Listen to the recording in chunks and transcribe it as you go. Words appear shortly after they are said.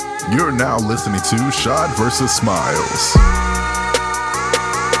You're now listening to Shad vs. Smiles.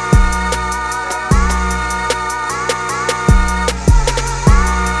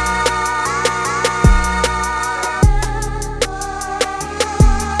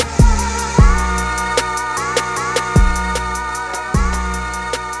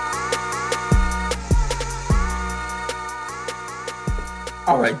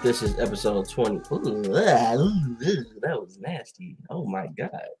 All right, this is episode 20. Ooh, that was nasty. Oh my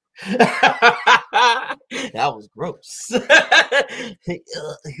god. That was gross.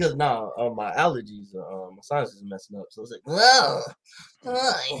 Because my allergies, my sinuses are messing up. So it's like, oh,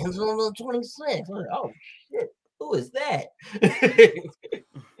 it's on 26. I'm like, oh shit, who is that?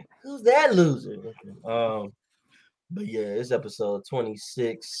 Who's that loser? But yeah, it's episode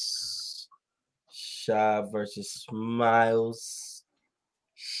 26. Shad versus Smiles.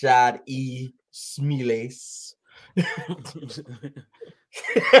 Shad E. Smiles.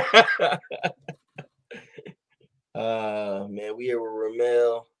 Man, we here with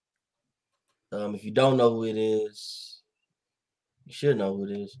Ramel. If you don't know who it is, you should know who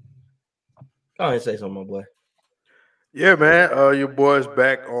it is. Go ahead and say something, my boy. Yeah, man. Your boy's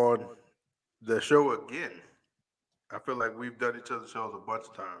back on the show again. I feel like we've done each other's shows a bunch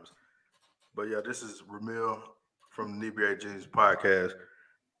of times. But yeah, this is Ramil from the NBA James podcast.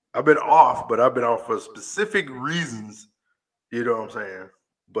 I've been off, but I've been off for specific reasons. You know what I'm saying?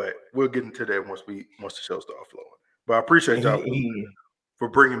 But we'll get into that once the show starts flowing. But I appreciate y'all for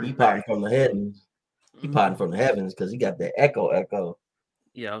bringing me He back. potting from the heavens. He potting from the heavens because he got that echo.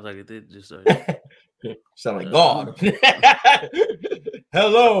 Yeah, I was like, it did just sound like God.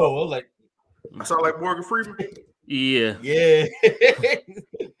 Hello. I was like, I sound like Morgan Freeman. Yeah. Yeah.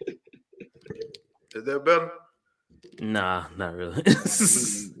 Is that better? Nah, not really.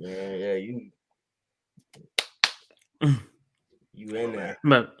 yeah, you in there.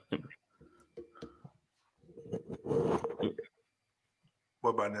 But what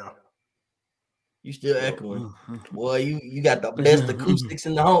about now? You still echoing. Boy, you got the best acoustics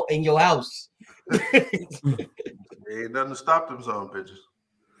in your house. Ain't nothing to stop them some bitches.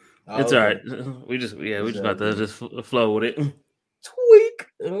 It's all right. We just about to just flow with it. Tweak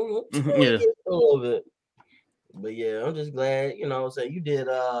Yeah. a little bit. But yeah, I'm just glad, you know, so you did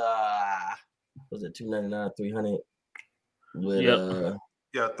was it $299, $300 with $3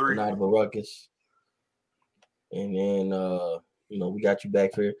 Night of a Ruckus. And then you know, we got you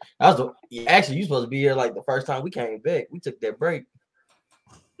back for actually you supposed to be here like the first time we came back. We took that break.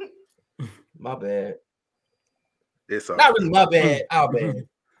 My bad. It's not really my bad, our bad.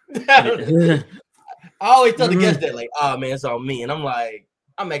 I always tell the guests that, like, oh man, it's on me. And I'm like,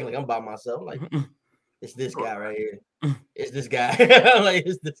 I'm making like I'm by myself. I'm like, it's this guy right here. It's this guy. Like,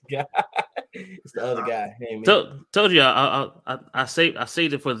 it's this guy. It's the other guy. Hey, told you I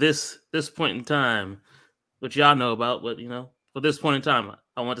saved it for this point in time, which y'all know about, but you know, for this point in time,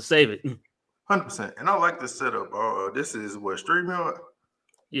 I want to save it. 100%. And I like this setup. This is what StreamYard?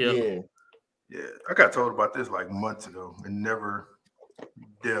 Yeah. I got told about this like months ago and never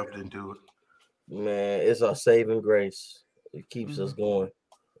delved into it. Man, it's our saving grace. It keeps us going.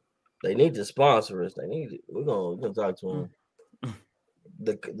 They need to sponsor us. We're gonna talk to them.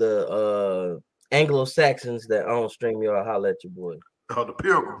 The Anglo-Saxons that own StreamYard, holler at your boy. Oh, the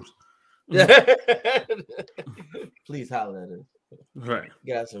Pilgrims. Yeah. Please holler at us. Right.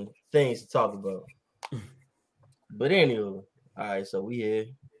 Got some things to talk about. But anyway, all right, so we here.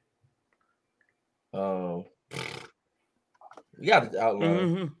 We got the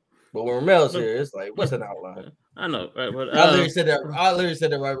outline. But when Ramel's here, it's like, what's an outline? I know, right? But I literally said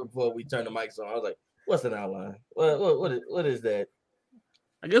that right before we turned the mics on. I was like, what's an outline? What is that?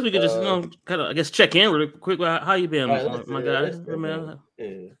 I guess we could just kind of, I guess, check in really quick. How you been, right, my guy? Ramel?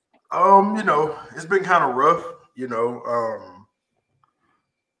 Yeah. You know, it's been kind of rough. You know,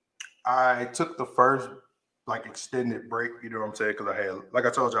 I took the first like extended break. You know what I'm saying? Because I had, like I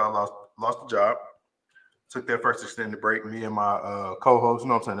told you, I lost the job. Took that first extended break. Me and my co-host, you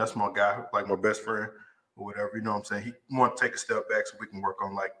know what I'm saying? That's my guy, like my best friend or whatever. You know what I'm saying? He wanted to take a step back so we can work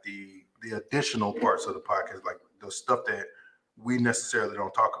on like the additional parts of the podcast, like the stuff that we necessarily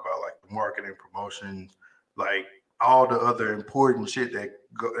don't talk about, like the marketing, promotions, like all the other important shit that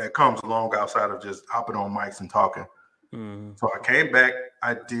comes along outside of just hopping on mics and talking. So I came back.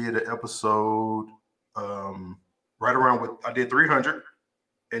 I did an episode right around I did 300,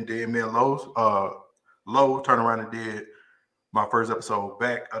 and then me and Lowe turned around and did my first episode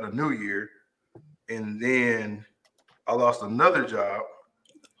back of the new year. And then I lost another job.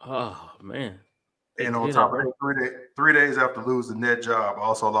 Oh, man. And on top of that, 3 days after losing that job, I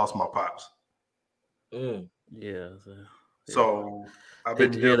also lost my pops. Yeah. So I've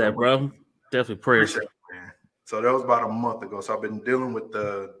Hate been to hear that, bro. Definitely prayers. Appreciate it, man. So that was about a month ago. So I've been dealing with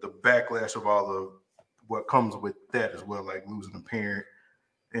the backlash of all of what comes with that as well, like losing a parent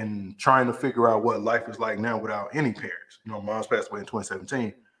and trying to figure out what life is like now without any parents. You know, mom's passed away in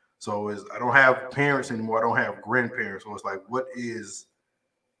 2017. So I don't have parents anymore. I don't have grandparents. So it's like, what is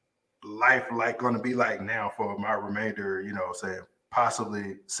life like going to be like now for my remainder, you know, saying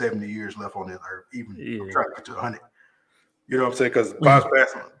possibly 70 years left on this earth, even trying to get to 100. You know what I'm saying? Because Pop's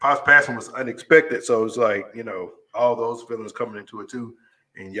passing was unexpected. So it's like, you know, all those feelings coming into it too.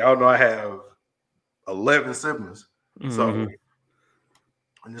 And y'all know I have 11 siblings. So,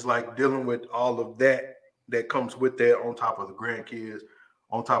 and it's like dealing with all of that comes with that on top of the grandkids,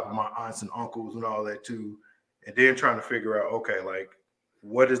 on top of my aunts and uncles and all that too. And then trying to figure out, okay, like,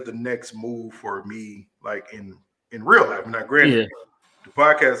 what is the next move for me, like in real life? Now, granted, the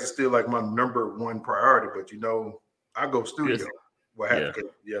podcast is still like my number one priority, but you know, I go studio. We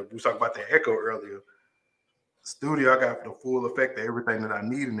talked about the echo earlier. Studio, I got the full effect of everything that I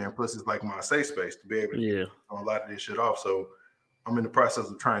need in there. Plus, it's like my safe space to be able to get a lot of this shit off. So I'm in the process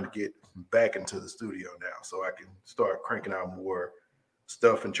of trying to get back into the studio now, so I can start cranking out more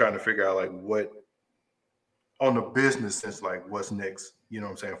stuff and trying to figure out like what on the business sense, like what's next. You know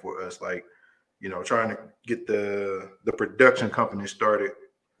what I'm saying, for us, like, you know, trying to get the production company started,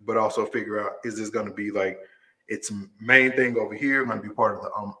 but also figure out, is this going to be like its main thing over here, going to be part of the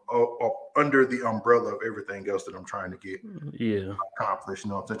under the umbrella of everything else that I'm trying to get accomplished.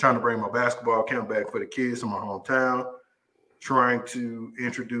 You know, I'm trying to bring my basketball camp back for the kids in my hometown, trying to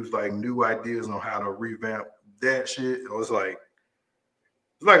introduce like new ideas on how to revamp that shit. It's like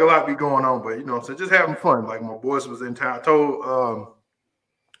a lot be going on, but you know, so just having fun. Like my boys was in town. I told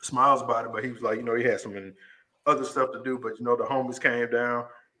Smiles about it, but he was like, you know, he had some other stuff to do, but you know, the homies came down,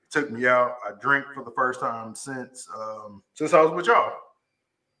 took me out. I drank for the first time since I was with y'all,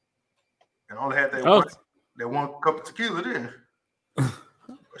 and I only had that one cup of tequila then.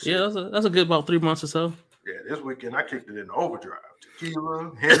 Yeah, that's a good about 3 months or so. Yeah, this weekend I kicked it in overdrive.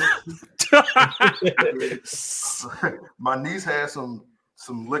 Tequila, my niece had some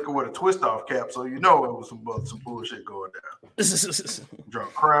liquor with a twist off cap, so you know it was some bullshit going down.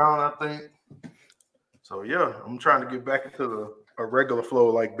 Drunk Crown, I think. So yeah, I'm trying to get back into a regular flow,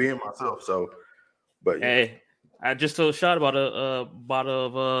 like being myself. So, but yeah. Hey, I just told Shot about a bottle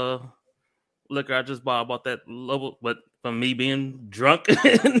of liquor I just bought about that Lobo, but from me being drunk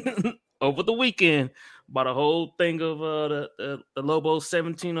over the weekend, bought a whole thing of the Lobo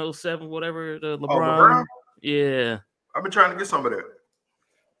 1707, whatever, the LeBron. Yeah, I've been trying to get some of that.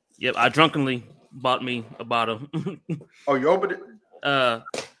 Yep, I drunkenly bought me a bottle. Oh, you opened it?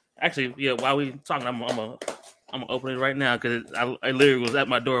 Actually, yeah. While we talking, I'm gonna open it right now because I literally was at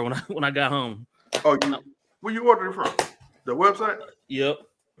my door when I got home. Oh, where you ordered it from? The website? Yep.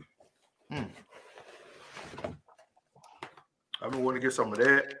 I've been wanting to get some of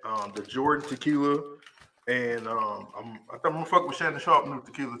that. The Jordan tequila, and I think I'm gonna fuck with Shannon Sharp new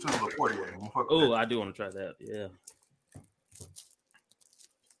tequila too. The 48. Oh, I do want to try that. Yeah.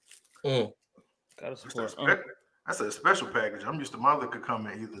 Gotta support. That's a special package. I'm used to my liquor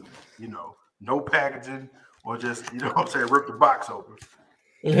coming either, you know, no packaging or just, you know what I'm saying, rip the box open.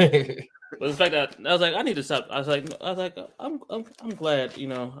 But the fact that I was like, I need to stop. I was like, I'm glad, you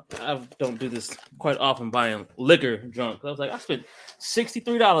know, I don't do this quite often buying liquor drunk. I was like, I spent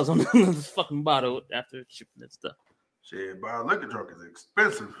 $63 on this fucking bottle after shipping that stuff. Shit, buying liquor drunk is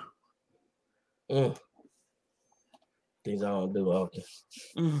expensive. Things I don't do often.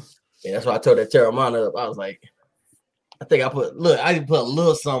 Yeah, that's why I told that Terramana up. I was like, I think I put a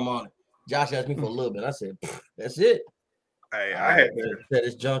little something on it. Josh asked me for a little bit. I said, that's it. Hey, I had set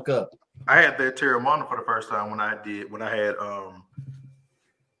his junk up. I had that Terramana for the first time when I had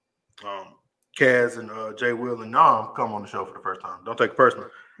Kaz and Jay Will and Nam come on the show for the first time. Don't take it personal.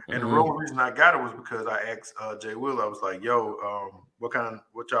 And the real reason I got it was because I asked Jay Will, I was like, yo, what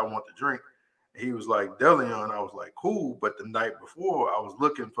y'all want to drink? And he was like, Deleon. I was like, cool. But the night before, I was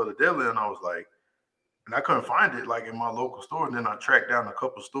looking for the Deleon. I was like, and I couldn't find it like in my local store. And then I tracked down a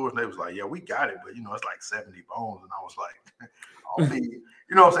couple stores and they was like, yeah, we got it. But, you know, it's like 70 bones. And I was like, I'll be,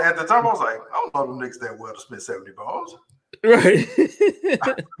 you know what I'm saying? At the time, I was like, I don't know them niggas that well to spend 70 bones. Right.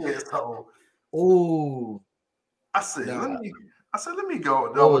 Yeah, so, I said, let me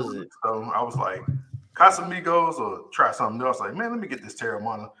go. What was it? So I was like, Casamigos or try something else. Like, man, let me get this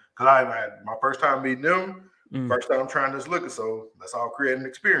Terramana. Because I had my first time meeting them, first time trying this liquor. So that's all creating an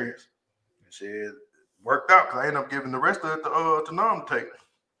experience. And shit worked out because I ended up giving the rest of it to Nam to take.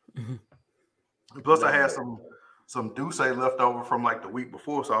 Plus, I had some Douce left over from like the week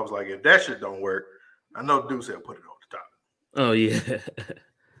before. So I was like, if that shit don't work, I know Douce will put it on the top. Oh yeah.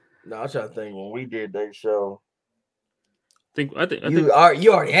 No, I'm trying to think when we did that show. I think You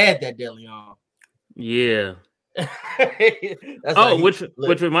already had that DeLeon. yeah. That's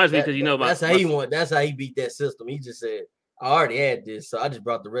which reminds me because that's how he beat that system. He just said, I already had this, so I just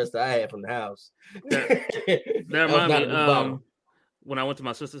brought the rest I had from the house. That reminds me. When I went to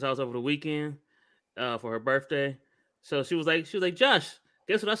my sister's house over the weekend for her birthday, so she was like, Josh,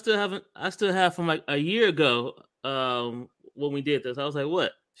 guess what? I still have from like a year ago when we did this. I was like,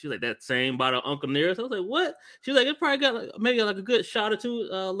 what? She was like, that same bottle of Uncle Nearest. I was like, what? She was like, it probably got maybe a good shot or two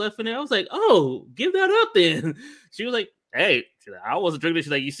left in there. I was like, oh, give that up then. She was like, hey, I wasn't drinking.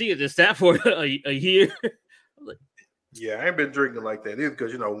 She's like, you see, it just sat for a year. I was like, yeah, I ain't been drinking like that either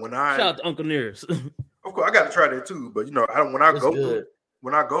because when I shout out to Uncle Nearest. Of course, I got to try that too. But when I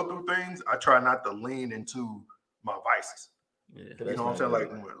go through things, I try not to lean into my vices. Yeah, you know what I'm saying?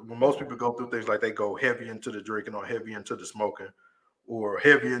 Like when most people go through things, like they go heavy into the drinking or heavy into the smoking or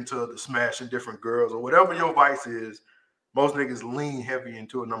heavy into the smashing different girls or whatever your vice is. Most niggas lean heavy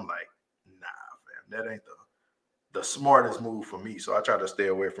into it, and I'm like, nah, fam, that ain't the smartest move for me. So I try to stay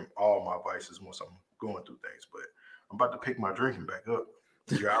away from all my vices once I'm going through things. But I'm about to pick my drinking back up.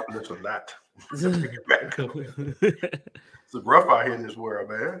 Your outlets or not. Pick it back up. It's rough out here in this world,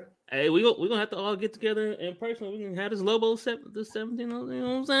 man. Hey, we're gonna have to all get together in person. We can have this Lobo this 17. You know what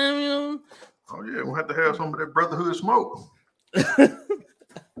I'm saying? Oh yeah, we'll have to have some of that brotherhood smoke.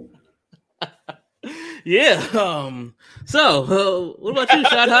 Yeah. So, what about you,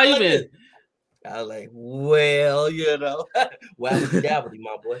 Shad? How you been? I was like, well, dabbly,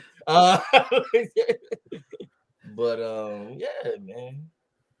 my boy. But yeah, man.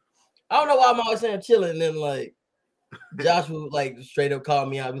 I don't know why I'm always saying chilling, and then like Josh would like straight up call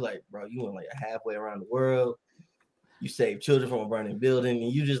me out, be like, bro, you went like halfway around the world. You saved children from a burning building,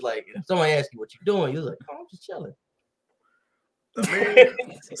 and you just like if somebody asks you what you're doing, you're like, oh, I'm just chilling. I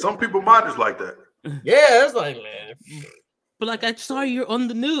mean, some people might just like that. Yeah, it's like, man. But like I saw you're on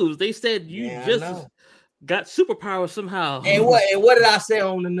the news. They said you just got superpowers somehow. And what did I say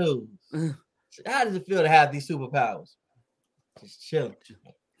on the news? How does it feel to have these superpowers? Just chilling.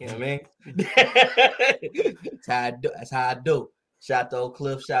 You know what I mean? That's how I do. Shout to Oak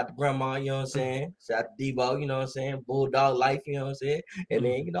Cliff, shout to Grandma, you know what I'm saying? Shout to Debo, you know what I'm saying? Bulldog life, you know what I'm saying? And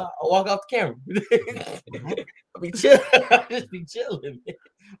then, I walk off the camera. I be chilling. I just be chilling. Man.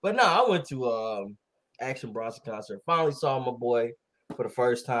 But no, I went to Action Bronson concert. Finally saw my boy for the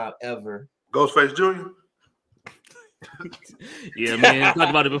first time ever. Ghostface Jr. Yeah, man. Talked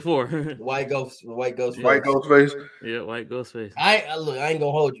about it before. White Ghostface. Yeah, White Ghostface. I ain't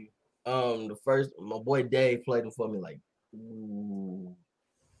gonna hold you. My boy Dave played him for me like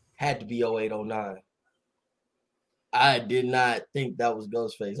had to be 08, 09. I did not think that was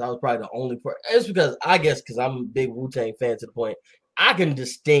Ghostface. I was probably the only person. It's because I'm a big Wu-Tang fan to the point I can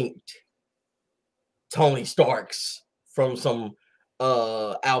distinct Tony Starks from some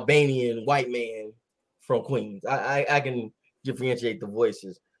Albanian white man from Queens. I can differentiate the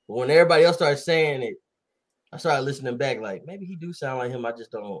voices. But when everybody else started saying it, I started listening back like, maybe he do sound like him. I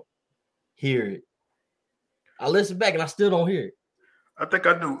just don't hear it. I listen back and I still don't hear it. I think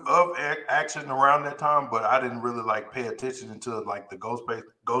I knew of Action around that time, but I didn't really like pay attention until like the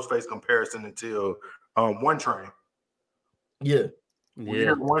Ghostface comparison until One Train. Yeah. When you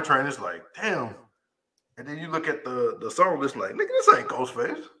hear One Train, it's like, damn. And then you look at the song, it's like, nigga, this ain't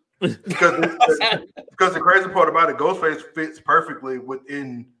Ghostface. because the crazy part about it, Ghostface fits perfectly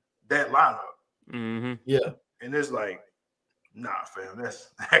within that lineup. Mm-hmm. Yeah. And it's like, nah, fam, that's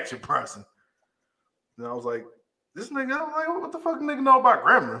Action Bronson. And I was like, this nigga, I'm like, what the fuck nigga know about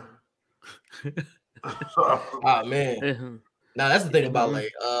grammar? Oh man. Now that's the thing about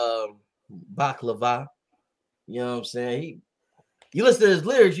like Baklava. You know what I'm saying? You listen to his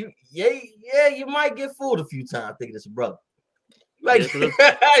lyrics, you might get fooled a few times thinking it's a brother. You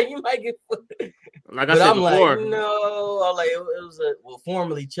might get fooled. Like I said before. Like, no, I'm like it was a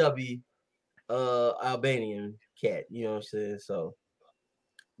formerly chubby Albanian cat, you know what I'm saying? So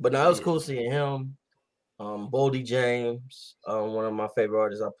but no, it was cool seeing him. Boldy James, one of my favorite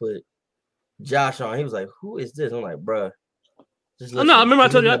artists. I put Josh on. He was like, "Who is this?" I'm like, "Bruh." No, I remember I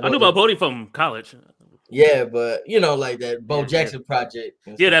told you I knew about Boldy from college. Yeah, but like that Bo Jackson project.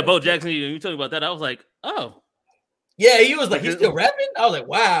 Yeah, that Bo Jackson. You told me about that. I was like, "Oh." Yeah, he was like, "He's still rapping." I was like,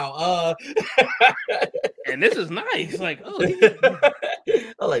 "Wow." And this is nice. Like, oh.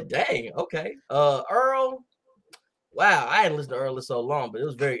 I was like, "Dang, okay." Earl. Wow, I hadn't listened to Earl in so long, but it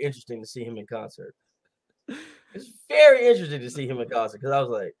was very interesting to see him in concert. It's very interesting to see him in concert because I was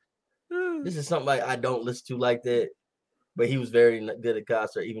like, this is something like I don't listen to like that. but he was very good at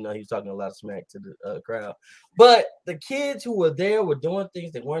concert, even though he was talking a lot of smack to the crowd. But the kids who were there were doing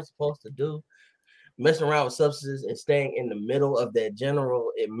things they weren't supposed to do, messing around with substances and staying in the middle of that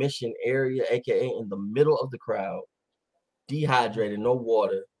general admission area, aka in the middle of the crowd, dehydrated, no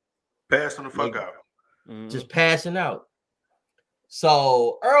water, passing the fuck out, just passing out.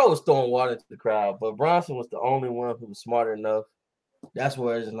 So Earl was throwing water into the crowd, but Bronson was the only one who was smart enough. That's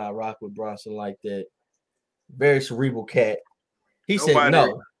why it's not rock with Bronson like that. Very cerebral cat. He said,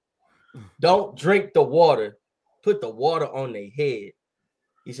 no, don't drink the water. Put the water on their head.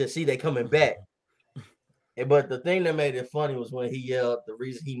 He said, see, they coming back. But the thing that made it funny was when he yelled, the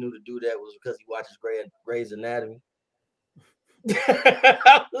reason he knew to do that was because he watches Grey's Anatomy.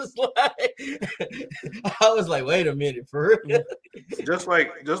 I was like, wait a minute, for real. Just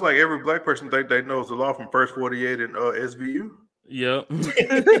like every black person think they knows the law from First 48 and SVU. Yep.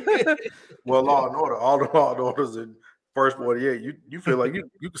 Well, Law and Order, all the Law and Orders in First 48. You feel like you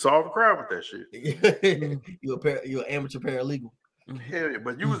can solve a crime with that shit. You an amateur paralegal. Hell yeah,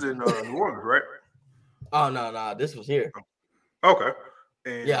 but you was in New Orleans, right? Oh no, this was here. Okay.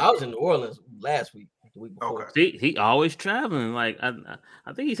 And yeah, I was in New Orleans last week. The week before. Okay. See, he always traveling. Like I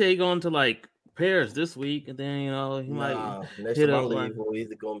think he said he going to like Paris this week, and then he might next time I leave, we're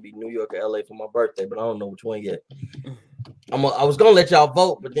either going to be New York or LA for my birthday, but I don't know which one yet. I was going to let y'all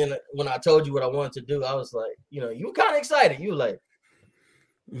vote, but then when I told you what I wanted to do, I was like, you were kind of excited. You were like,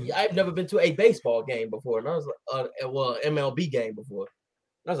 I've never been to a baseball game before, and I was like, MLB game before.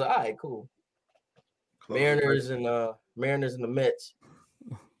 And I was like, all right, cool. Mariners and the Mets.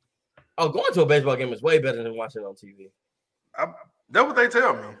 Oh, going to a baseball game is way better than watching it on TV. That's what they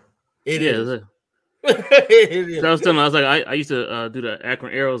tell me. It is. It is. I was telling me, I was like, I used to do the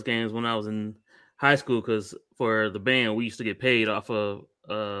Akron Arrows games when I was in high school because for the band, we used to get paid off of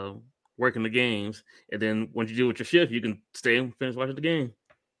working the games. And then once you do with your shift, you can stay and finish watching the game.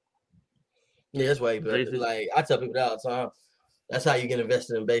 Yeah, that's way better. Like, I tell people that all the time. That's how you get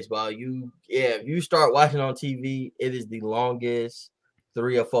invested in baseball. If you start watching on TV, it is the longest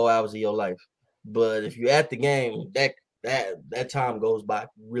 3 or 4 hours of your life. But if you're at the game, that time goes by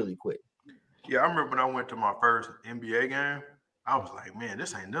really quick. Yeah, I remember when I went to my first NBA game, I was like, man,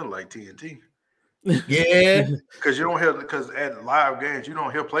 this ain't nothing like TNT. Yeah. Because at live games, you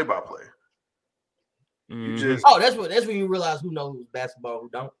don't hear play-by-play. You just that's when you realize who knows basketball, who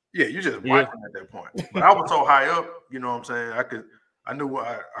don't. Yeah, you just watching at that point. But I was so high up, you know what I'm saying? I knew what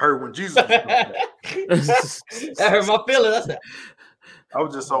I heard when Jesus was doing that. That hurt my feelings. I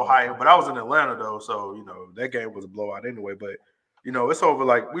was just so high up. But I was in Atlanta though, so that game was a blowout anyway. But it's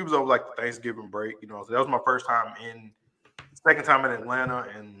over we was over like the Thanksgiving break, so that was my second time in Atlanta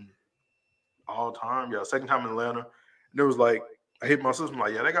in all time. Yeah, second time in Atlanta. And it was like I hit my sister, I'm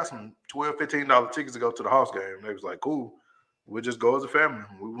like, yeah, they got some $12, $15 tickets to go to the house game. And they was like, cool. We'll just go as a family.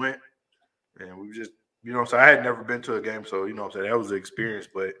 We went and we just, so I had never been to a game. So, that was the experience.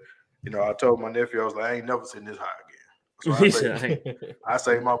 But, I told my nephew, I was like, I ain't never seen this high again. So I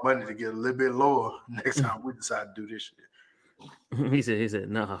saved my money to get a little bit lower next time we decide to do this shit. He said,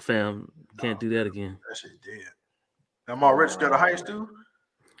 nah, fam, can't do that again. That shit dead. Am I registered to Heights too?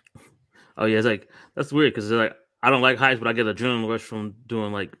 Oh, yeah. It's like, that's weird because like, I don't like heights, but I get adrenaline rush from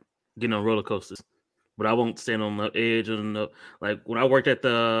getting on roller coasters. But I won't stand on the edge like when I worked at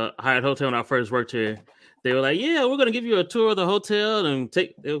the Hyatt Hotel when I first worked here, they were like, "Yeah, we're gonna give you a tour of the hotel," and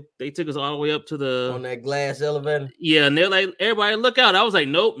they took us all the way up to on that glass elevator. Yeah, and they're like, "Everybody, look out!" I was like,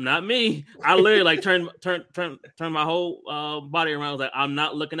 "Nope, not me." I literally like turned my whole body around. I was like, "I'm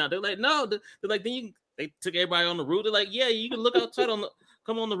not looking out." They're like, "No," they're like, they took everybody on the roof. They're like, "Yeah, you can look outside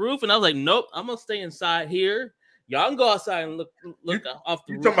come on the roof," and I was like, "Nope, I'm gonna stay inside here." Y'all can go outside and look off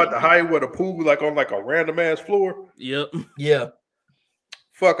the roof. You talking about the height where the pool like on like a random ass floor? Yep. Yeah.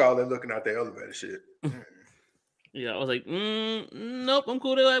 Fuck all that looking out the elevator shit. Yeah, I was like, nope, I'm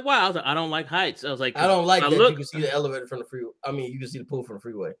cool. They're like, wow. I was like, I don't like heights. I was like, I don't like that. You can see the elevator from the freeway. I mean, you can see the pool from the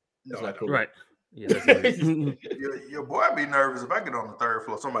freeway. That's not cool. Right. Yeah, that's your boy be nervous if I get on the third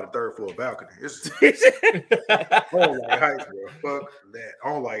floor, third floor balcony. I don't like heights, bro. Fuck that. I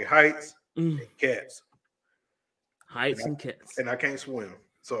don't like heights and cats. Heights and cats. And I can't swim.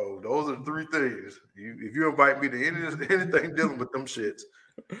 So those are the 3 things. If you invite me to anything dealing with them shits.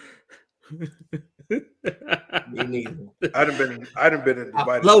 Me neither. I done been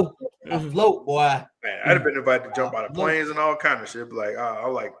invited. I float, boy. Man, I'd have been invited to jump out of planes and all kind of shit. Like, I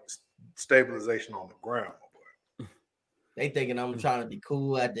like stabilization on the ground. They thinking I'm trying to be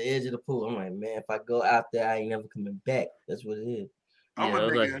cool at the edge of the pool. I'm like, man, if I go out there, I ain't never coming back. That's what it is. I'm a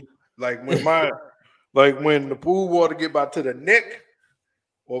nigga. Like when when the pool water get about to the neck,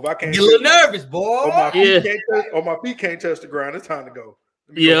 Or if I can't get a little nervous, boy. Or my feet can't touch the ground, it's time to go.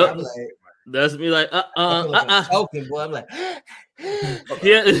 Yeah. That's me like, I'm choking, boy. I'm like,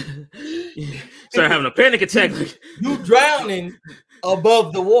 yeah. Start having a panic attack. You drowning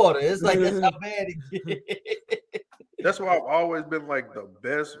above the water. It's like that's how bad it gets. That's why I've always been like the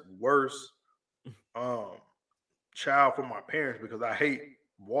best, worst child for my parents because I hate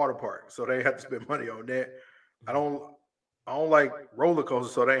water parks, so they have to spend money on that. I don't like roller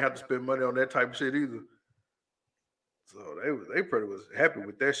coasters, so they ain't have to spend money on that type of shit either. So they pretty was happy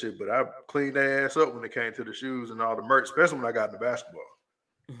with that shit, but I cleaned their ass up when it came to the shoes and all the merch, especially when I got into basketball.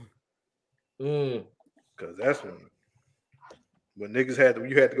 Because that's when niggas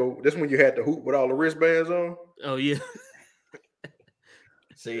you had to go. That's when you had to hoop with all the wristbands on. Oh yeah.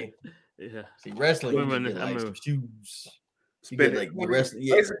 See, wrestling. You get like some shoes.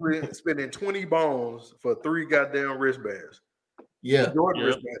 Basically spending 20 bones for 3 goddamn wristbands. Yeah, Jordan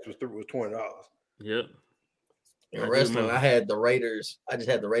wristbands was $20. Yep. In wrestling, I had the Raiders. I just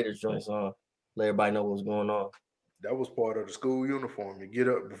had the Raiders joints on. Let everybody know what was going on. That was part of the school uniform. You get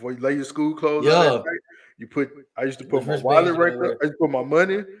up before you lay your school clothes on. I used to put my wallet right there. I used to put my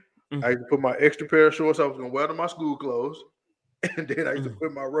money. I used to put my extra pair of shorts I was gonna wear to my school clothes. And then I used to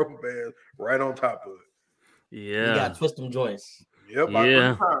put my rubber bands right on top of it. Yeah. You gotta twist them joints. Yep, about 3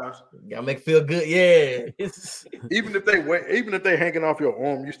 times. Gotta make it feel good. Yeah. even if they hanging off your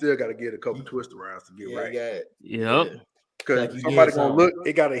arm, you still gotta get a couple twist arounds to get right. Yep. Because somebody gonna look,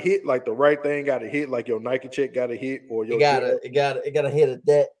 it gotta hit like the right thing, gotta hit like your Nike check gotta hit, or your it gotta hit at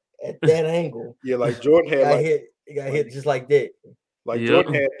that angle. Yeah, like Jordan had it got hit just like that. Like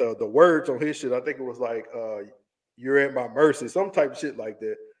Jordan had the words on his shit. I think it was like "You're at my mercy," some type of shit like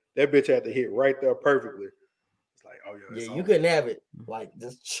that. That bitch had to hit right there perfectly. It's like, oh yeah, you couldn't have it like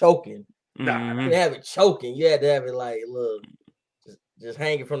just choking. Nah, you couldn't have it choking. You had to have it like look. Just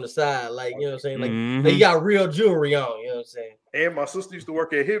hanging from the side, like, you know what I'm saying? Like you got real jewelry on, you know what I'm saying? And my sister used to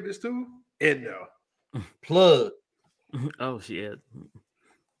work at Hibbett's too. And plug. Oh, shit.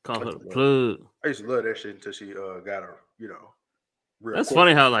 Call her plug. I used to love that shit until she got her, real. That's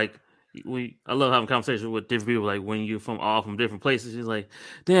funny how, like, I love having conversations with different people, like, when you're from different places. She's like,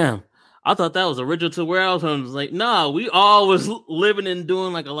 damn, I thought that was original to where I was from. It's like, nah, we all was living and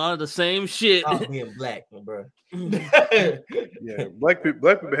doing, like, a lot of the same shit. Oh, being black, bro. Yeah, black people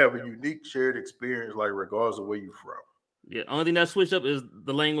have a unique shared experience, like regardless of where you're from. Yeah, only thing that switched up is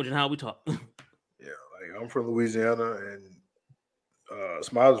the language and how we talk. Yeah, like I'm from Louisiana and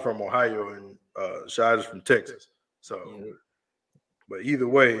Smiles is from Ohio and Shad is from Texas. So, but either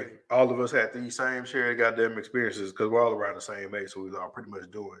way, all of us had these same shared goddamn experiences because we're all around the same age, so we was all pretty much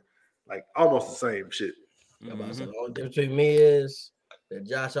doing like almost the same shit. The only difference between me is that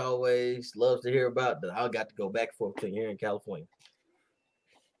Josh always loves to hear about that I got to go back and forth between here in California.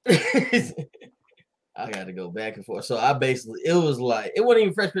 I got to go back and forth. So it was like, it wasn't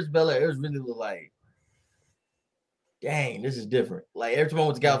even Fresh Prince of Bel-Air. It was really like, dang, this is different. Like every time I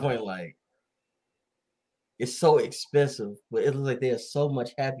went to California, like, it's so expensive, but it looks like they're so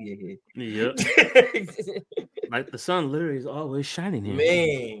much happier here. Yep. Like the sun literally is always shining here.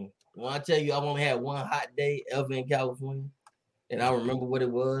 Man, when I tell you I've only had one hot day ever in California, and I remember what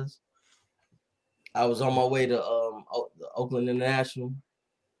it was. I was on my way to Oakland International,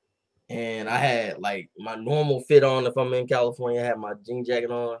 and I had like my normal fit on if I'm in California. I had my jean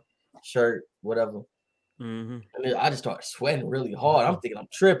jacket on, shirt, whatever. And then I just started sweating really hard. I'm thinking I'm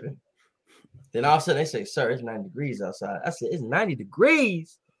tripping. Then all of a sudden they say, "Sir, it's 90 degrees outside." I said, "It's 90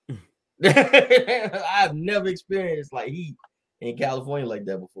 degrees." I've never experienced like heat in California like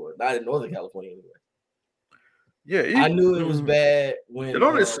that before. Not in Northern California anyway. Yeah, I knew it was bad when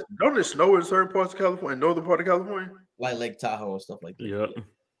don't it snow in certain parts of California, northern part of California, like Lake Tahoe and stuff like that. Yep.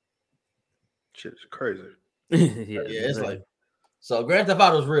 Shit's crazy. Yeah, it's like so. Grand Theft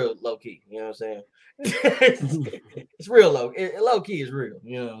Auto is real low key. You know what I'm saying? It's real low. Low key is real.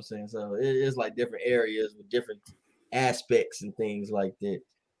 You know what I'm saying? So it's like different areas with different aspects and things like that.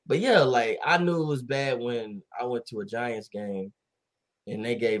 But yeah, like I knew it was bad when I went to a Giants game and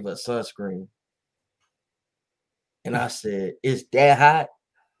they gave us sunscreen. And I said, "It's that hot?"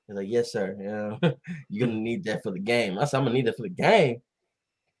 They're like, "Yes, sir. You're gonna need that for the game." I said, "I'm gonna need that for the game."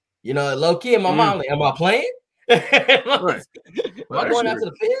 Low key in my mind, like, am I playing? Right. Am I going out to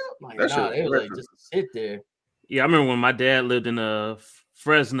the field? Like, nah, they was like, just sit there. Yeah, I remember when my dad lived in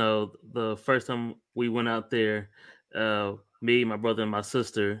Fresno. The first time we went out there, me, my brother, and my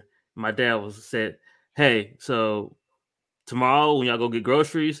sister. My dad said, "Hey, so tomorrow when y'all go get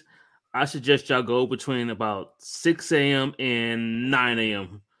groceries, I suggest y'all go between about 6 a.m. and 9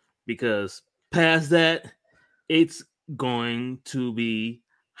 a.m. because past that, it's going to be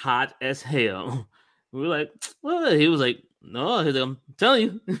hot as hell. We were like, well, he was like, no, I'm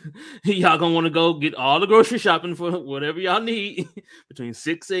telling you, y'all gonna want to go get all the grocery shopping for whatever y'all need between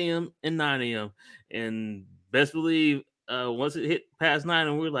 6 a.m. and 9 a.m. And best believe, once it hit past 9,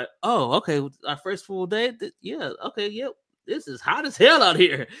 and we were like, oh, okay, our first full day, yeah, okay, yep. This is hot as hell out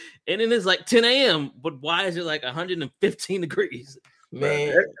here. And then it's like 10 a.m. But why is it like 115 degrees?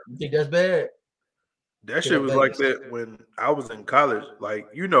 Man, you think that's bad? That shit was like that when I was in college. Like,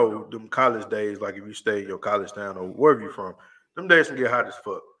 you know, them college days, like if you stay in your college town or wherever you're from, them days can get hot as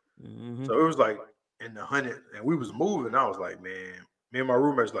fuck. Mm-hmm. So it was like in the 100, and we was moving. I was like, man, me and my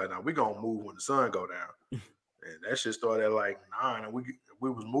roommates like, nah, we gonna move when the sun go down. And that shit started at like 9, and we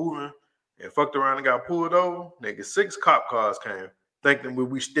was moving and fucked around and got pulled over. Nigga, 6 cop cars came thinking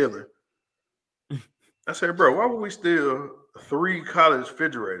we stealing. I said, bro, why would we steal 3 college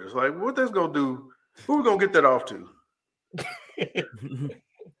refrigerators? Like, what that's gonna do? Who we gonna get that off to?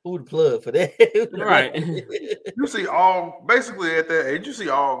 Who the plug for that? Right. You see all, basically at that age, you see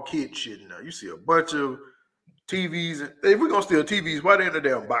all kid shit now. You see a bunch of TVs. If we're gonna steal TVs, why they in the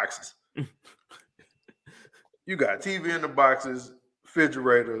damn boxes? You got TV in the boxes,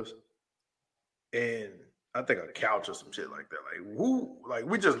 refrigerators, and I think a couch or some shit like that.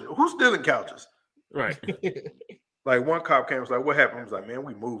 Who's stealing couches? Right. Like one cop came, was like, what happened? I was like, man,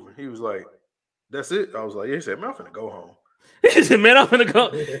 we moving. He was like, that's it. I was like, yeah. He said, man, I'm finna go home. He said, man, I'm finna go.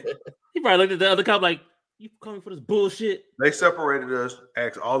 He probably looked at the other cop like, you coming for this bullshit? They separated us,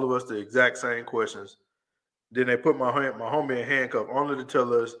 asked all of us the exact same questions. Then they put my homie in handcuff only to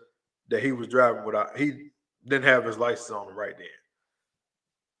tell us that he was driving without, he didn't have his license on him right then.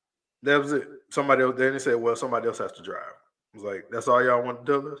 That was it. Somebody else, then they said, well, somebody else has to drive. I was like, that's all y'all want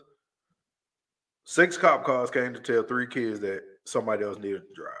to tell us? 6 cop cars came to tell 3 kids that somebody else needed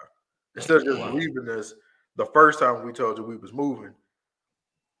to drive. Instead of just leaving us the first time we told you we was moving.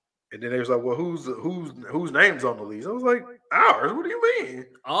 And then they was like, well, whose name's on the lease? I was like, ours? What do you mean?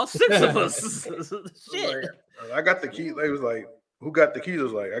 All 6 of us. Shit. Like, I got the key. They was like, who got the keys? I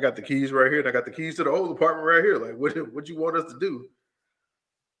was like, I got the keys right here, and I got the keys to the old apartment right here. Like, what you want us to do?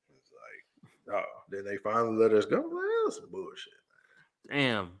 It's like, oh. Then they finally let us go. Well, that's some bullshit.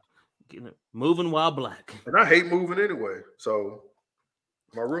 Damn. Moving while black. And I hate moving anyway. So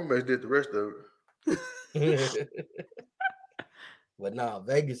my roommates did the rest of it. But nah,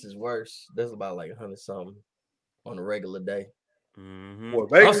 Vegas is worse. That's about like 100 something on a regular day. Mm-hmm. Well,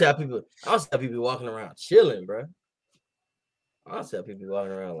 I don't Vegas, see how people walking around chilling, bro. I don't see how people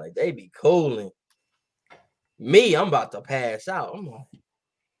walking around like they be cooling. Me, I'm about to pass out. I'm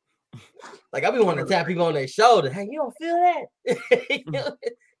like I be wanting to tap people on their shoulder. Hey, you don't feel that?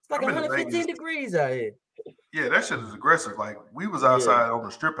 It's like 115 degrees out here. Yeah, that shit is aggressive. Like we was outside on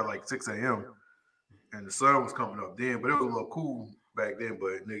the strip at like 6 a.m. and the sun was coming up then, but it was a little cool back then.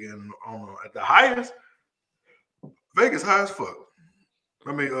 But nigga, at the highest, Vegas high as fuck.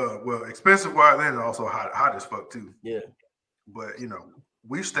 I mean, well, expensive wise and also hot as fuck too. Yeah. But you know,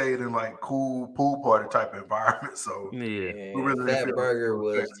 we stayed in like cool pool party type environment. So yeah, we really Fat Burger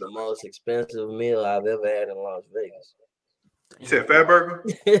was the most expensive meal I've ever had in Las Vegas. You said Fat Burger?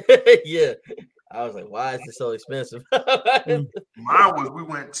 Yeah. I was like, why is this so expensive? Mine was, we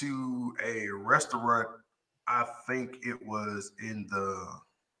went to a restaurant. I think it was in the,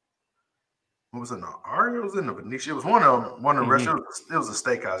 what was it? The Aria? It was in the Venetian. It was one of the restaurants. It was a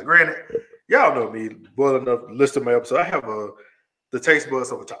steakhouse. Granted, y'all know me well enough to listen to my episode. I have the taste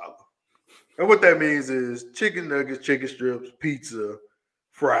buds of a toddler. And what that means is chicken nuggets, chicken strips, pizza,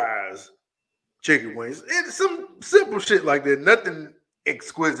 fries, chicken wings. It's some simple shit like that. Nothing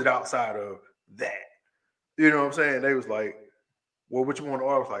exquisite outside of that. You know what I'm saying? They was like, well, what you want to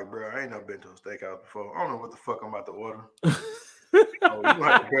order? I was like, bro, I ain't never been to a steakhouse before. I don't know what the fuck I'm about to order. You're gonna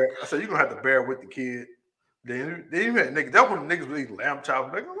have to bear, I said, you're going to have to bear with the kid. Then you had niggas, that when niggas was eating lamb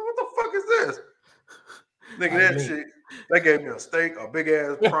chops. Like, what the fuck is this? Nigga, that shit, they gave me a steak, a big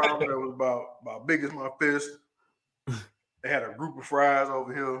ass prime that was about big as my fist. They had a group of fries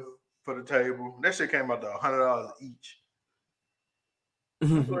over here for the table. That shit came out to $100 each.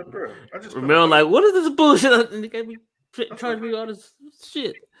 Like, bro, I just Remember, like, what is this bullshit? And they gave me charged me all this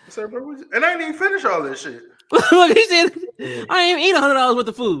shit. I said, bro, and I ain't even finish all this shit. Like he said, I ain't eat $100 worth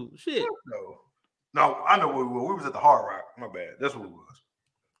of food. Shit. No, I know where we were. We was at the Hard Rock. My bad. That's what it was.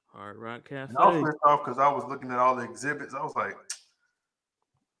 Hard Rock Cafe. And I was pissed off because I was looking at all the exhibits. I was like,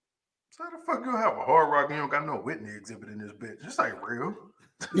 so how the fuck you have a Hard Rock and you don't got no Whitney exhibit in this bitch? This ain't real.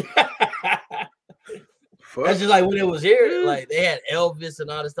 That's just like when it was here, like they had Elvis and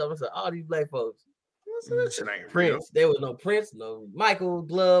all this stuff. I said, all these black folks. That shit ain't Prince. real. There was no Prince, no Michael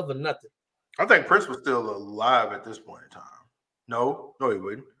Glove, or nothing. I think Prince was still alive at this point in time. No, he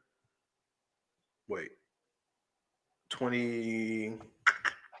wouldn't. Wait. 20.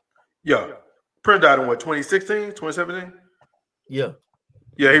 Yeah. Prince died in what, 2016, 2017? Yeah.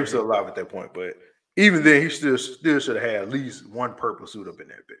 Yeah, he was still alive at that point, but even then, he still should have had at least one purple suit up in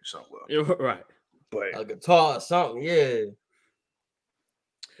that bitch somewhere. You're right. But a guitar or something, yeah.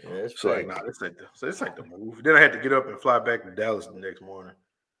 So like, nah, this ain't the move. Then I had to get up and fly back to Dallas the next morning.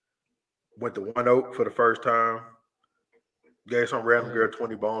 Went to One Oak for the first time. Gave some random girl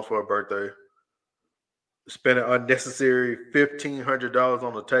 20 bones for her birthday. Spent an unnecessary $1,500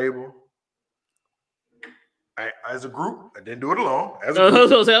 on the table. As a group, I didn't do it alone. As a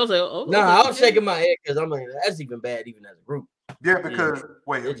group. I was shaking my head because I'm like, that's even bad, even as a group. Yeah, because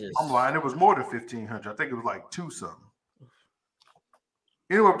I'm lying. It was more than 1,500. I think it was like 2 something.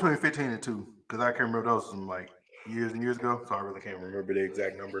 Anywhere between 15 and 2, because I can't remember those from like years and years ago, so I really can't remember the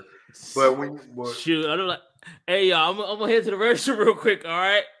exact number. But shoot, I don't like. Hey y'all, I'm gonna head to the restroom real quick. All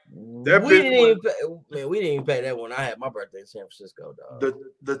right. We didn't even pay that one. I had my birthday in San Francisco, dog.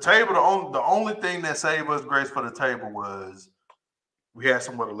 The table, the only thing that saved us grace for the table was we had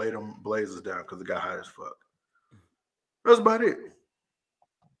somewhere to lay them blazers down because it got hot as fuck. That's about it.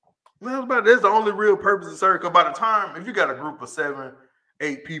 That's the only real purpose of service. Because by the time, if you got a group of 7,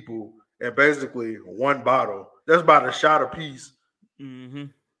 8 people and basically one bottle, that's about a shot apiece. Mm-hmm.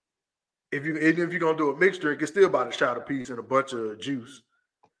 If you're gonna do a mixed drink, it's still about a shot apiece and a bunch of juice.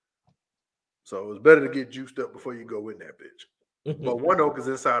 So it's better to get juiced up before you go in that bitch. But One Oak is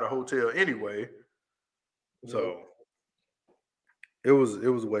inside a hotel anyway, so it was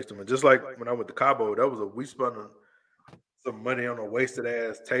a waste of money. Just like when I went to Cabo, we spent some money on a wasted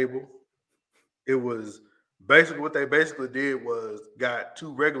ass table. It was basically what they did was got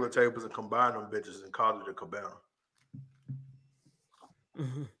 2 regular tables and combined them bitches and called it a cabana.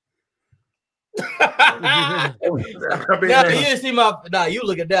 Mm-hmm. You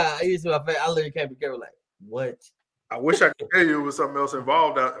look at that. You see my face. I literally can't be careful. Like, what? I wish I could tell you it was something else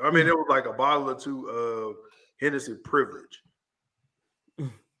involved. I mean, it was like a bottle or 2 of Hennessy Privilege.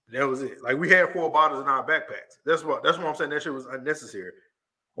 That was it. Like we had 4 bottles in our backpacks. That's what I'm saying. That shit was unnecessary.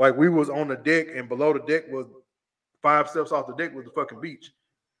 Like we was on the deck, and below the deck was 5 steps off the deck was the fucking beach.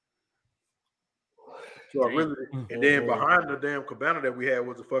 So I really, and then behind the damn cabana that we had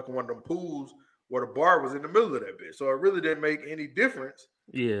was a fucking one of them pools where the bar was in the middle of that bitch. So it really didn't make any difference.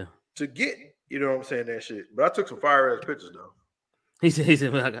 Yeah. To get, you know what I'm saying, that shit. But I took some fire ass pictures though. He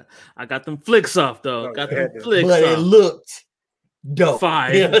said, well, I got them flicks off though. No, got them flicks but off. It looked dope.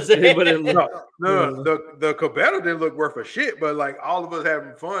 Fire. You know what I'm saying? The cabana didn't look worth a shit, but like all of us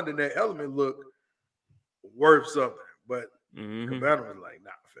having fun in that element looked worth something. But cabana was like,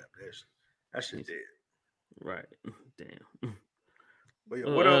 nah, fam, that shit dead. Right. Damn. But yeah,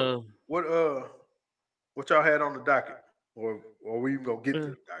 what y'all had on the docket? Or we even gonna get to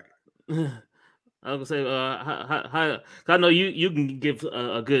the docket? I was gonna say, how I know you can give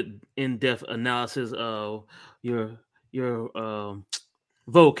a good in-depth analysis of your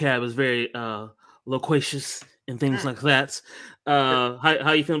vocab is very loquacious and things like that.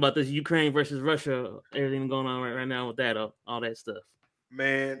 How you feeling about this Ukraine versus Russia? Everything going on right now with that, all that stuff.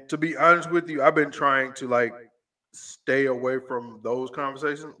 Man, to be honest with you, I've been trying to like stay away from those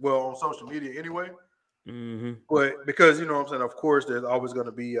conversations. Well, on social media anyway. Mm-hmm. But because you know what I'm saying, of course, there's always going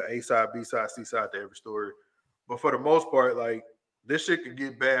to be a side, B side, C side to every story. But for the most part, like this shit can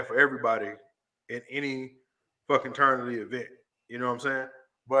get bad for everybody in any fucking turn of the event. You know what I'm saying?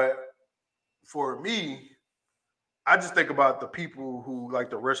 But for me, I just think about the people who like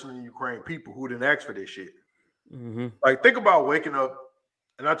the Russian and Ukraine people who didn't ask for this shit. Mm-hmm. Like think about waking up,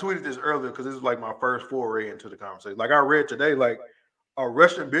 and I tweeted this earlier because this is like my first foray into the conversation. Like I read today, like a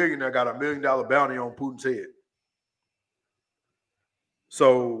Russian billionaire got $1 million bounty on Putin's head.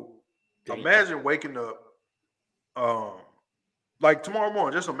 So imagine waking up, like tomorrow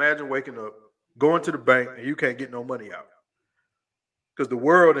morning. Just imagine waking up, going to the bank, and you can't get no money out because the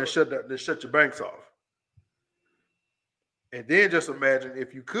world has shut your banks off. And then just imagine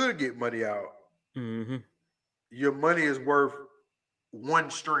if you could get money out, your money is worth 1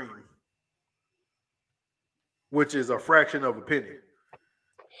 stream, which is a fraction of a penny.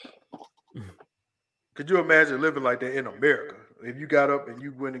 Could you imagine living like that in America? If you got up and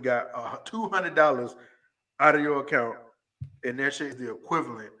you went and got $200 out of your account, and that shit is the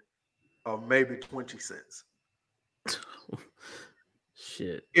equivalent of maybe 20 cents.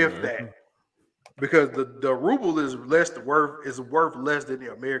 Shit. If that. Because the ruble is worth less than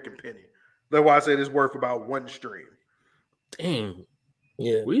the American penny. That's why I said it's worth about 1 stream. Dang.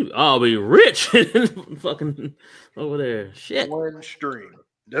 Yeah. We all be rich fucking over there. Shit. 1 stream.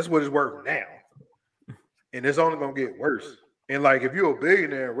 That's what it's worth now. And it's only gonna get worse. And like, if you're a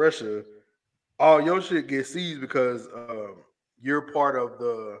billionaire in Russia, all your shit gets seized because you're part of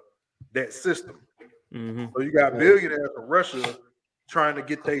that system. Mm-hmm. So you got billionaires from Russia trying to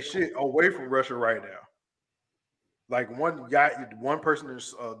get their shit away from Russia right now. Like one person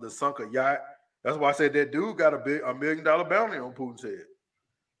is the sunk a yacht. That's why I said that dude got $1 million bounty on Putin's head.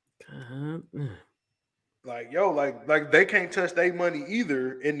 Like, yo, like they can't touch their money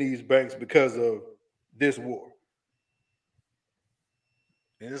either in these banks because of this war.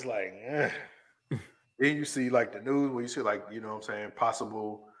 And it's like, then you see like the news where you see like, you know what I'm saying,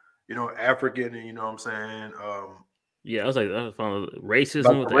 possible, you know, African, and you know what I'm saying. Yeah, I was following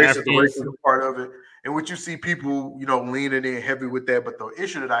racism like with the racism part of it. And what you see people, you know, leaning in heavy with that. But the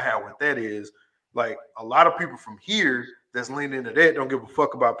issue that I have with that is like a lot of people from here that's leaning into that don't give a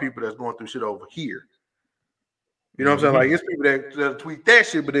fuck about people that's going through shit over here. You know what I'm saying? Like, it's people that tweet that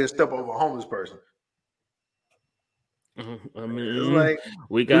shit, but then step over a homeless person. I mean, it's like,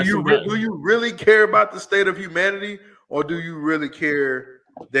 we got. Do you really care about the state of humanity, or do you really care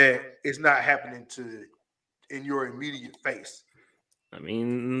that it's not happening in your immediate face? I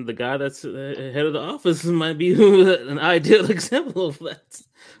mean, the guy that's head of the office might be an ideal example of that.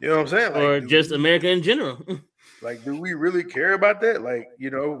 You know what I'm saying? Like, or just America in general. Like, do we really care about that? Like,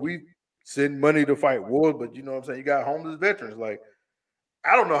 you know, we send money to fight wars, but you know what I'm saying? You got homeless veterans. Like,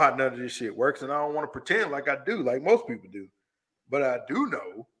 I don't know how none of this shit works, and I don't want to pretend like I do, like most people do. But I do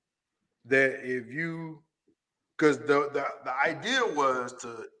know that because the idea was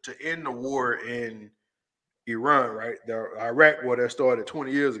to end the war in Iran, right? The Iraq war that started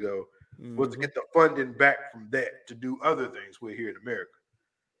 20 years ago was to get the funding back from that to do other things we're here in America.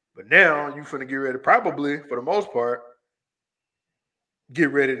 But now you finna get ready, probably for the most part,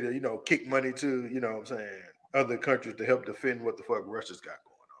 get ready to, you know, kick money to, you know what I'm saying, other countries to help defend what the fuck Russia's got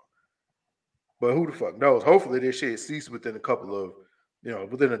going on. But who the fuck knows? Hopefully this shit ceases within a couple of, you know,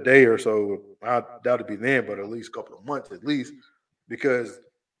 within a day or so. I doubt it'd be then, but at least a couple of months at least. Because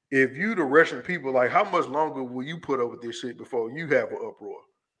if you the Russian people, like, how much longer will you put up with this shit before you have an uproar?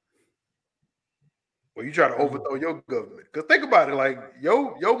 Or you try to overthrow your government? Because think about it, like,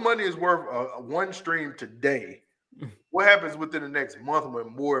 your money is worth one stream today. What happens within the next month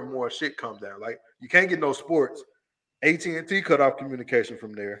when more and more shit comes down? Like, you can't get no sports. AT&T cut off communication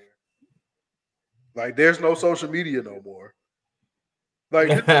from there. Like, there's no social media no more. Like,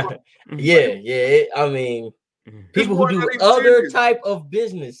 yeah. I mean, people who do other type of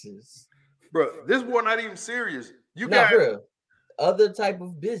businesses, bro. This war not even serious. You got real. Other type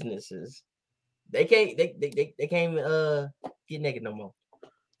of businesses. They can't. They can't get naked no more.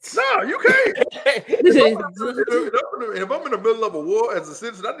 No, you can't. If I'm in the middle of a war as a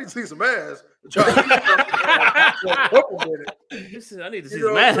citizen, I need to see some ass. I need to see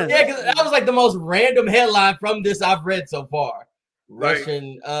some ass. Yeah, because that was like the most random headline from this I've read so far.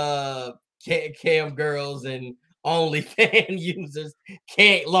 Russian cam girls and OnlyFans users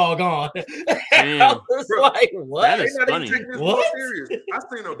can't log on. I was like, what? That is funny. What? Serious. I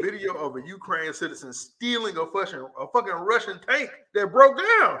seen a video of a Ukrainian citizen stealing a fucking Russian tank that broke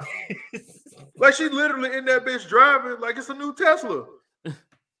down. Like, she literally in that bitch driving like it's a new Tesla.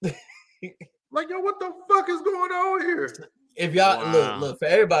 Like, yo, what the fuck is going on here? If y'all look for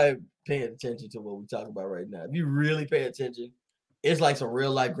everybody paying attention to what we're talking about right now, if you really pay attention, it's like some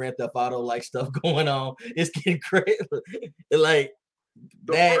real life Grand Theft Auto like stuff going on. It's getting crazy. Like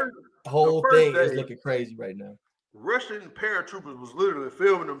whole thing is looking crazy right now. Russian paratroopers was literally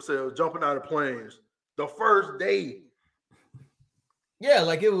filming themselves jumping out of planes the first day. Yeah,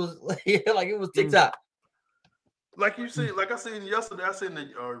 like it was TikTok. Like you see, like I seen yesterday, I seen the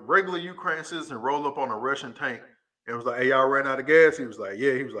regular Ukrainian citizen roll up on a Russian tank. It was like, hey, y'all ran out of gas. He was like,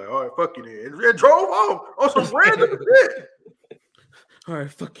 yeah. He was like, all right, fuck you then. And drove off on some random shit. All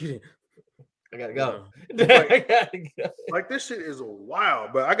right, fuck you. I gotta go. Like, this shit is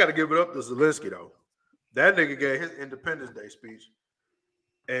wild, but I gotta give it up to Zelensky though. That nigga gave his Independence Day speech,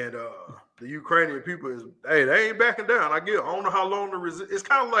 and the Ukrainian people they ain't backing down. I don't know how long to resist. It's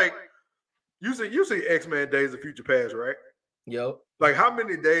kind of like you see X-Men Days of Future Past, right? Yo, like how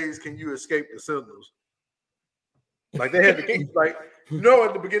many days can you escape the Sentinels? Like they had to keep, like, you know,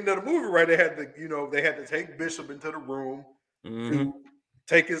 at the beginning of the movie, right? They had to take Bishop into the room to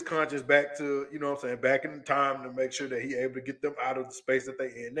take his conscience back to, you know what I'm saying, back in time to make sure that he able to get them out of the space that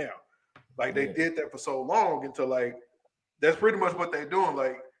they in now. Like they did that for so long until, like, that's pretty much what they're doing.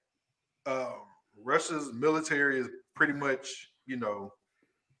 Like Russia's military is pretty much, you know,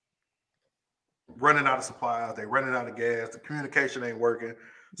 running out of supplies. They running out of gas. The communication ain't working.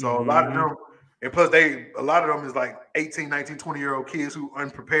 So a lot of them, and plus a lot of them is like 18, 19, 20-year-old kids who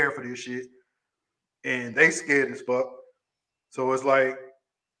unprepared for this shit. And they scared as fuck. So it's like,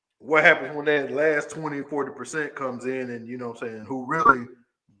 what happens when that last 20, 40% comes in and, you know what I'm saying, who really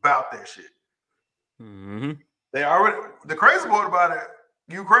about that shit? Mm-hmm. They already, the crazy part about it,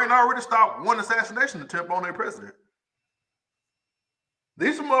 Ukraine already stopped one assassination attempt on their president.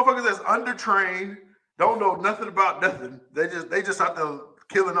 These are motherfuckers that's undertrained, don't know nothing about nothing. They just out there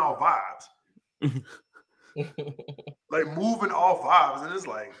killing all vibes. Like moving off vibes. And it's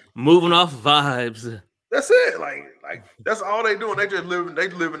like moving off vibes. That's it. Like that's all they doing. They just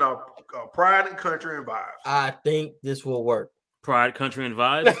living our pride and country and vibes. I think this will work. Pride, country, and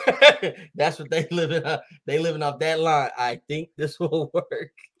vibes. That's what they living off. They living off that line. I think this will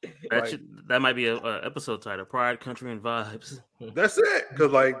work. That might be a episode title: Pride, Country, and Vibes. That's it.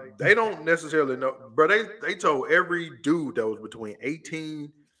 Because like they don't necessarily know, but they told every dude that was between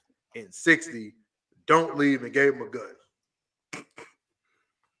 18 and 60, don't leave, and gave him a gun.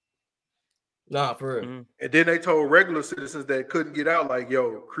 Nah, for real. Mm-hmm. And then they told regular citizens that couldn't get out, like,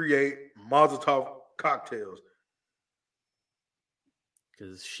 yo, create Molotov cocktails.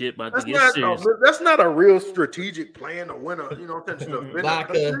 Because shit about to get serious. That's not a real strategic plan to win a, you know,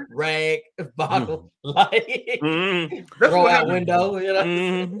 vodka, rag, bottle, light, That's throw what out window. You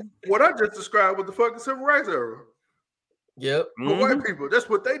know, what I just described was the fucking civil rights era. Yep. For white people, that's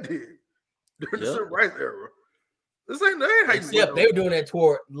what they did during the civil rights era. This ain't how you. Except they were doing that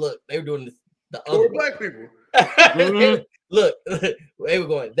toward. Look, they were doing the other black people. Look, they were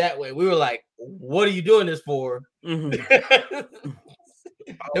going that way. We were like, "What are you doing this for?"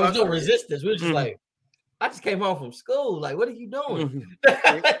 There was no resistance. We were just like, I just came home from school. Like, what are you doing?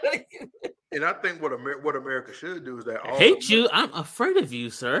 And I think what America should do is that I hate you. I'm afraid of you,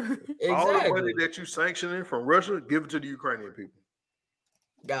 sir. Exactly. All the money that you sanctioning from Russia, give it to the Ukrainian people.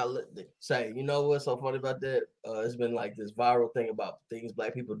 Gotta say, you know what's so funny about that? It's been like this viral thing about things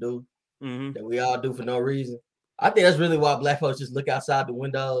black people do that we all do for no reason. I think that's really why black folks just look outside the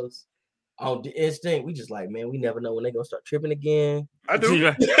windows on the instinct. We just like, man, we never know when they're gonna start tripping again. I do.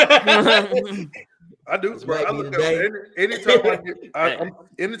 I do, bro. I look up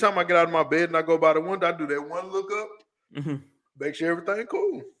anytime I get out of my bed and I go by the window, I do that one look up, make sure everything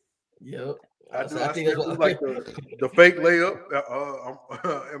cool. Yep. I think that's like the fake layup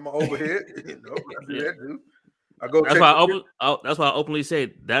in my overhead. You know, I do that too. I go. That's why I openly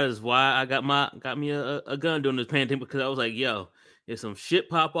say that is why I got me a gun during this pandemic, because I was like, yo, if some shit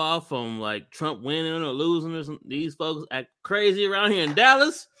pop off from like Trump winning or losing or something, these folks act crazy around here in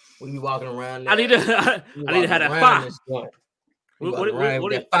Dallas. We be walking around. I need to have that fire. What do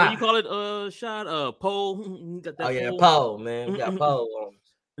you call it? Shot pole. Pole, man. We got pole on.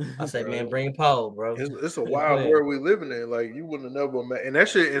 I say, man, bring pole, bro. It's a wild world we living in. Like you wouldn't have never met, and that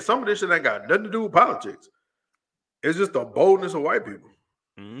shit, and some of this shit ain't got nothing to do with politics. It's just the boldness of white people.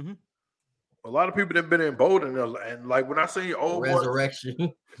 A lot of people that been emboldened, and like when I see old resurrection,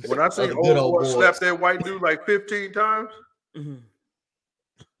 boy, when I see old boy slap that white dude like 15 times,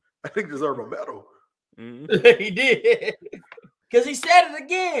 I think he deserve a medal. He did, because he said it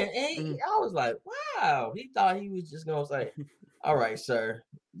again, and I was like, wow, he thought he was just gonna say, all right, sir,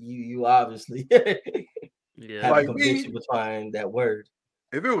 you obviously have a conviction behind that word.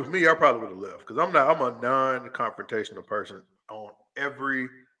 If it was me, I probably would have left, because I'm a non-confrontational person on every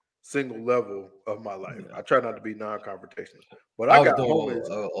single level of my life. I try not to be non-confrontational, but I got homies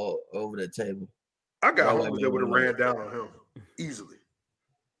over the table. I got homies that would have ran down on him easily,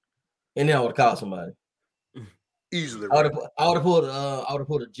 and then I would have called somebody easily. I would have pulled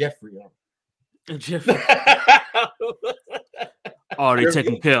a Jeffrey on. Jeffrey already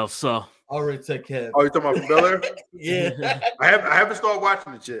taken care of, so. Already took care of. Oh, you talking about from Bel Air? Yeah. I haven't started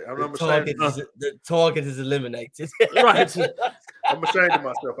watching it yet. The target is eliminated. Right. I'm ashamed of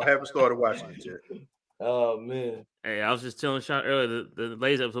myself. I haven't started watching it yet. Oh man. Hey, I was just telling Sean earlier the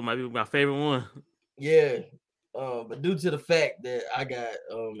latest episode might be my favorite one. Yeah. But due to the fact that I got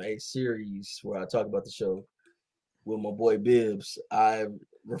a series where I talk about the show with my boy Bibbs, I'm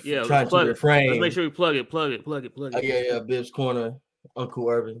trying to refrain. Let's make sure we plug it. Yeah, Bibbs Corner, Uncle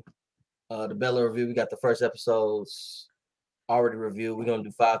Urban. The Bella review, we got the first episodes already reviewed. We're gonna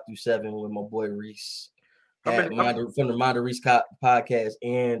do 5 through 7 with my boy Reese from the Mind Reese podcast,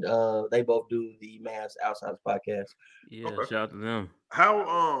 and they both do the Mass Outsiders podcast. Yeah, shout out to them.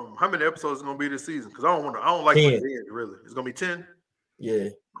 How many episodes is gonna be this season? Because I don't like 10. Really. It's gonna be 10. Yeah,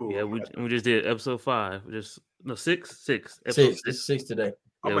 cool. Yeah, we just did episode 5. Six. It's 6 today.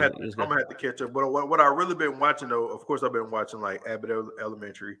 I'm gonna have to catch up. But what I really been watching though, of course, I've been watching like Abbott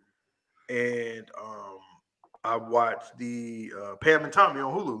Elementary. And I watched the Pam and Tommy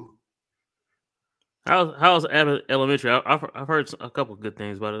on Hulu. How's Abbott Elementary? I've heard a couple of good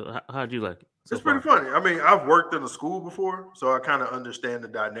things about it. How'd you like it? It's pretty funny. I mean, I've worked in a school before, so I kind of understand the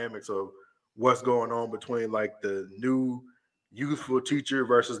dynamics of what's going on between like the new youthful teacher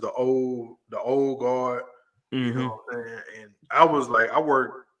versus the old guard. You know what I'm saying? And I was like, I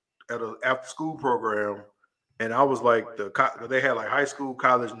worked at an after school program, and I was like they had like high school,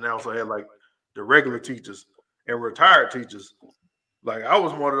 college, and they also had like the regular teachers and retired teachers. Like I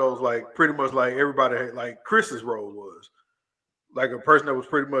was one of those, like pretty much like everybody had, like Chris's role was like a person that was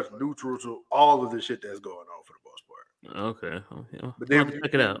pretty much neutral to all of the shit that's going on for the most part. Okay. Oh, yeah. But then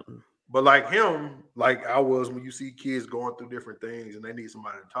check it out. But like him, like I was, when you see kids going through different things and they need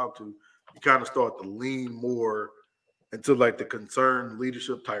somebody to talk to, you kind of start to lean more into like the concerned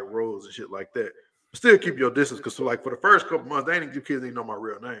leadership type roles and shit like that. But still keep your distance, because like for the first couple months, they didn't give kids didn't know my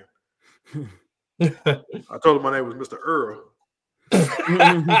real name. I told them my name was Mr. Earl.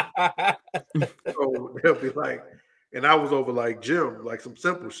 So they'll be like, and I was over like gym, like some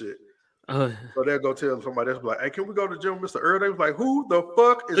simple shit. So they'll go tell somebody else, like, hey, can we go to gym, Mr. Earl? They was like, who the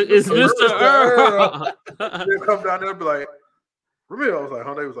fuck is Mr. Earl? They'll come down there and be like, Ramil. I was like,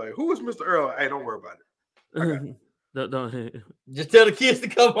 huh? They was like, who is Mr. Earl? Hey, don't worry about it. Don't. Just tell the kids to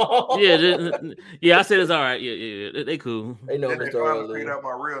come on. Yeah. I said it's all right. Yeah. They cool. They know Mr. Mr. Earl. Earl. Figured out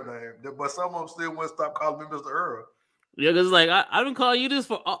my real name, but some of them still wouldn't stop calling me Mr. Earl. Yeah, because like I've been calling you this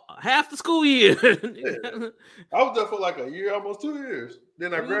for half the school year. Yeah. I was there for like a year, almost 2 years.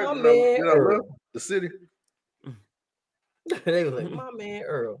 Then I graduated. I left the city. They was like, my man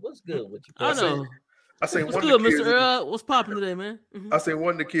Earl, what's good with you? I know. I seen what's one good, of the Mr. kids. Earl? What's popping today, man? I seen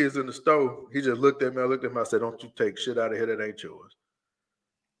one of the kids in the store. He just looked at me. I looked at him. I said, "Don't you take shit out of here that ain't yours."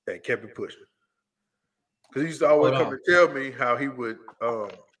 And kept it pushing. Because he used to always come and tell me how he would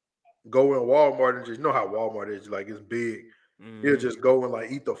go in Walmart and just, you know how Walmart is, like it's big. He'll just go and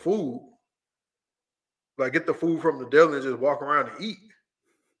like eat the food, like get the food from the deli and just walk around and eat.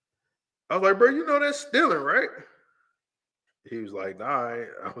 I was like, bro, you know that's stealing, right? He was like, nah.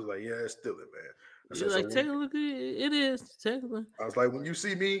 I was like, yeah, it's stealing, man. You're like, technically, it is. Technically. I was like, when you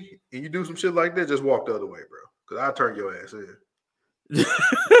see me and you do some shit like that, just walk the other way, bro. Because I'll turn your ass in.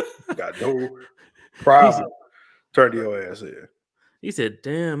 Got no problem. Turn your ass in. He said,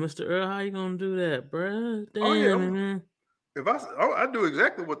 damn, Mr. Earl, how you going to do that, bro? Damn, man. If I do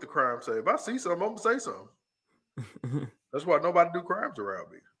exactly what the crime say. If I see something, I'm gonna say something. That's why nobody do crimes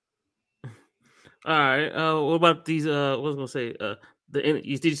around me. All right. What about these? What was I gonna say? Did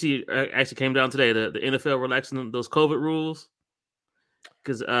you see? Actually, came down today. The NFL relaxing those COVID rules.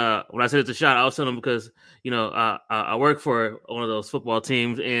 Because when I said it's a shot, I was telling them because I work for one of those football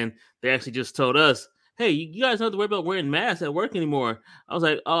teams, and they actually just told us, "Hey, you guys don't have to worry about wearing masks at work anymore." I was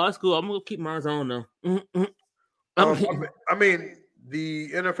like, "Oh, that's cool. I'm gonna keep mine on though." I mean,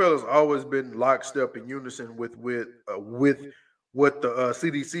 the NFL has always been lockstep in unison with what the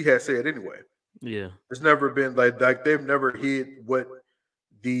CDC has said anyway. Yeah, it's never been like they've never hid what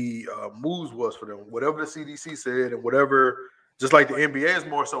the moves was for them. Whatever the CDC said and whatever, just like the NBA is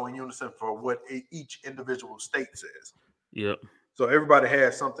more so in unison for what each individual state says. Yep. So everybody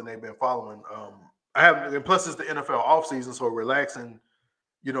has something they've been following. And plus it's the NFL offseason, so relaxing,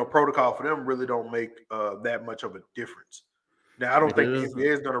 protocol for them really don't make that much of a difference. Now, I don't think the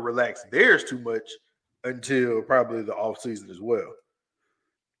NBA is going to relax theirs too much until probably the offseason as well.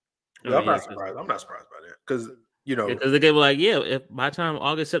 I'm not surprised. I'm not surprised by that because because they were like, if by the time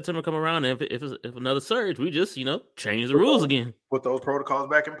August, September come around, if another surge, we just change the rules again, put those protocols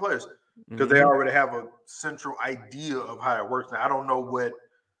back in place because they already have a central idea of how it works. Now, I don't know what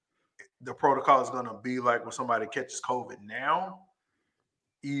the protocol is going to be like when somebody catches COVID now.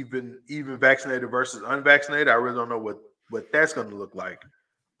 Even vaccinated versus unvaccinated, I really don't know what that's going to look like.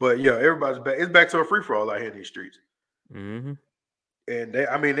 But yeah, everybody's back. It's back to a free for all out here in these streets. Mm-hmm. And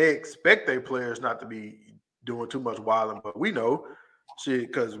they expect their players not to be doing too much wilding, but we know shit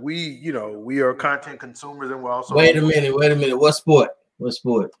because we are content consumers and we're also. Wait a minute. What sport? We're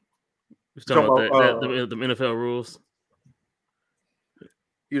talking about the NFL rules.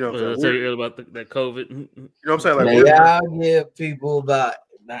 I tell you earlier about that COVID. You know what I'm saying? Like, y'all give people about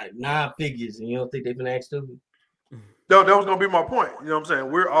 9 figures, and you don't think they've been asked to? No, that was gonna be my point. You know what I'm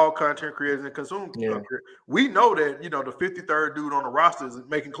saying? We're all content creators and consumers. Yeah. We know that the 53rd dude on the roster is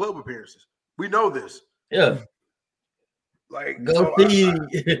making club appearances. We know this. Yeah. Like go see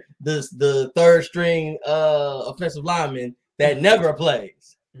the third string offensive lineman that never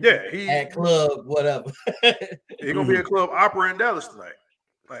plays. Yeah, at club whatever. He's gonna be at Club Opera in Dallas tonight.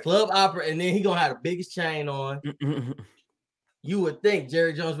 Like, Club Opera, and then he gonna have the biggest chain on. You would think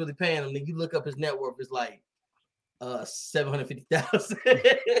Jerry Jones really paying him. Then you look up his net worth is like $750,000.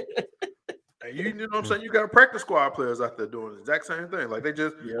 And you know what I'm saying? You got practice squad players out there doing the exact same thing. Like they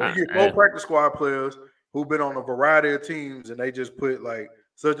just you get both practice squad players who've been on a variety of teams, and they just put like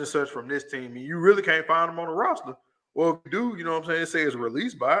such and such from this team, and you really can't find them on the roster. Well, if you do, you know what I'm saying? Say it's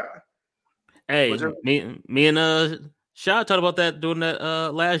released by. Hey, me and Shaw talked about that during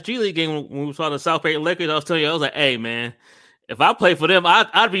that last G League game when we saw the South Bay Lakers. I was telling you, I was like, hey man, if I play for them,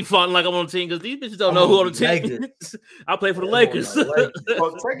 I'd be fun like I'm on the team because these bitches don't know who on the team. I play for the Lakers.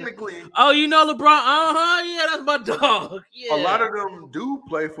 Well, technically, oh, you know LeBron? Yeah, that's my dog. Yeah. A lot of them do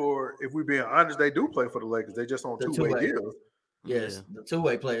play for. If we're being honest, they do play for the Lakers. They just on two-way deals. Yes, the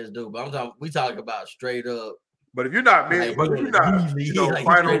two-way players do. But we talking about straight up. But if you're not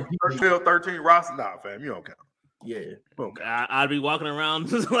final 12, 13 roster, nah, fam, you don't count. Yeah, okay. I'd be walking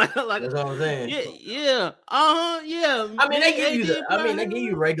around like that's what I'm saying. Yeah. I mean, they give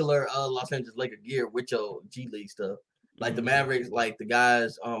you regular Los Angeles Lakers gear with your G League stuff. Like the Mavericks, like the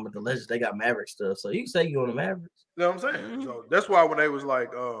guys with the Legends, they got Maverick stuff. So you can say you on the Mavericks. You know what I'm saying? So that's why when they was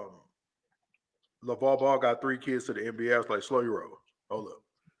like, LeVar Ball got 3 kids to the NBA, I was like, slow your roll. Hold up.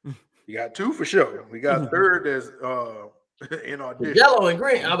 You got 2 for sure. We got third that's in audition. Jello and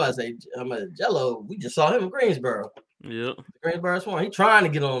Green. I'm about to say, Jello. We just saw him in Greensboro. Yeah, Greensboro Swan. He trying to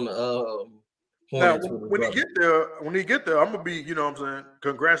get on the. Now, when he get there, I'm gonna be, you know what I'm saying,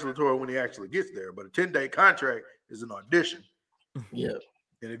 congratulatory when he actually gets there. But a 10-day contract is an audition. Yeah.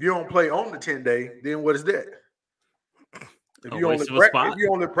 And if you don't play on the 10-day, then what is that? If you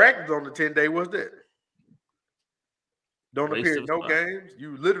only practice on the 10-day, what's that? Don't appear in no games.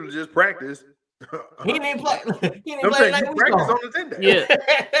 You literally just practice. He didn't play. He didn't play that night. Practice on the 10-day. Yeah,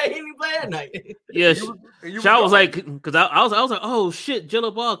 he didn't play that night. Yeah, Shaw was like, because I was like, oh shit, Jello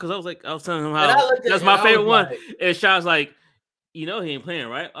Ball, because I was telling him how that's my favorite one, and Shaw's like, you know, he ain't playing,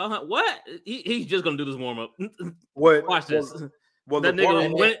 right? What? He's just gonna do this warm up. What? Watch this. Well, that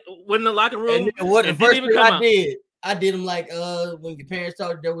nigga went in the locker room. And what the first thing I did him like when your parents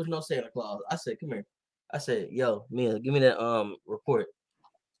told you there was no Santa Claus. I said, come here. I said, yo, Mia, give me that report.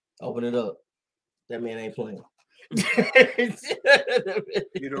 Open it up. That man ain't playing.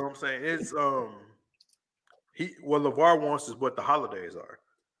 You know what I'm saying? It's what LeVar wants is what the holidays are,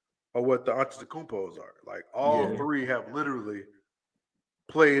 or what the Antetokounmpos are. Like all 3 have literally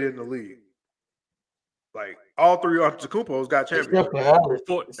played in the league. Like all 3 Antetokounmpos got championships.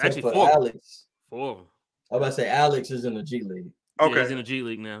 Except for Alex. 4. I'm about to say Alex is in the G League. Okay, yeah, he's in the G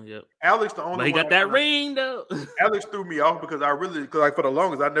League now. Yep. Alex the only but he got that ring though. Alex threw me off because like for the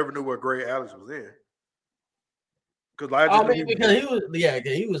longest I never knew what grade Alex was in. Because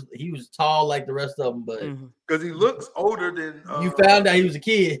he was tall like the rest of them, but because he looks older than you found out he was a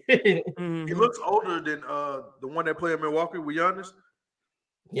kid. He looks older than the one that played in Milwaukee with Giannis.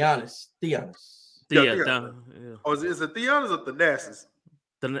 Theonis. Oh, is it Theonis or Thanasis?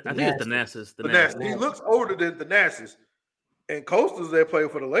 I think it's Thanasis. Thanasis. He looks older than Thanasis. And Costas that played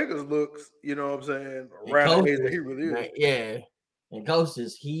for the Lakers looks, you know what I'm saying, around the age that he really is. Yeah. And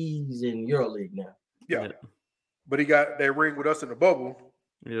Costas, he's in EuroLeague now. Yeah. But he got that ring with us in the bubble.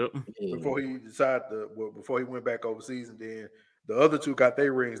 Yep. Before he before he went back overseas, and then the other 2 got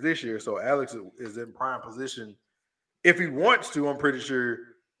their rings this year. So Alex is in prime position. If he wants to, I'm pretty sure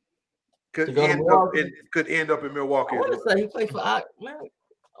could end up in Milwaukee. I want to say he played for I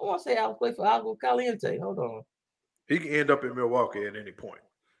want to say Alex played for Agua Caliente. Hold on. He can end up in Milwaukee at any point.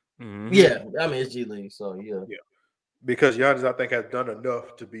 Mm-hmm. Yeah, I mean it's G League, so yeah. Because Giannis, I think, has done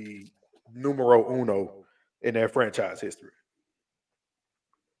enough to be numero uno in their franchise history,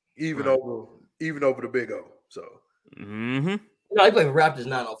 even over the Big O. So, no, he played for Raptors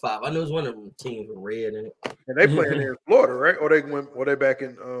 905. I knew it was one of them teams with red in it. And they playing in Florida, right? Or they back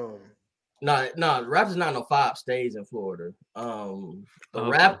in No, Raptors 905 stays in Florida. The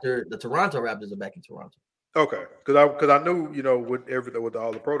Toronto Raptors are back in Toronto. Okay, because I knew, you know, with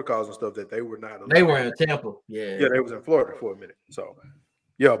all the protocols and stuff that they were not. They were in Tampa. Yeah, they was in Florida for a minute. So,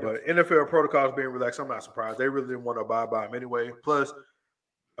 yeah, but NFL protocols being relaxed, I'm not surprised. They really didn't want to abide by them anyway. Plus,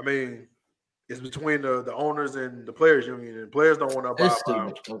 I mean, it's between the owners and the players union, and players don't want to abide by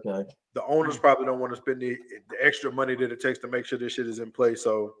them. Okay. The owners probably don't want to spend the extra money that it takes to make sure this shit is in place.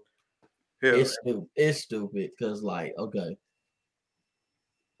 So, yeah, it's stupid because, like, okay.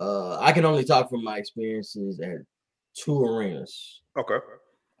 I can only talk from my experiences at 2 arenas. Okay.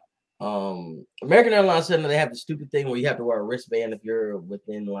 American Airlines Center, they have the stupid thing where you have to wear a wristband if you're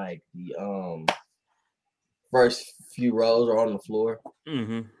within like the first few rows or on the floor.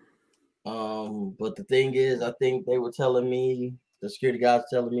 Mm-hmm. But the thing is, I think they were telling me, the security guys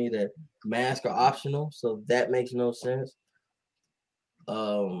telling me that masks are optional, so that makes no sense.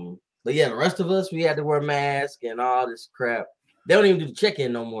 But yeah, the rest of us, we had to wear masks and all this crap. They don't even do the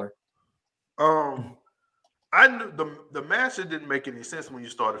check-in no more. I knew the math shit didn't make any sense when you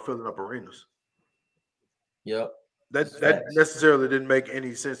started filling up arenas. Yep. That necessarily didn't make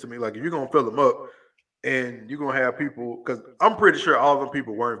any sense to me. Like, if you're gonna fill them up and you're gonna have people, because I'm pretty sure all of them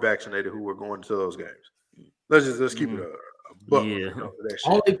people weren't vaccinated who were going to those games. Let's keep it a buck. Yeah. You know, that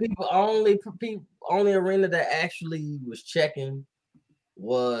shit. Only arena that actually was checking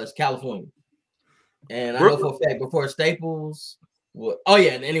was California, and I know for a fact before Staples.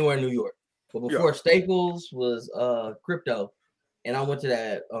 And anywhere in New York, but before Staples was crypto, and I went to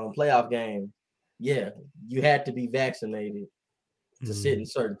that playoff game. Yeah, you had to be vaccinated to sit in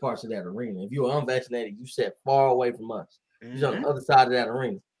certain parts of that arena. If you were unvaccinated, you sat far away from us. You're on the other side of that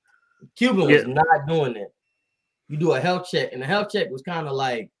arena. Cuban was not doing that. You do a health check, and the health check was kind of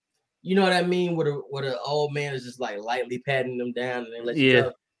like, you know what I mean, where the old man is just like lightly patting them down and they let you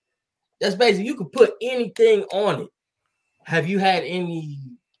go. That's basically, you could put anything on it. Have you had any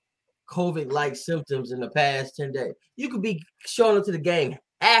COVID-like symptoms in the past 10 days? You could be showing up to the game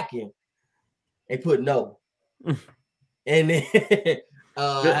hacking and put no. And then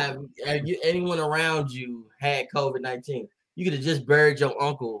have you, anyone around you had COVID-19? You could have just buried your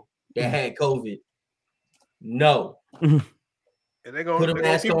uncle that had COVID. No. And they're gonna put a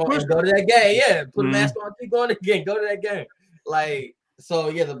mask on and go to that game. Yeah, put a mask on, keep going again, go to that game. Like, so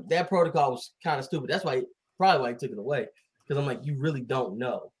yeah, that protocol was kind of stupid. That's probably why he took it away. Because I'm like, you really don't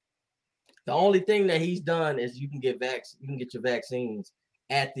know. The only thing that he's done is you can get your vaccines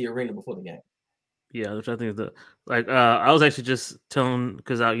at the arena before the game. Yeah, which I think is I was actually just telling,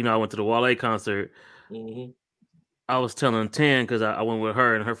 because I went to the Wale concert. Mm-hmm. I was telling 10 because I went with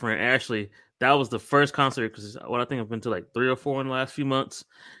her and her friend Ashley. That was the first concert, because I think I've been to like 3 or 4 in the last few months.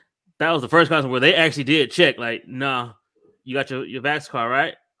 That was the first concert where they actually did check. Like, nah, you got your vax card,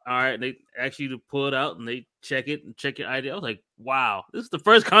 right? All right. They ask you to pull it out and they check it and check your ID. I was like, wow, this is the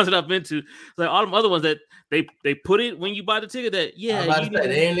first concert I've been to. It's like all them other ones that they put it when you buy the ticket that, they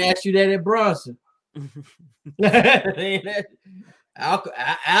didn't ask you that at Bronson.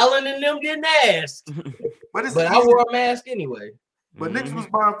 Allen and them didn't ask. But I wore a mask anyway. But niggas was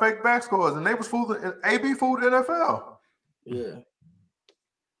buying fake back scores and they was fooling AB fooled the NFL. Yeah.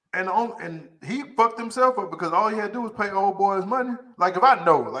 And he fucked himself up because all he had to do was pay old boys money. Like, if I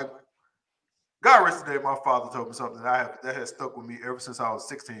know, like, God rest his day, my father told me something that has stuck with me ever since I was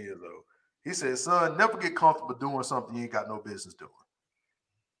 16 years old. He said, son, never get comfortable doing something you ain't got no business doing.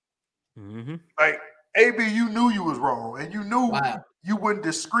 Mm-hmm. Like, AB, you knew you was wrong, and you knew you weren't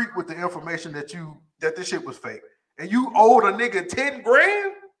discreet with the information that this shit was fake. And you owed a nigga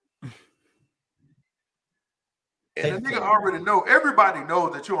 $10,000? And the nigga already know. Everybody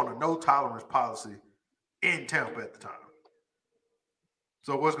knows that you're on a no tolerance policy in Tampa at the time.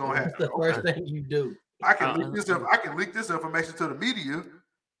 So what's gonna happen? That's the first thing you do. I can leak this information to the media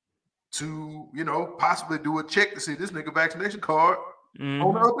to, possibly do a check to see this nigga vaccination card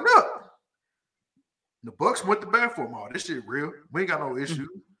on the up and up. The Bucks went to bat for him. Oh, this shit real. We ain't got no issue.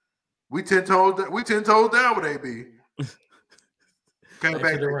 We 10 toes down with AB. Came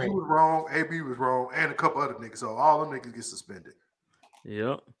back, he was wrong, AB was wrong, and a couple other niggas. So all them niggas get suspended.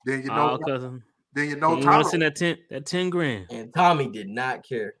 Yep. Then you Tommy want to send that $10,000. And Tommy did not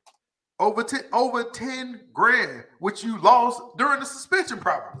care. Over $10,000, which you lost during the suspension,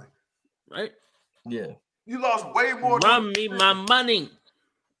 probably. Right? Yeah. You lost way more. Run me my money.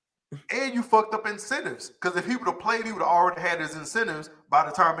 And you fucked up incentives. Because if he would have played, he would have already had his incentives by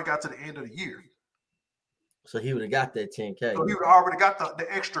the time it got to the end of the year. So he would have got that $10,000. So he would have already got the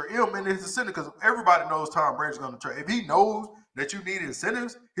extra M in his incentive, because everybody knows Tom Brady's going to trade. If he knows that you need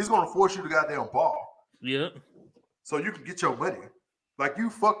incentives, he's going to force you to goddamn ball. Yeah. So you can get your money. Like, you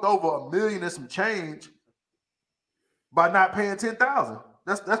fucked over $1 million and some change by not paying $10,000.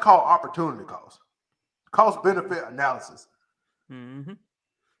 That's called opportunity cost benefit analysis. Mm-hmm.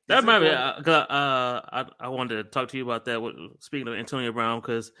 That might be. I wanted to talk to you about that. Speaking of Antonio Brown,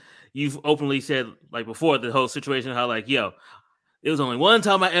 because you've openly said, like, before the whole situation, how, like, it was only one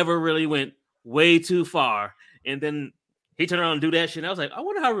time I ever really went way too far, and then he turned around and do that shit. And I was like, I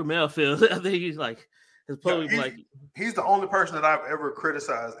wonder how Ramel feels. I think he's like, he's the only person that I've ever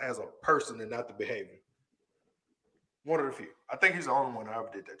criticized as a person and not the behavior. One of the few. I think he's the only one I ever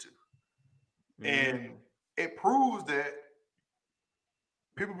did that to. Mm-hmm. And it proves that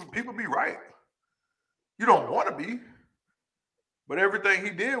people be right. You don't want to be. But everything he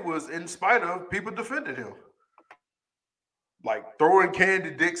did was in spite of people defended him. Like throwing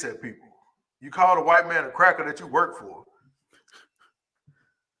candy dicks at people. You called a white man a cracker that you work for.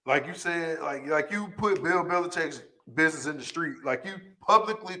 Like you said, like you put Bill Belichick's business in the street. Like you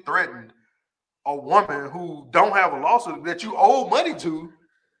publicly threatened a woman who don't have a lawsuit that you owe money to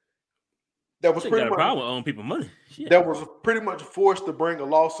that was pretty got a much problem with owing people money. Shit. that was pretty much forced to bring a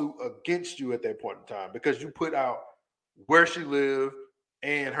lawsuit against you at that point in time because you put out where she lived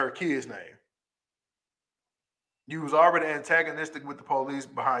and her kid's name. You was already antagonistic with the police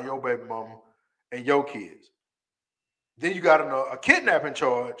behind your baby mama and your kids. Then you got a kidnapping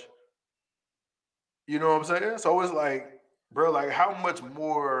charge. You know what I'm saying? So it's like, bro, like how much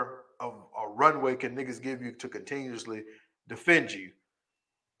more of a runway can niggas give you to continuously defend you?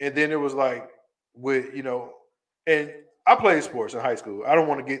 And then it was like with, you know, and I played sports in high school. I don't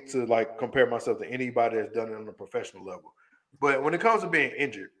want to get to like compare myself to anybody that's done it on a professional level. But when it comes to being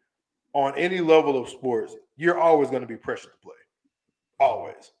injured on any level of sports, you're always going to be pressured to play.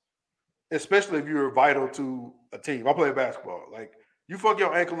 Always. Especially if you're vital to a team. I play basketball. Like, you fuck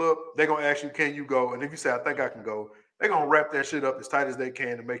your ankle up, they're going to ask you, can you go? And if you say, I think I can go, they're going to wrap that shit up as tight as they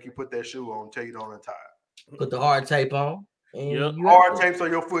can to make you put that shoe on until you don't untie it. Put the hard tape on. Yep. Hard tape so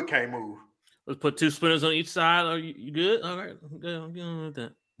your foot can't move. Let's put 2 spinners on each side. Are you good? All right. I'm good with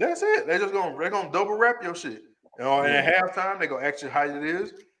that. That's it. They're gonna double wrap your shit. You know, and at halftime, they're gonna ask you how it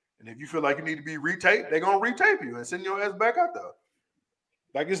is. And if you feel like you need to be retaped, they're gonna retape you and send your ass back out there.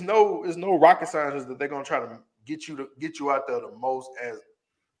 Like it's no rocket science that they're gonna try to get you out there the most as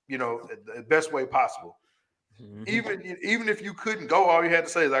you know the best way possible. Mm-hmm. Even if you couldn't go, all you had to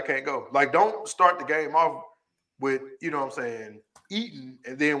say is I can't go. Like don't start the game off with, you know what I'm saying, eating,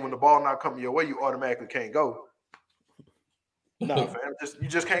 and then when the ball not coming your way, you automatically can't go. No, fam, you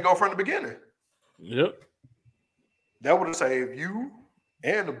just can't go from the beginning. Yep. That would have saved you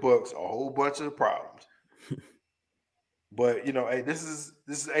and the Bucks a whole bunch of problems. But you know, hey, this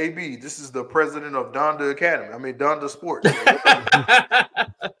is AB. This is the president of Donda Academy. I mean Donda Sports.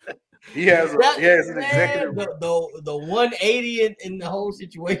 He has an executive. The 180 in the whole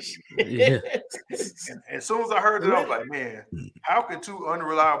situation. Yeah. And as soon as I heard that, I was like, man, how can 2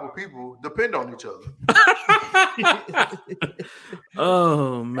 unreliable people depend on each other?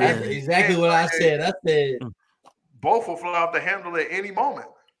 Oh man. That's exactly what I said. I said both will fly off the handle at any moment.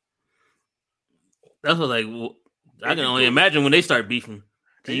 That's what I can only imagine when they start beefing.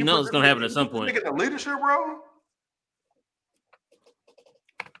 You know it's gonna happen at some point. Nigga, the leadership role.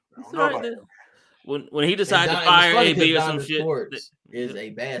 Right when he decides to fire AB or some shit, is a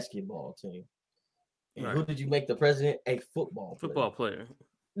basketball team. And right. Who did you make the president? A football player.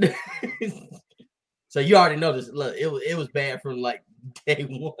 So you already know this. Look, it was bad from like day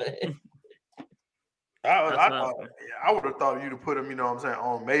one. I would have thought you to put him, you know what I'm saying,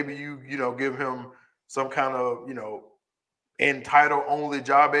 on maybe you know, give him some kind of, you know, entitled only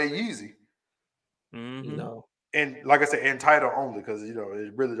job at Yeezy. Mm-hmm. No. And like I said, entitled only because you know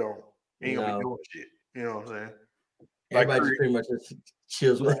it really ain't gonna be doing shit. You know what I'm saying? Everybody just pretty much just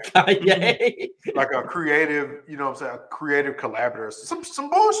chills with Kanye. Like a creative, you know what I'm saying, a creative collaborator, some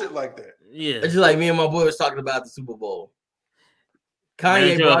bullshit like that. Yeah. It's just like me and my boy was talking about the Super Bowl.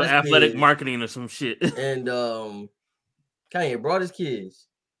 Kanye brought his athletic kids, marketing or some shit. And Kanye brought his kids.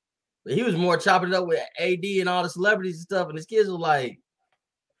 But he was more chopping it up with AD and all the celebrities and stuff, and his kids were like,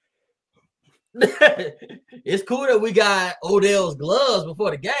 it's cool that we got Odell's gloves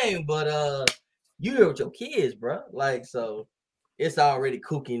before the game, but you here with your kids, bro. Like, so it's already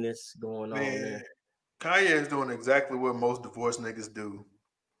kookiness going on. Man, Kanye is doing exactly what most divorced niggas do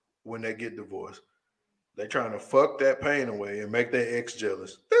when they get divorced. They trying to fuck that pain away and make their ex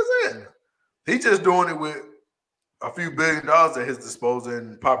jealous. That's it. He's just doing it with a few $1 billion at his disposal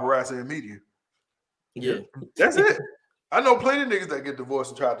in paparazzi and media. Yeah, that's it. I know plenty of niggas that get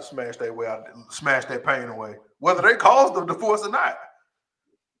divorced and try to smash their way out, smash their pain away, whether they caused the divorce or not.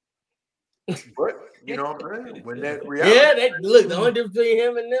 But you know what I'm saying? When that reality, look, the only difference between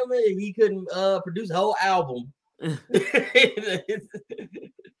him and them is he couldn't produce a whole album.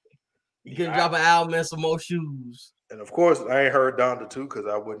 He couldn't drop an album and some more shoes. And of course, I ain't heard Donda 2 because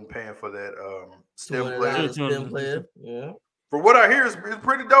I wasn't paying for that stem player. Yeah. For what I hear, it's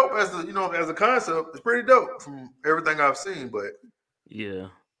pretty dope as a concept. It's pretty dope from everything I've seen, but yeah,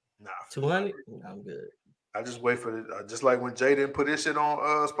 nah, 200. I'm good. I just wait for it. Just like when Jay didn't put his shit on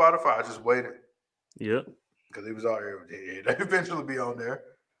Spotify, I just waited. Yep, because he was out here. Yeah, they eventually be on there.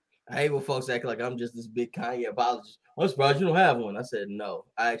 I hate when folks act like I'm just this big Kanye apologist. I'm surprised you don't have one. I said no.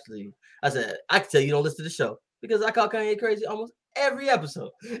 I said I can tell you don't listen to the show because I call Kanye crazy almost every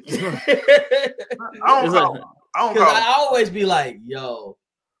episode. I always be like, yo,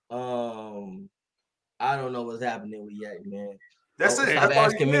 I don't know what's happening with Yak, man. That's it. Stop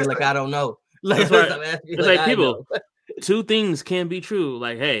asking me like I don't know. Like, it's like people. 2 things can be true.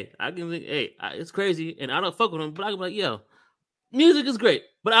 Like, hey, it's crazy, and I don't fuck with him, but I can be like, yo, music is great,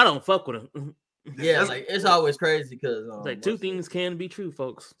 but I don't fuck with him. Yeah, like it's always crazy because like two things can be true,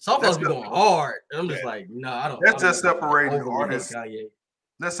 folks. Some folks be going hard, and I'm just like, no, I don't. That's just separating artists.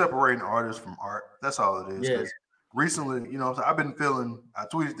 That's separating artists from art. That's all it is. Yeah. Recently, you know, I've been feeling. I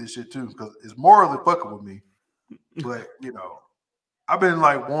tweeted this shit too because it's morally fucking with me. But you know, I've been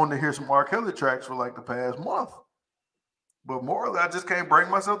like wanting to hear some R. Kelly tracks for like the past month. But morally, I just can't bring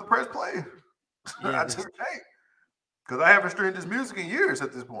myself to press play. I just can't because I haven't streamed his music in years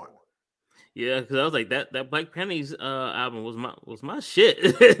at this point. Yeah, because I was like that Black Pennies album was my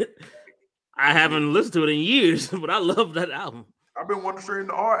shit. I haven't listened to it in years, but I love that album. I've been wanting to stream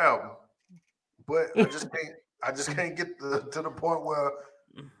the R album, but I just can't get to the point where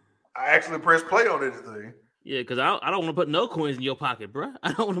I actually press play on anything. Yeah, because I don't want to put no coins in your pocket, bro.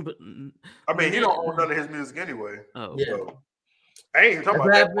 I don't want to put. I mean, he don't own none of his music anyway. Oh, yeah. So, I ain't even talking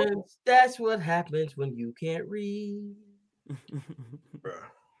about that. That's what happens when you can't read. Bro.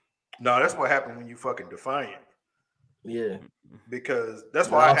 No, that's what happened when you fucking defiant. Yeah, because that's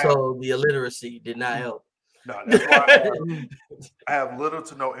why the illiteracy did not help. No, that's why I have little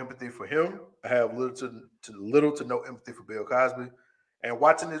to no empathy for him. I have little to no empathy for Bill Cosby. And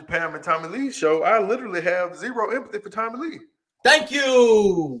watching this Pam and Tommy Lee show, I literally have zero empathy for Tommy Lee. Thank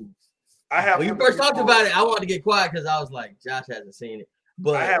you. When you first talked about it, I wanted to get quiet because I was like, Josh hasn't seen it.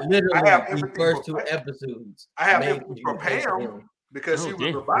 But I have the first two episodes. I have empathy for Pam because she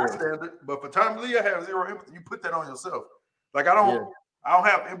was a bystander. But for Tommy Lee, I have zero empathy. You put that on yourself. Like I don't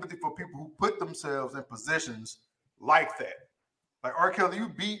have empathy for people who put themselves in positions like that. Like R. Kelly, you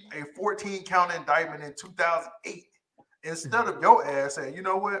beat a 14-count indictment in 2008 instead of your ass saying, you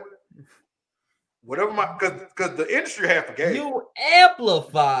know what? Whatever because the industry had forgave. You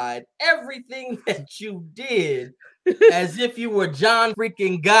amplified everything that you did as if you were John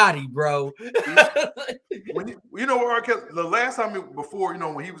freaking Gotti, bro. You know what, R. Kelly, the last time before,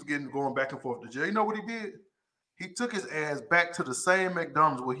 when he was going back and forth to jail, you know what he did? He took his ass back to the same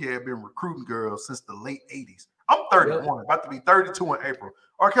McDonald's where he had been recruiting girls since the late 80s. I'm 31, about to be 32 in April.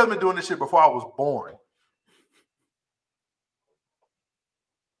 R. Kelly been doing this shit before I was born.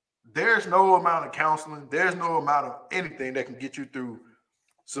 There's no amount of counseling. There's no amount of anything that can get you through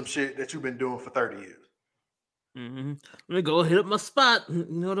some shit that you've been doing for 30 years. Mm-hmm. Let me go hit up my spot.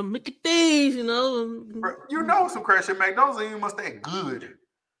 The Mickey D's, Bro, some crash shit. McDonald's ain't even must that good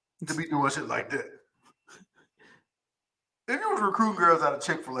to be doing shit like that. If you was recruiting girls out of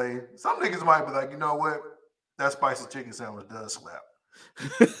Chick-fil-A, some niggas might be like, you know what? That spicy chicken sandwich does slap.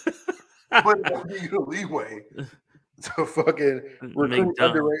 But it don't give you the leeway to fucking recruit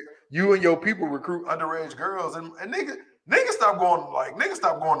underage. You and your people recruit underage girls, and niggas stop going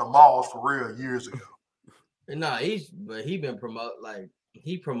to malls for real years ago. Nah, he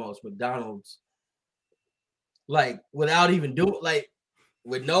promotes McDonald's like without even doing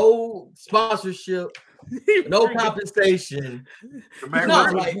with no sponsorship, no compensation.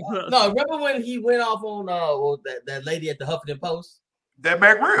 No, remember when he went off on that lady at the Huffington Post? That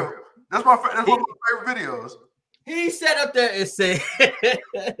McRib. That's one of my favorite videos. He sat up there and said,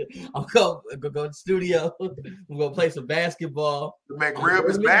 I'm going to go to the studio. I'm going to play some basketball. The McRib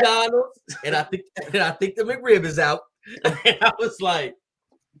is back. McDonald's, and I think the McRib is out. And I was like,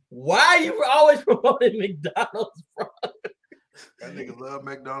 why are you always promoting McDonald's, bro? That nigga love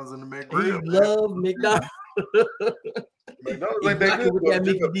McDonald's and the McRib. He love McDonald's. McDonald's ain't that good with that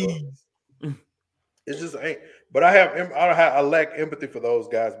Mickey D's. It just ain't. But I lack empathy for those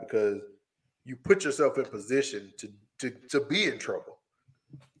guys because you put yourself in position to be in trouble.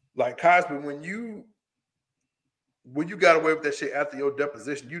 Like Cosby, when you got away with that shit after your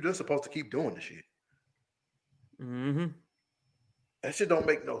deposition, you just supposed to keep doing the shit. Mm-hmm. That shit don't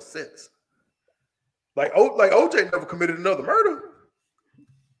make no sense. Like OJ never committed another murder.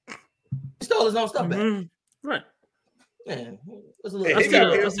 He stole his own stuff back. Mm-hmm. Right. Man, and he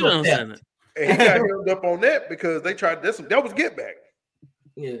got held up on that because they tried that was get back.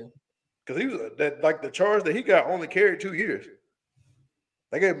 Yeah. Because he was the charge that he got only carried 2 years.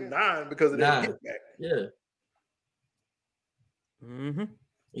 They gave him 9 because of that get back. Yeah. Mm-hmm.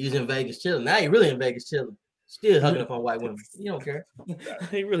 He's in Vegas chilling. Now he really in Vegas chilling. Still hugging up on white women. You don't care.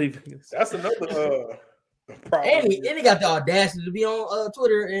 He really. That's another problem. And he got the audacity to be on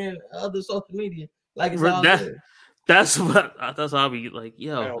Twitter and other social media. Like it's all good. That's how I be like,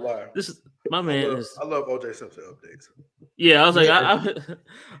 yo, this is my man. I love OJ Simpson updates. Yeah, I was like,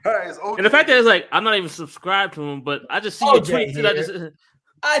 and the fact that it's like I'm not even subscribed to him, but I just see your tweets.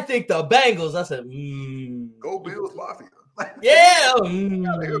 I think the Bengals. I said, go Bills Mafia. Yeah. Out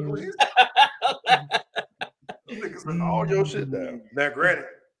here, please. Niggas been all your shit down. Now, granted,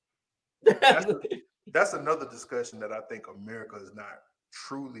 that's another discussion that I think America is not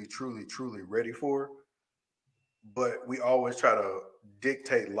truly, truly, truly ready for. But we always try to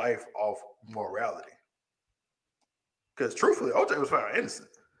dictate life off morality. Because truthfully, OJ was found innocent.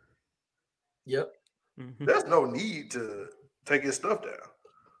 Yep. Mm-hmm. There's no need to take his stuff down.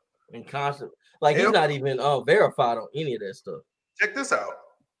 And constant, like he's not even verified on any of that stuff. Check this out.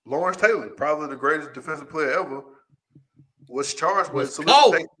 Lawrence Taylor, probably the greatest defensive player ever, was charged with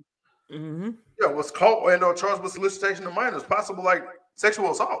solicitation. Mm-hmm. Yeah, was caught and charged with solicitation of minors, possible like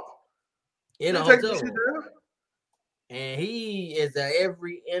sexual assault. In a hotel room. And he is at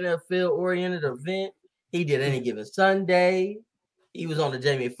every NFL-oriented event. He did Any Given Sunday. He was on the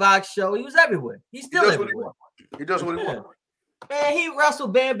Jamie Foxx show. He was everywhere. He's still everywhere. He does what he wants. Man, he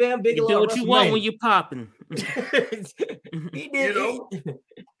wrestled Bam Bam Bigelow. You do what you want when you popping. He did.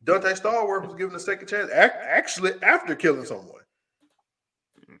 Dante Stallworth was given a second chance, actually after killing someone.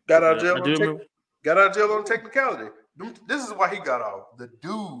 Got out of jail on technicality. This is why he got off. The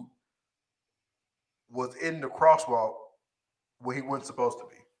dude was in the crosswalk where he wasn't supposed to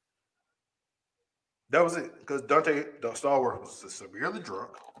be. That was it. Because Dante Stallworth was severely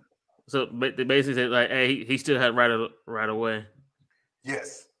drunk. So they basically said, like, hey, he still had right away.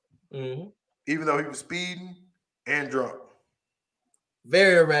 Yes. Mm-hmm. Even though he was speeding and drunk.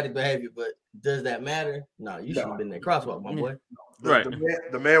 Very erratic behavior, but does that matter? No, you shouldn't have been in that crosswalk, my boy. Right.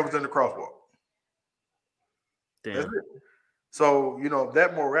 The man was in the crosswalk. Damn. So,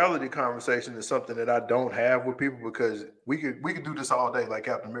 that morality conversation is something that I don't have with people because we could do this all day, like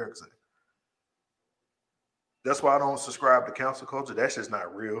Captain America said. That's why I don't subscribe to cancel culture. That shit's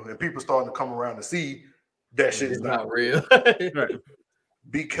not real. And people starting to come around to see that shit is not real. Right.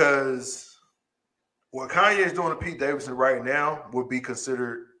 Because what Kanye is doing to Pete Davidson right now would be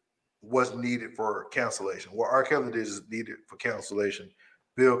considered what's needed for cancellation. What R. Kelly did is needed for cancellation.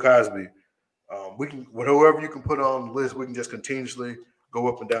 Bill Cosby. We can, with whoever you can put on the list, we can just continuously go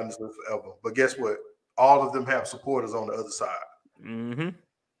up and down this list forever. But guess what? All of them have supporters on the other side. Mm-hmm.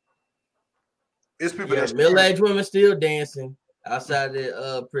 It's people that middle-aged women still dancing outside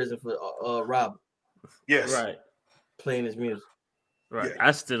the prison for robbing. Yes. Right. Playing his music. Right. Yeah.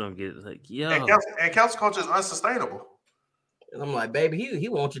 I still don't get it. Like, yo. And cancel culture is unsustainable. And I'm like, baby, he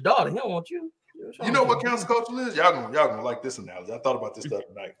wants your daughter. He don't want you. You know what cancel culture is? Y'all gonna like this analogy. I thought about this the other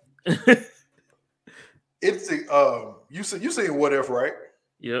night. It's the you seen What If, right?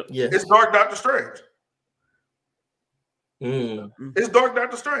 Yep. Yeah. It's Dark Doctor Strange. Mm. It's Dark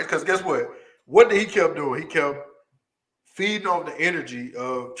Doctor Strange because guess what? What did he kept doing? He kept feeding off the energy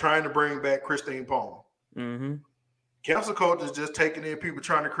of trying to bring back Christine Palmer. Mm-hmm. Cancel culture is just taking in people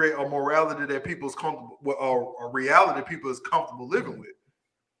trying to create a morality that people's comfortable, or a reality people is comfortable living with.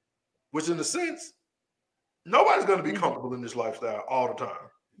 Which, in a sense, nobody's going to be comfortable in this lifestyle all the time.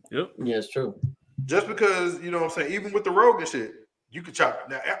 Yep. Yeah, it's true. Just because, you know what I'm saying, even with the Rogan shit, you could chop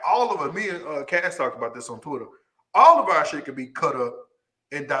it. Now, all of it, me and Cass talked about this on Twitter, all of our shit could be cut up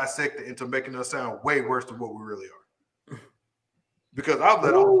and dissected into making us sound way worse than what we really are. Because I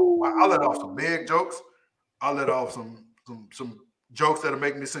let off some big jokes. I let off some jokes that'll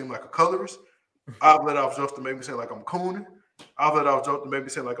make me seem like a colorist. I've let off jokes to make me seem like I'm cooning. I've let off jokes to make me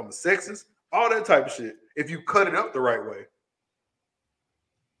seem like I'm a sexist. All that type of shit. If you cut it up the right way.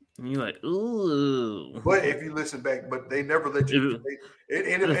 And you're like, ooh. But if you listen back, but they never let you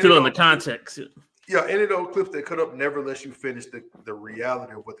fill in the context. Yeah, any of those clips they cut up never lets you finish the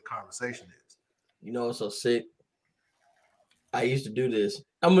reality of what the conversation is. You know what's so sick? I used to do this.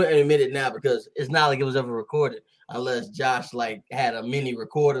 I'm gonna admit it now because it's not like it was ever recorded, unless Josh like had a mini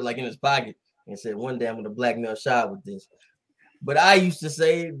recorder like in his pocket and said, "One day I'm gonna blackmail Shad with this." But I used to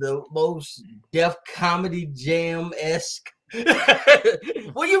say the most Def Comedy Jam-esque.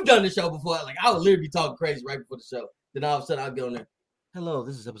 Well, you've done the show before. Like I would literally be talking crazy right before the show. Then all of a sudden I'd go in there. Hello,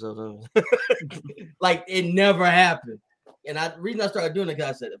 this is episode of like it never happened. And the reason I started doing it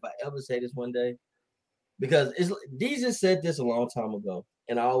because I said if I ever say this one day. Because Jesus said this a long time ago,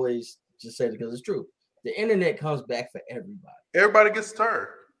 and I always just say it because it's true. The internet comes back for everybody. Everybody gets a turn.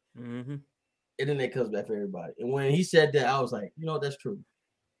 Mm-hmm. Internet comes back for everybody. And when he said that, I was like, you know, that's true.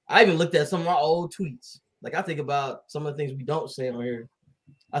 I even looked at some of my old tweets. Like I think about some of the things we don't say on here.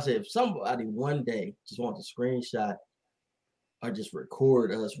 I said, if somebody one day just wants to screenshot or just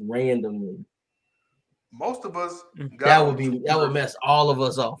record us randomly, most of us that would mess all of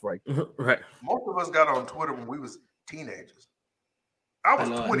us off, right? Right. Most of us got on Twitter when we was teenagers. I was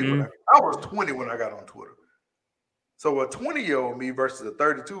 20 when I got on Twitter. So a 20-year-old me versus a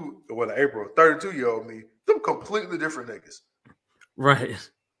 32-year-old me, them completely different niggas. Right.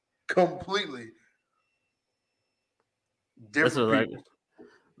 Completely different.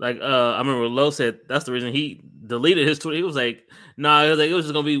 Like I remember Lowe said that's the reason he deleted his Twitter. He was like, "Nah, it was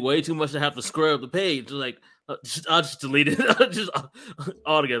just gonna be way too much to have to scrub the page." Like, I'll just delete it, just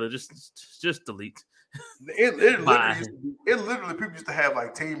altogether. Just delete. It literally people used to have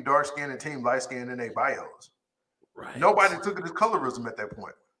like team dark skin and team light skin in their bios. Right. Nobody took it as colorism at that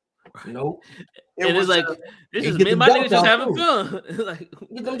point. Nope. It was like this is me and my niggas just having fun. Like,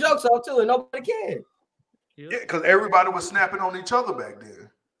 get them jokes off too, and nobody cared. Yeah, because everybody was snapping on each other back then.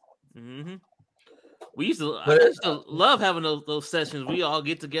 Mm-hmm. I used to love having those sessions. We all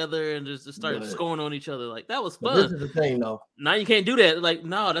get together and just start scoring on each other. Like that was fun. This is the thing, though. Now you can't do that. Like,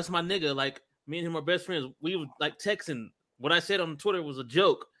 no, that's my nigga. Like me and him are best friends. We were like texting. What I said on Twitter was a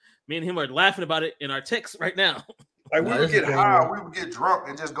joke. Me and him are laughing about it in our texts right now. Like we would get high, we would get drunk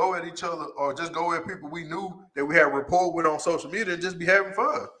and just go at each other or just go at people we knew that we had rapport with on social media and just be having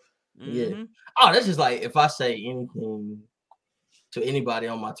fun. Yeah. Mm-hmm. Oh, that's just like if I say anything to anybody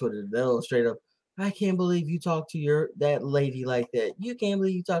on my Twitter, they'll straight up, I can't believe you talk to that lady like that. You can't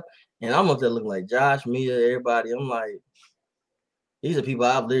believe you talk. And I'm up there looking like Josh, Mia, everybody. I'm like, these are people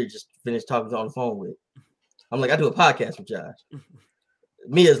I've literally just finished talking on the phone with. I'm like, I do a podcast with Josh.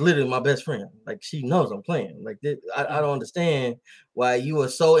 Mia's literally my best friend. Like, she knows I'm playing. Like, I don't understand why you are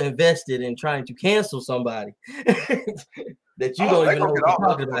so invested in trying to cancel somebody that you don't even know what you're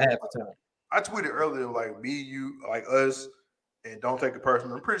talking about half the time. I tweeted earlier, like, me, you, like us, and don't take it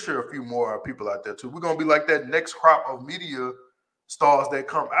personal. I'm pretty sure a few more people out there, too. We're going to be like that next crop of media stars that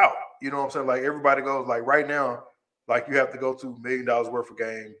come out. You know what I'm saying? Like, everybody goes, like, right now, like, you have to go to $1 million worth of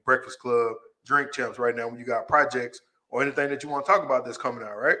game, Breakfast Club, Drink Champs right now when you got projects or anything that you want to talk about that's coming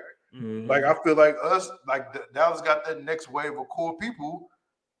out, right? Mm-hmm. Like, I feel like us, like, Dallas got that next wave of cool people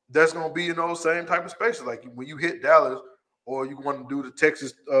that's going to be in those same type of spaces. Like, when you hit Dallas or you want to do the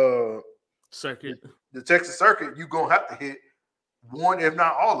Texas circuit, you're going to have to hit one, if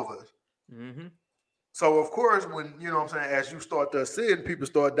not all of us. Mm-hmm. So, of course, when, you know what I'm saying, as you start to ascend, people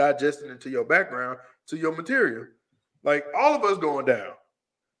start digesting into your background, to your material. Like, all of us going down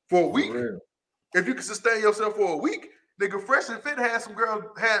for a week. If you can sustain yourself for a week, nigga, Fresh and Fit had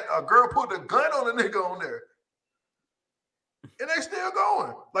a girl put a gun on a nigga on there. And they still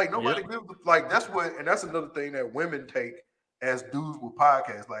going. Like, nobody gives like, that's another thing that women take as dudes with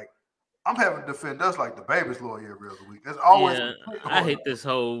podcasts. Like, I'm having to defend us like the baby's lawyer every other week. There's always I hate this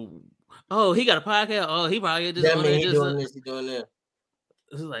whole, he got a podcast. Oh, he probably just doing this, he doing that.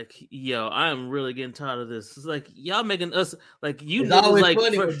 It's like, yo, I'm really getting tired of this. It's like y'all making us like you. It's always like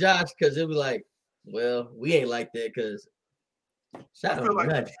funny for Josh because it'll be like, well, we ain't like that because. Remember when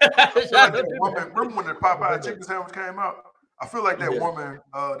the Popeye chicken sandwich came out? I feel like that woman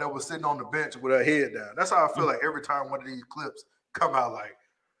that was sitting on the bench with her head down. That's how I feel like every time one of these clips come out. Like,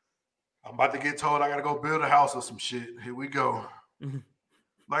 I'm about to get told I got to go build a house or some shit. Here we go. Mm-hmm.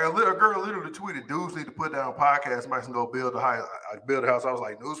 Like a girl literally tweeted, dudes need to put down podcasts, mics, and go build a house. I was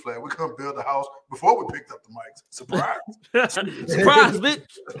like, newsflash, we couldn't build a house before we picked up the mics. Surprise. Surprise,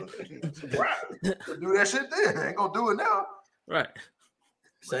 bitch. Surprise. Do that shit then. Ain't gonna do it now. Right.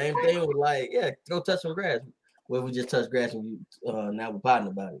 Same thing with like, go touch some grass. Well, we just touched grass and now we're potting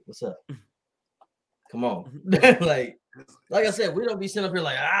about it. What's up? Come on. like I said, we don't be sitting up here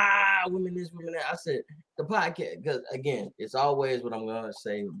like, women this, women that. I said, the podcast, because again, it's always what I'm going to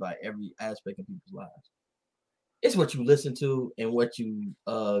say about every aspect of people's lives. It's what you listen to and what you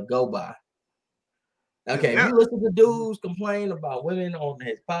go by. Okay, if you listen to dudes complain about women on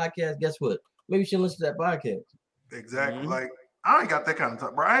his podcast, guess what? Maybe you should listen to that podcast. Exactly. Mm-hmm. Like, I ain't got that kind of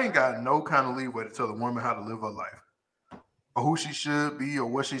time, bro. I ain't got no kind of leeway to tell a woman how to live her life or who she should be or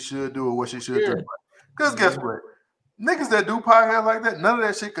what she should do or what she should do. Because guess what? Niggas that do podcasts like that, none of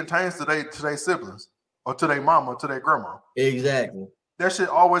that shit contains to their siblings or to their mama or to their grandma. Exactly. That shit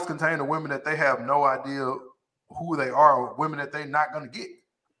always contain the women that they have no idea who they are or women that they not going to get.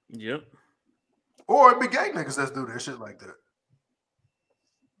 Yep. Or it be gay niggas that do that shit like that.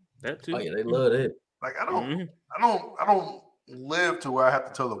 That too. Oh, yeah, they love it. Like, I don't live to where I have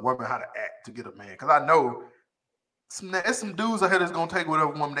to tell a woman how to act to get a man. Because I know there's some dudes out here that's going to take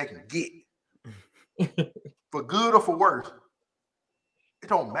whatever woman they can get. For good or for worse. It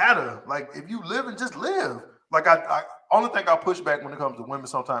don't matter. Like, if you live and just live. Like, I only thing I push back when it comes to women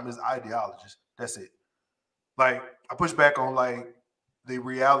sometimes is ideologies. That's it. Like, I push back on, like, the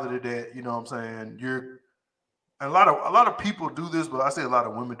reality that, you know what I'm saying, and a lot of people do this, but I say a lot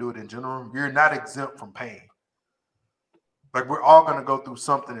of women do it in general. You're not exempt from pain. Like, we're all going to go through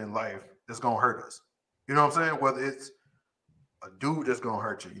something in life that's going to hurt us. You know what I'm saying? Whether it's a dude that's going to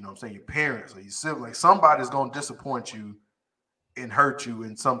hurt you, you know what I'm saying? Your parents or your siblings. Somebody's going to disappoint you and hurt you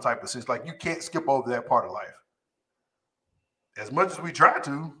in some type of sense. Like, you can't skip over that part of life. as much as we try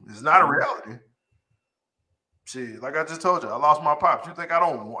to, it's not a reality. Shit, like I just told you, I lost my pops. You think I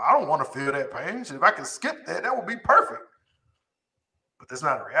don't want to feel that pain? Shit, if I could skip that, that would be perfect. But that's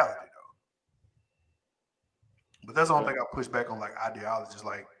not a reality, though. But that's the only thing I push back on, like ideologies,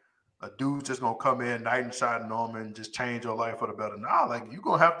 like a dude just gonna come in, knight in shining armor, and just change your life for the better. Nah, like you're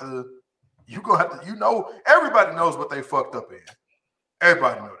gonna have to, everybody knows what they fucked up in.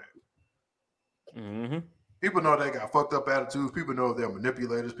 Everybody know that. Mm-hmm. People know they got fucked up attitudes. People know they're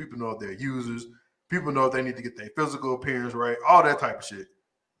manipulators. People know they're users. People know they need to get their physical appearance right, all that type of shit.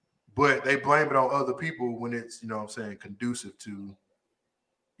 But they blame it on other people when it's, conducive to,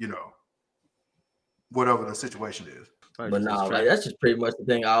 whatever the situation is. But no, like that's just pretty much the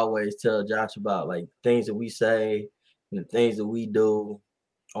thing I always tell Josh about, like things that we say and the things that we do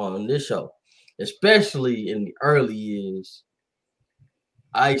on this show, especially in the early years.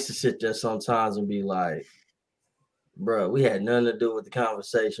 I used to sit there sometimes and be like, bro, we had nothing to do with the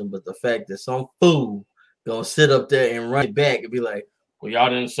conversation, but the fact that some fool gonna sit up there and run it back and be like, well, y'all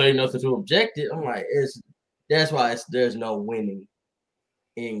didn't say nothing to object it. I'm like, that's why there's no winning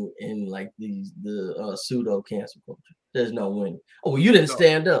in like the pseudo cancel culture. There's no winning. Oh, well, you didn't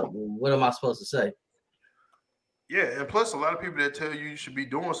stand up. Well, what am I supposed to say? Yeah, and plus a lot of people that tell you should be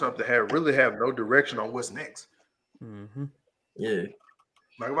doing something really have no direction on what's next. Mm-hmm. Yeah.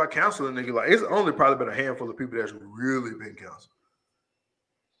 Like if I counsel a nigga, like it's only probably been a handful of people that's really been counseled.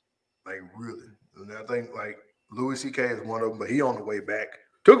 Like really. And I think like Louis C.K. is one of them, but he on the way back.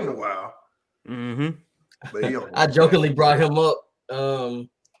 Took him a while. Mm-hmm. But he on I jokingly brought him up.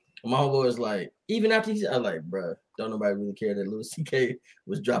 My homeboy was like, even after I was like, bro, don't nobody really care that Louis C.K.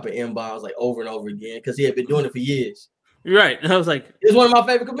 was dropping M-bombs like over and over again because he had been doing it for years. You're right. And I was like, he was one of my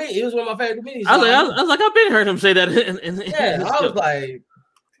favorite comedians. He was one of my favorite comedians. I was like, I've been heard him say that. Yeah, I was like,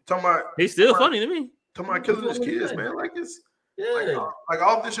 talking about he's still funny to me. Talking about killing his kids, man. Like it's like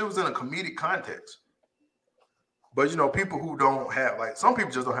all of this shit was in a comedic context. But people who don't have some people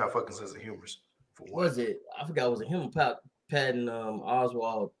just don't have fucking sense of humor. For one. Was it? I forgot. Was it him or Patton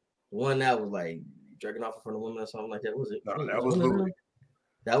Oswalt? The one that was like jerking off in front of women or something like that. Was it? No, that was Louis.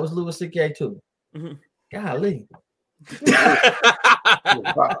 That was Louis C.K. too. Mm-hmm. Golly.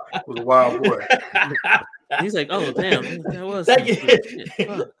 was a wild boy. He's like, oh damn, that was. Thank you.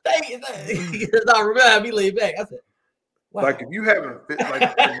 Thank you. I remember how he laid back. I said, wow. Like if you haven't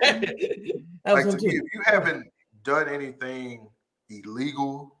if you haven't done anything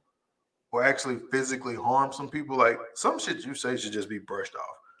illegal or actually physically harm some people, like some shit you say should just be brushed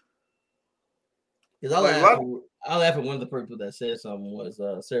off. Because I laugh at one of the people that said something was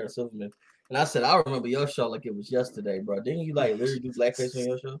Sarah Silverman. And I said, I remember your show like it was yesterday, bro. Didn't you like literally do blackface on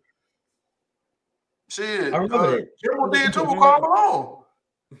your show? Shit. I remember that. Jimbo did too with Karl Malone.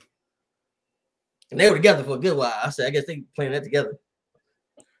 And they were together for a good while. I said, I guess they playing that together.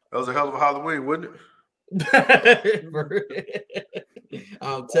 That was a hell of a Halloween, wasn't it?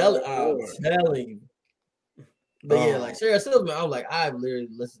 I'm telling you. But yeah, like Sarah Silverman, I'm like, I literally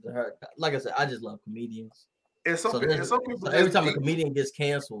listened to her. Like I said, I just love comedians. And some people every time a comedian gets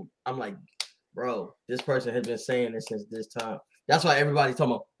canceled, I'm like, bro, this person has been saying this since this time. That's why everybody's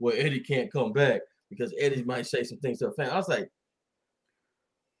talking about, well, Eddie can't come back because Eddie might say some things to a fan. I was like,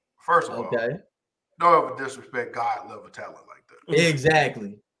 first of all, don't ever disrespect God, love, or talent like that.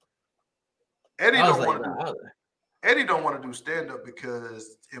 Exactly. Eddie don't want to do stand-up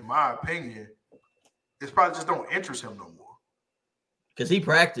because, in my opinion, it's probably just don't interest him no more. Because he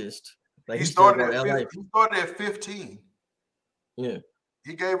practiced. Like he started at 15. Yeah.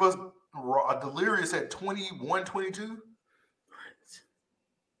 He gave us a Delirious at 21, 22.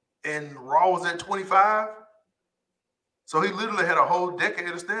 And Raw was at 25. So he literally had a whole decade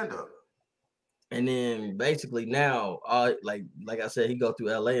of stand-up. And then basically now, like I said, he go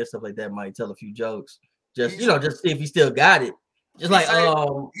through LA and stuff like that, might tell a few jokes. Just just see if he still got it. Just like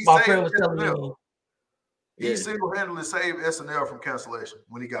my friend was telling me. He single-handedly saved SNL from cancellation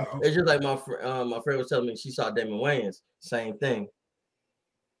when he got off. It's just like my friend was telling me she saw Damon Wayans, same thing.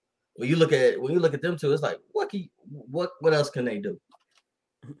 When you look at them two, it's like what else can they do?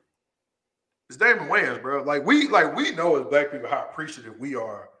 It's Damon Wayans, bro. We know as black people how appreciative we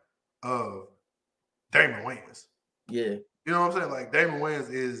are of Damon Wayans. Yeah. You know what I'm saying? Like Damon Wayans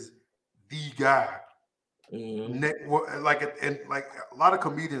is the guy. Mm-hmm. And a lot of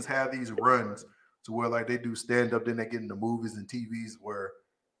comedians have these runs to where like they do stand up, then they get into movies and TVs where,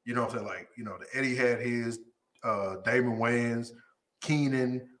 you know what I'm saying? Like, the Eddie had his, Damon Wayans,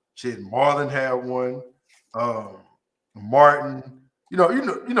 Keenan, shit, Marlon had one, Martin,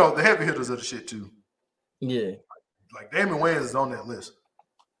 the heavy hitters of the shit too. Yeah. Like Damon Wayans is on that list.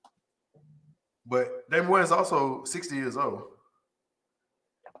 But Damon Wayans is also 60 years old.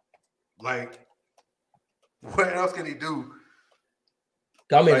 Like, what else can he do?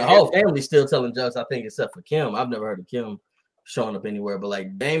 I mean, the whole family's still telling jokes, I think, except for Kim. I've never heard of Kim showing up anywhere. But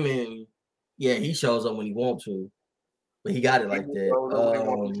like Damon, yeah, he shows up when he wants to. But he got it like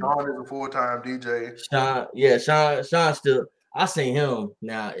that. Sean is a full-time DJ. Sean still. I seen him.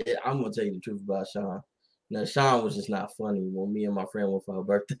 Now I'm gonna tell you the truth about Sean. Now Sean was just not funny when me and my friend went for her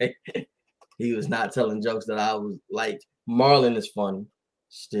birthday. He was not telling jokes that I was like. Marlon is funny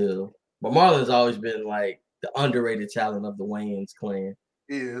still, but Marlon's always been like the underrated talent of the Wayans clan.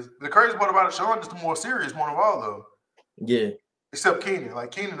 He is. The crazy part about it, Sean is the more serious one of all, though. Yeah. Except Keenan.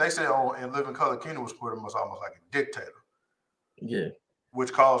 Like Keenan, they said in Living Color, Keenan was pretty much almost like a dictator. Yeah.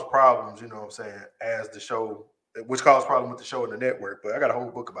 Which caused problems, you know what I'm saying, as the show, which caused problems with the show and the network. But I got a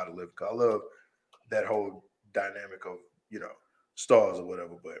whole book about it, Living Color. I love that whole dynamic of, stars or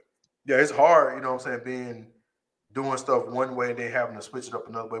whatever. But yeah, it's hard, you know what I'm saying, doing stuff one way and then having to switch it up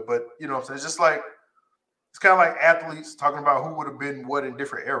another way. But you know what I'm saying? It's just like, it's kind of like athletes talking about who would have been what in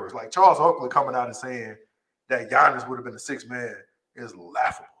different eras. Like Charles Oakley coming out and saying that Giannis would have been the sixth man is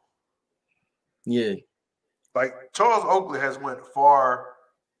laughable. Yeah. Like Charles Oakley has went far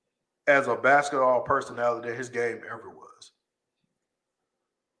as a basketball personality that his game ever was.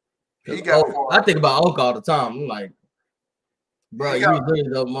 He got far. I think about Oak all the time. I'm like, bro, he was really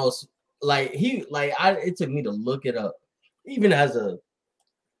the most it took me to look it up, even as a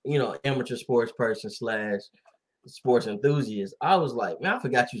amateur sports person / sports enthusiast. I was like, man, I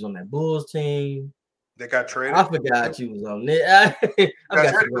forgot you was on that Bulls team. They got traded. I forgot you was on that. I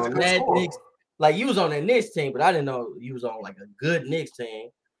forgot you was on that Knicks. Like you was on that Knicks team, but I didn't know you was on like a good Knicks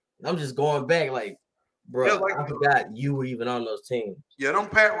team. I'm just going back, like, bro, I forgot you were even on those teams. Yeah, them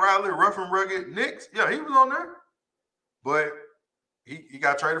Pat Riley, rough and rugged Knicks. Yeah, he was on there, but he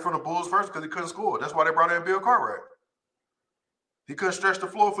got traded from the Bulls first because he couldn't score. That's why they brought in Bill Cartwright. He couldn't stretch the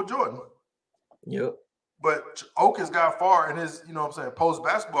floor for Jordan. Yep. But Oak has got far in his, post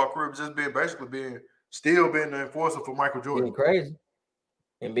basketball career, just still being the enforcer for Michael Jordan.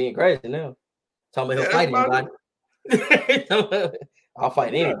 Being crazy now. Talking about he'll fight anybody. I'll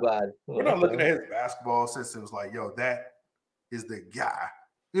fight anybody. We're not looking at his basketball since it was like, yo, that is the guy.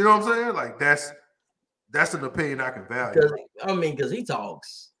 You know what I'm saying? Like that's an opinion I can value. Because he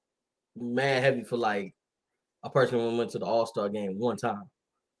talks mad heavy for like a person who went to the All-Star game one time.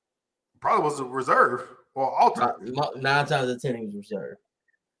 Probably was a reserve or alternate. 9 times out of 10 he was reserved.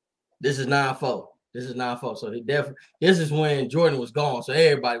 This is 9-4. So he definitely. This is when Jordan was gone, so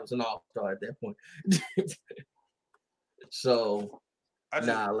everybody was an All-Star at that point. So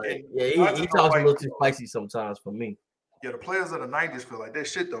he talks a little too spicy sometimes for me. Yeah, the players of the 90s feel like their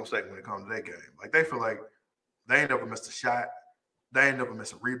shit don't stay when it comes to that game. Like they feel like they ain't never missed a shot, they ain't never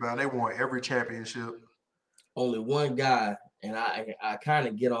missed a rebound. They won every championship. Only one guy, and I kind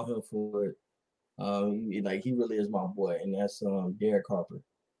of get on him for it. He really is my boy, and that's Derek Harper.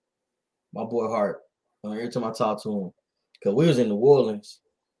 My boy Hart. Every time I talk to him, because we was in New Orleans,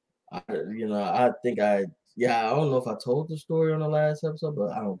 I don't know if I told the story on the last episode,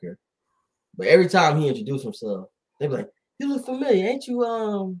 but I don't care. But every time he introduced himself, they be like, "You look familiar, ain't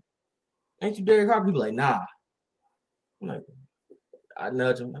you Derek Harper?" He be like, "Nah." I'm like, I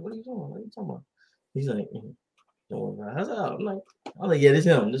nudge him, like, "What are you doing? What are you talking about?" He's like, "Don't worry about it." I'm like, "Yeah, this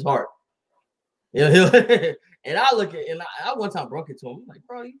him, this Hart." And I look at, and I one time broke it to him. I'm like,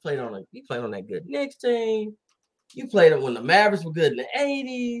 "Bro, you played on that good Knicks team. You played it when the Mavericks were good in the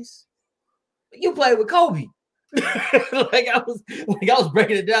 '80s. You played with Kobe." I was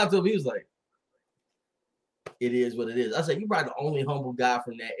breaking it down to him. He was like, "It is what it is." I said, "You probably the only humble guy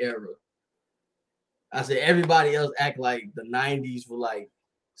from that era." I said, "Everybody else act like the '90s were like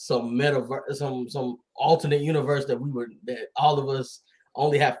some metaverse, some alternate universe that all of us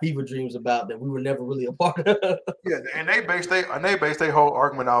only have fever dreams about that we were never really a part of." Yeah, and they base their whole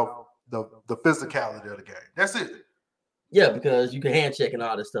argument off the physicality of the game. That's it. Yeah, because you can hand check and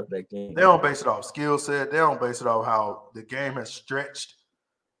all this stuff back then. They don't base it off skill set. They don't base it off how the game has stretched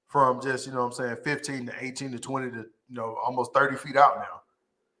from just, 15 to 18 to 20 to, almost 30 feet out now.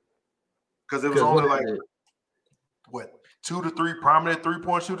 Because it was only like, 2 to 3 prominent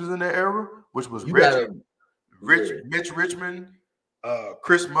three-point shooters in that era, which was Mitch Richmond,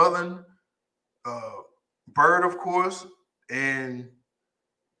 Chris Mullin, Bird, of course, and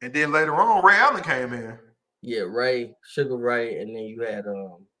then later on, Ray Allen came in. Yeah, Sugar Ray, and then you had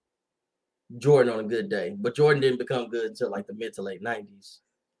Jordan on a good day. But Jordan didn't become good until like the mid to late 90s.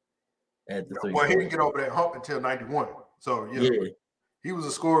 He didn't get over that hump until 91. So, he was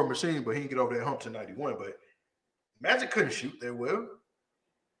a scoring machine, but he didn't get over that hump till 91. But Magic couldn't shoot that well.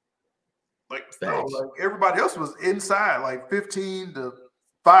 Like everybody else was inside, like 15 to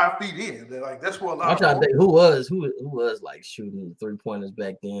 5 feet in. They're like, that's what a lot I'm of trying to think who was like shooting 3-pointers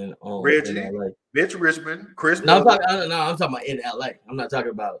back then Reggie, in LA. Mitch Richmond, Chris. No, I'm talking about in LA. I'm not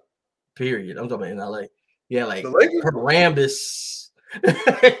talking about period. I'm talking about in LA. Yeah, like Kurt Rambis.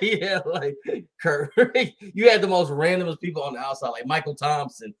 Yeah, like Kurt. You had the most randomest people on the outside, like Michael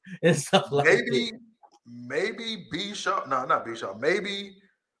Thompson and stuff like that. Maybe B Shaw. No, not B Shaw. Maybe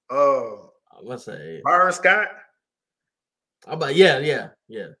I'm gonna say Byron Scott. I'm about yeah.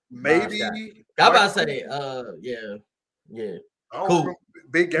 Maybe I'm about to say yeah. I don't remember.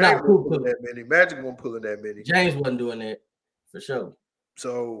 Big Game wasn't pulling that many. Magic wasn't pulling that many. James wasn't doing that for sure.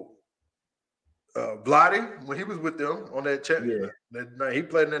 So Vlade, when he was with them on that chat, that night, he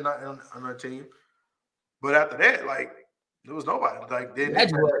played on that team. But after that, like there was nobody.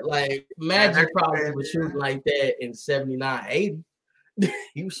 Like Magic probably was shooting like that in 79, 80.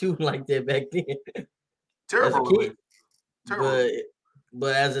 He was shooting like that back then. Terrible. As a kid.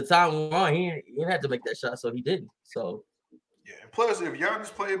 But as the time went on, he didn't have to make that shot, so he didn't. So yeah. Plus, if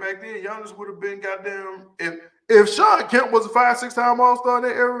Giannis played back then, Giannis would have been goddamn. If Sean Kemp was a 5-6 time All-Star in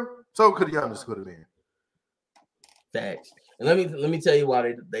that era, so could Giannis could have been. Facts. And let me tell you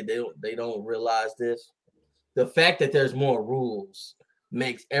why they don't realize this. The fact that there's more rules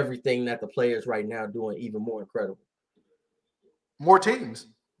makes everything that the players right now doing even more incredible. More teams.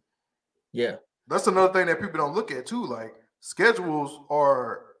 Yeah. That's another thing that people don't look at too. Like schedules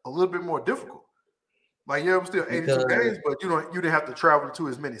are a little bit more difficult. Like it was still 82 games, but you didn't have to travel to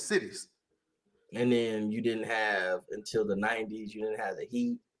as many cities. And then you didn't have until the 90s, you didn't have the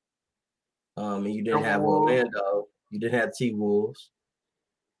Heat. And you didn't have Orlando. You didn't have T-Wolves.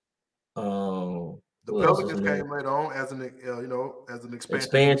 The Pelicans came later on as an as an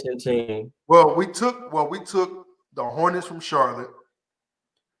expansion team. Well, we took the Hornets from Charlotte.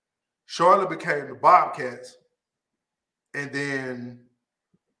 Charlotte became the Bobcats, and then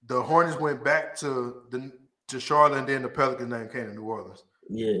the Hornets went back to Charlotte, and then the Pelicans name came to New Orleans.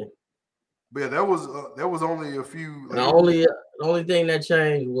 Yeah, but yeah, there was only a few. The only thing that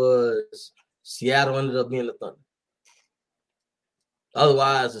changed was Seattle ended up being the Thunder.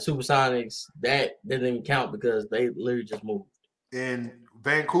 Otherwise, the Supersonics, that didn't even count because they literally just moved. And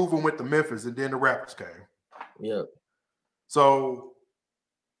Vancouver went to Memphis, and then the Raptors came. Yep. So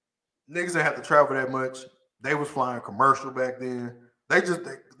niggas didn't have to travel that much. They was flying commercial back then. They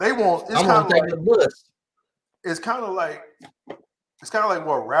want. It's kind of like the bus. It's kind of like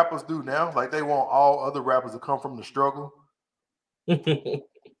what rappers do now. Like they want all other rappers to come from the struggle.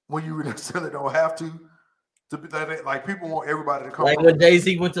 When you necessarily don't have to. Like people want everybody to come. Like when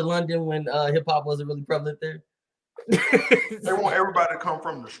Jay-Z went to London when hip hop wasn't really prevalent there. They want everybody to come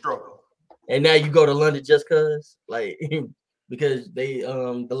from the struggle. And now you go to London just because they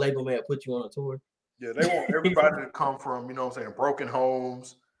the label may have put you on a tour. Yeah, they want everybody to come from, you know what I'm saying, broken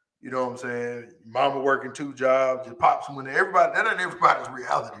homes, you know what I'm saying, mama working 2 jobs, your pops winning. Everybody, that ain't everybody's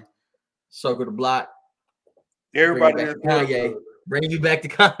reality. Circle the block. Everybody is Kanye. Bring you back to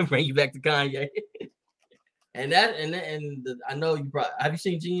Kanye. And I know you probably have you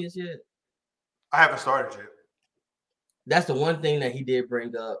seen Genius yet? I haven't started yet. That's the one thing that he did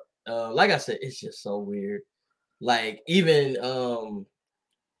bring up. Like I said, it's just so weird. Like even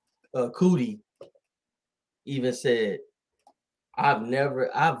Cootie even said,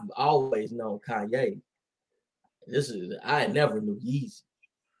 I've always known Kanye. I never knew Yeezy.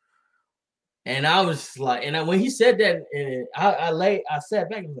 And I was like, when he said that, and I sat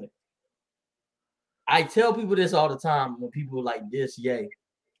back and was like, I tell people this all the time when people like this, Ye.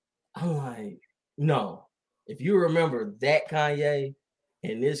 I'm like, no. If you remember that Kanye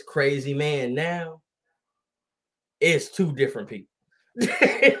and this crazy man now, it's 2 different people.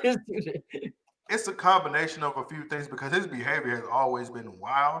 It's a combination of a few things because his behavior has always been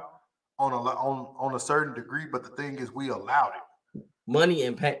wild on a certain degree. But the thing is, we allowed it. Money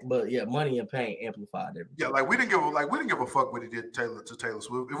and pain, money and pain amplified everything. Yeah, like we didn't give a fuck what he did to Taylor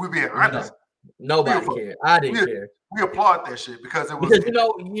Swift. If we being honest. Nobody cared. I didn't care. We applaud that shit because it was because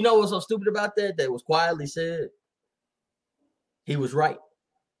you know what's so stupid about that? That was quietly said. He was right.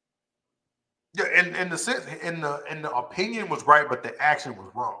 Yeah, in the sense, in the opinion was right, but the action was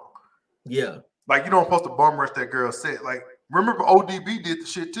wrong. Yeah, like you don't supposed to bum rush that girl set. Like remember, ODB did the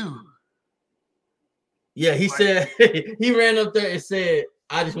shit too. Yeah, he said he ran up there and said,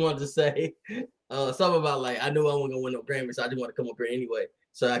 "I just wanted to say something about like I knew I wasn't gonna win no Grammy, so I just want to come up here anyway."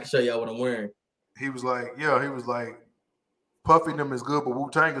 So I can show y'all what I'm wearing. He was like, Puffy them is good, but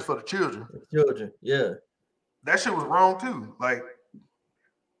Wu-Tang is for the children. Children, yeah. That shit was wrong too. Like,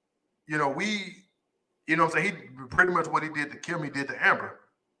 what I'm saying? He pretty much what he did to Kim, he did to Amber,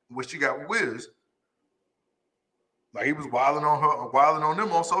 what she got with Wiz. Like he was wilding on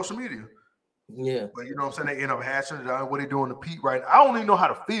them on social media. Yeah. But you know what I'm saying? They end up hashing it out. What they doing to Pete right now. I don't even know how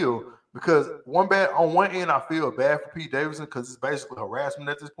to feel because on one end, I feel bad for Pete Davidson because it's basically harassment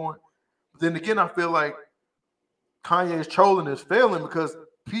at this point. But then again, I feel like Kanye's trolling is failing because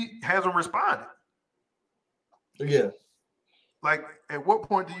Pete hasn't responded. Yeah. Like, at what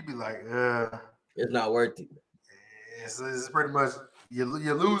point do you be like, it's not worth it? It's pretty much you're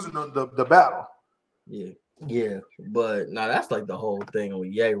losing the battle. Yeah. But no, that's like the whole thing with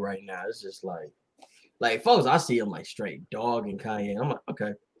Ye right now. It's just like folks, I see him like straight dogging Kanye. I'm like,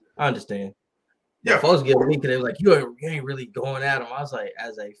 okay, I understand. But folks get me because they were like, you ain't really going at him. I was like,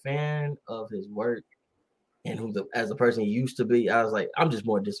 as a fan of his work and as a person he used to be, I was like, I'm just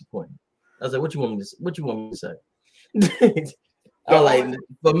more disappointed. I was like, what you want me to say? I was like,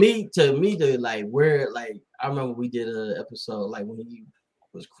 for me to like where like I remember we did an episode like when he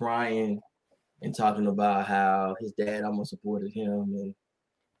was crying and talking about how his dad almost aborted him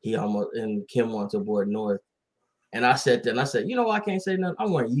and Kim wanted to abort North. And I said, you know, I can't say nothing.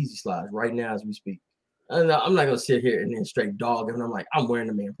 I'm wearing Yeezy slides right now as we speak. And I'm not gonna sit here and then straight dog him. And I'm like, I'm wearing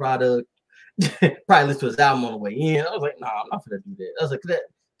the man product. Probably listen to his album on the way in. I was like, nah, I'm not gonna do that. I was like,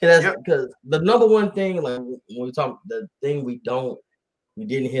 because the number one thing, like when we talk, the thing we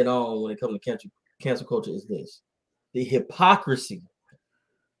didn't hit on when it comes to cancel culture is this: the hypocrisy.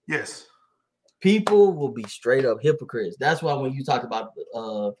 Yes. People will be straight up hypocrites. That's why when you talk about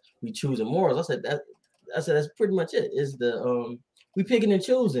we choosing morals, I said that's pretty much it. Is the we picking and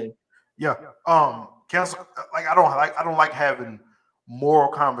choosing. Yeah. Cancel like I don't like having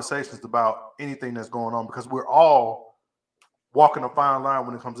moral conversations about anything that's going on because we're all walking a fine line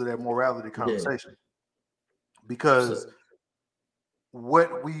when it comes to that morality conversation. Because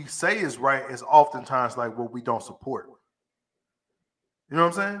what we say is right is oftentimes like what we don't support. You know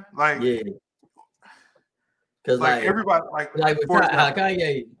what I'm saying? Like, yeah. Because like everybody, like with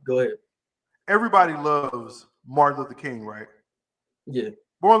Kanye, go ahead. Everybody loves Martin Luther King, right? Yeah.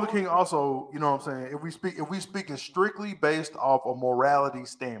 Martin Luther King also, you know what I'm saying? If we speaking strictly based off a morality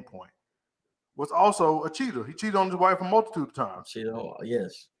standpoint, was also a cheater. He cheated on his wife a multitude of times.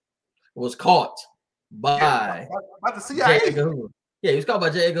 Yes. Was caught by the CIA. J. Edgar Hoover. Yeah, he was caught by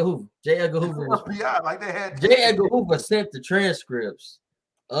J. Edgar Hoover. J. Edgar Hoover was PI. Like they had J. Edgar Hoover sent the transcripts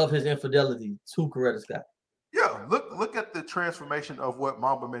of his infidelity to Coretta Scott. Yeah, look at the transformation of what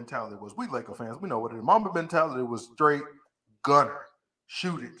Mamba mentality was. We Laker fans, we know what it is. Mamba mentality was straight gunner,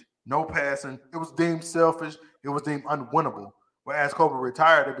 shoot it, no passing. It was deemed selfish. It was deemed unwinnable. Whereas Kobe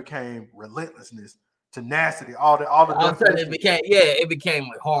retired, it became relentlessness, tenacity, all the. It became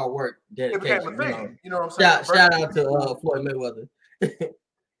like hard work, dedication. It became a thing. You know what I'm saying? Shout out to Floyd Mayweather.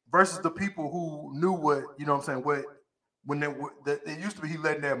 Versus the people who knew what, you know what I'm saying, it used to be he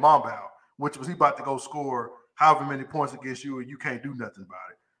letting that Mamba out, which was he about to go score however many points against you and you can't do nothing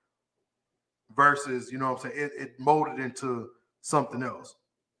about it. Versus, you know what I'm saying, it molded into something else.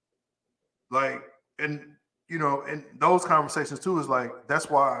 Like, and, you know, and those conversations too is like,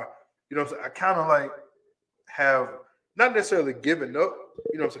 that's why, you know what I'm saying, I kind of like have not necessarily given up,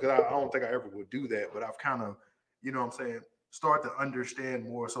 you know what I'm saying, because I don't think I ever would do that, but I've kind of, you know what I'm saying, start to understand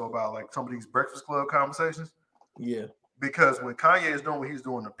more so about like some of these Breakfast Club conversations. Yeah. Because when Kanye is doing what he's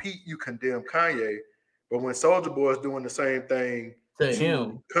doing to Pete, you condemn Kanye. But when Soulja Boy is doing the same thing to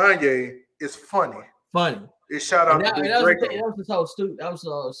him, Kanye, it's funny. It's shout out to Big Draco. That was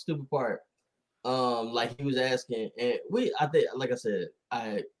the stupid part. Like he was asking, and I think, like I said,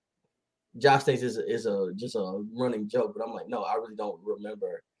 Josh thinks is just a running joke, but I'm like, no, I really don't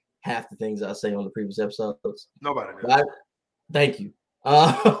remember half the things I say on the previous episodes. Nobody does. Thank you.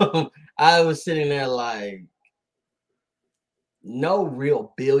 I was sitting there like, no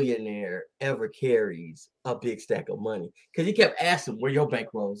real billionaire ever carries a big stack of money because he kept asking where your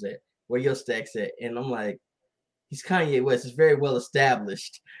bankrolls at, where your stacks at, and I'm like, he's Kanye West. It's very well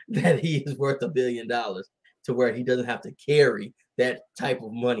established that he is worth $1 billion to where he doesn't have to carry that type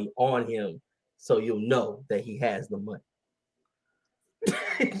of money on him, so you'll know that he has the money.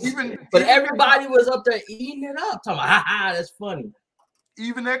 But everybody was up there eating it up, talking about, that's funny.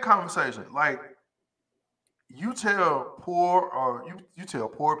 Even that conversation, like. You tell poor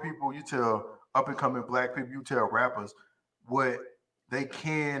people, you tell up and coming black people, you tell rappers what they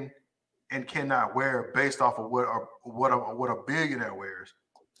can and cannot wear based off of what a billionaire wears.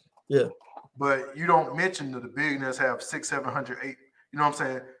 Yeah. But you don't mention that the billionaires have $600, $700, $800, you know what I'm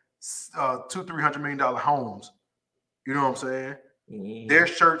saying, $200-300 million homes. You know what I'm saying? Mm-hmm. Their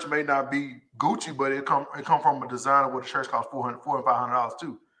shirts may not be Gucci, but it come from a designer where the shirts cost $400 and $500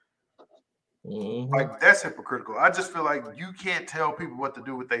 too. Mm-hmm. Like that's hypocritical. I just feel like you can't tell people what to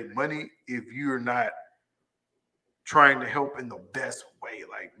do with their money if you're not trying to help in the best way.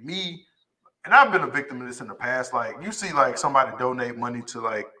 Like me, and I've been a victim of this in the past. Like you see like somebody donate money to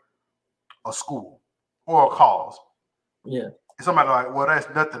like a school or a cause. Yeah. And somebody like, well,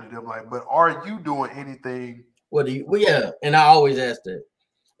 that's nothing to them. Like, but are you doing anything? What do you? Well, yeah, and I always ask that.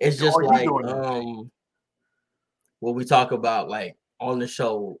 It's just Are you like doing what we talk about like on the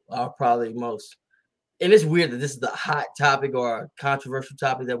show are probably most, and it's weird that this is the hot topic or a controversial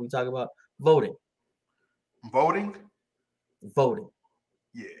topic that we talk about, voting. Voting?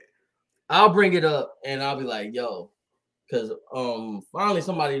 Yeah. I'll bring it up and I'll be like, yo, because finally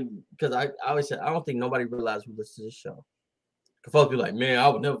somebody, because I always said I don't think nobody realized who listens to this show. Folks be like, man, I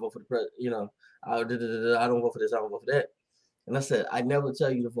would never vote for the president, you know, I don't vote for this, I don't vote for that. And I said, I never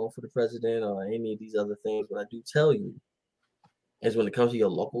tell you to vote for the president or any of these other things. What I do tell you is when it comes to your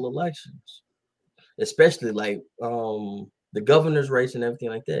local elections, especially like the governor's race and everything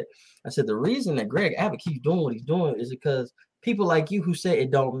like that. I said, the reason that Greg Abbott keeps doing what he's doing is because people like you who say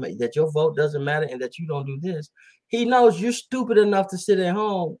that your vote doesn't matter and that you don't do this, he knows you're stupid enough to sit at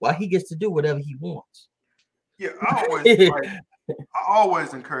home while he gets to do whatever he wants. Yeah, I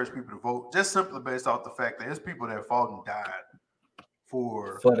always encourage people to vote just simply based off the fact that there's people that fought and died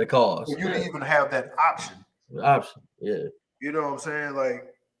for the cause. For you to even have that option. Yeah. You know what I'm saying?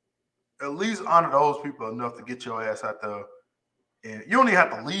 Like, at least honor those people enough to get your ass out there. And you don't even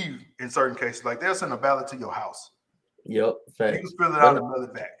have to leave in certain cases. Like, they'll send a ballot to your house. Yep, facts. You can fill it out and mail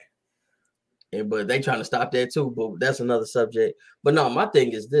it back. But they trying to stop that too. But that's another subject. But no, my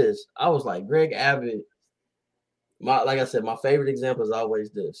thing is this. I was like, Greg Abbott, like I said, my favorite example is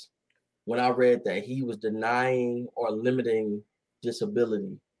always this. When I read that he was denying or limiting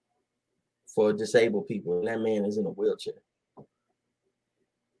disability for disabled people, and that man is in a wheelchair.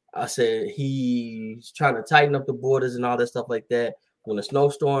 I said he's trying to tighten up the borders and all that stuff like that. When the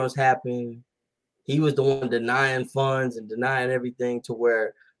snowstorms happen, he was the one denying funds and denying everything to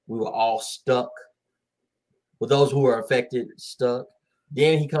where we were all stuck. With those who were affected, stuck.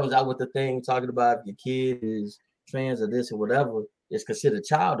 Then he comes out with the thing talking about if your kid is trans or this or whatever, it's considered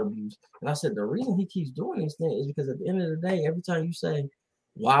child abuse. And I said the reason he keeps doing these things is because at the end of the day, every time you say,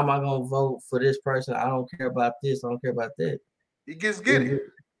 why am I going to vote for this person? I don't care about this. I don't care about that. He gets giddy.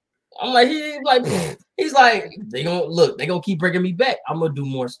 I'm like, he's like, they gonna keep bringing me back. I'm gonna do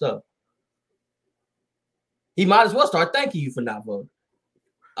more stuff. He might as well start thanking you for not voting.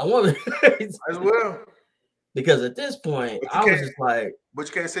 I want as well. Because at this point, I was just like, but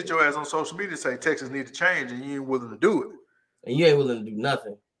you can't sit your ass on social media and say Texas need to change, and you ain't willing to do it. And you ain't willing to do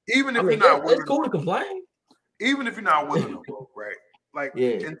nothing. Even if you're not willing, it's cool to complain. Even if you're not willing to vote, right? Like,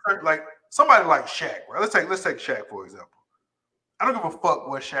 yeah. Like somebody like Shaq, right? Let's take Shaq for example. I don't give a fuck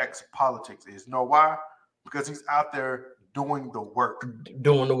what Shaq's politics is. You know why? Because he's out there doing the work.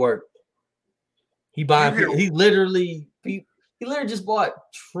 He literally just bought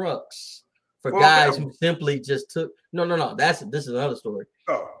trucks for guys who simply just took. No. This is another story.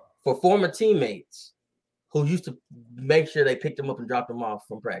 Oh. For former teammates who used to make sure they picked them up and dropped them off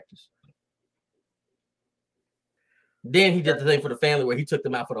from practice. Then he did the thing for the family where he took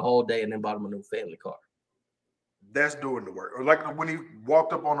them out for the whole day and then bought them a new family car. That's doing the work. Or like when he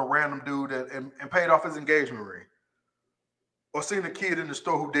walked up on a random dude and paid off his engagement ring. Or seen a kid in the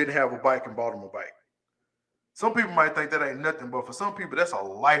store who didn't have a bike and bought him a bike. Some people might think that ain't nothing, but for some people, that's a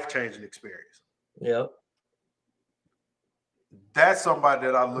life-changing experience. Yep. That's somebody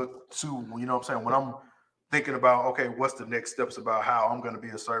that I look to, you know what I'm saying, when I'm thinking about, okay, what's the next steps about how I'm going to be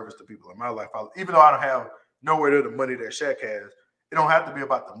a service to people in my life. Even though I don't have nowhere near the money that Shaq has, it don't have to be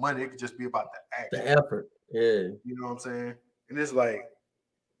about the money. It could just be about the action. The effort. Yeah. You know what I'm saying? And it's like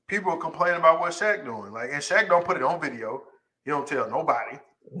people complain about what Shaq doing. Like, and Shaq don't put it on video. He don't tell nobody.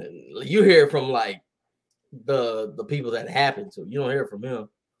 You hear it from like the people that happened to. You don't hear it from him.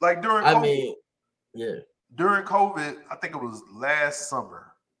 Like during COVID, I think it was last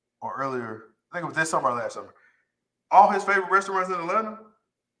summer or earlier. I think it was this summer or last summer. All his favorite restaurants in Atlanta,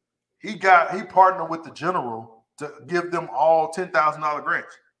 he partnered with the General to give them all $10,000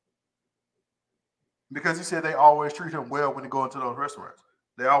 grants. Because he said they always treat him well when they go into those restaurants.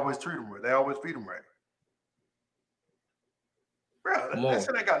 They always treat him right. They always feed him right. Bro, that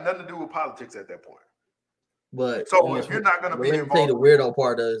shit ain't got nothing to do with politics at that point. But so if you're not going to be involved, tell you the weirdo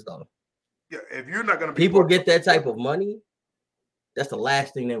part is though. Yeah, if you're not going to be people get that type of money, that's the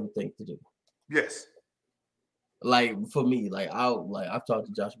last thing they would think to do. Yes. Like for me, I've talked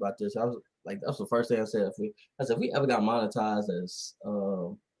to Josh about this. I was like, that's the first thing I said. If we ever got monetized as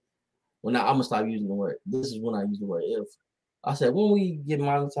well, now I'm gonna stop using the word. This is when I use the word if. I said when we get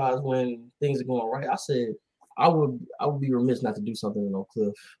monetized, when things are going right, I said I would be remiss not to do something in Oak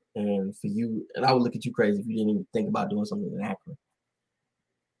Cliff and for you, and I would look at you crazy if you didn't even think about doing something in Akron.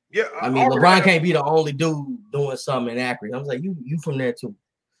 Yeah, I mean, LeBron can't be the only dude doing something in Akron. I was like, you from there too.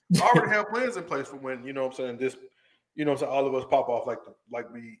 I already have plans in place for when, you know what I'm saying, this, you know what I'm saying, all of us pop off like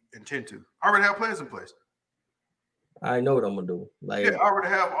we intend to. I already have plans in place. I know what I'm gonna do. Like, yeah, I already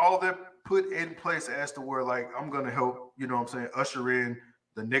have all that put in place as to where, like, I'm gonna help, you know what I'm saying, usher in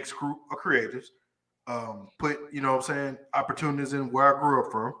the next group of creatives. Put, you know what I'm saying, opportunities in where I grew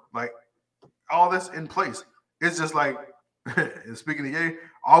up from. Like, all that's in place. It's just like, and speaking of Ye,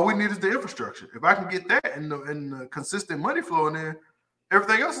 all we need is the infrastructure. If I can get that and the consistent money flowing in,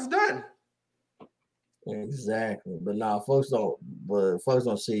 everything else is done. Exactly. But nah, folks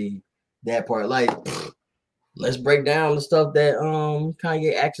don't see that part. Like, let's break down the stuff that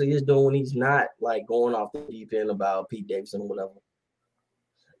Kanye actually is doing when he's not like going off the deep end about Pete Davidson or whatever.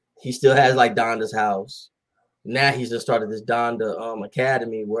 He still has like Donda's house. Now he's just started this Donda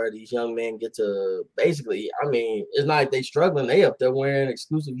Academy where these young men get to basically, I mean, it's not like they struggling. They up there wearing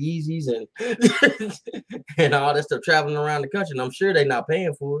exclusive Yeezys and and all that stuff, traveling around the country. And I'm sure they're not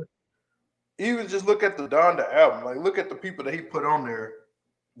paying for it. Even just look at the Donda album. Like, look at the people that he put on there.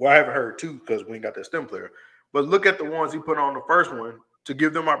 Well, I haven't heard two because we ain't got that stem player. But look at the ones he put on the first one to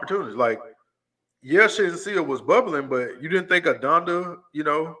give them opportunities. Like, yeah, Shenseea was bubbling, but you didn't think a Donda, you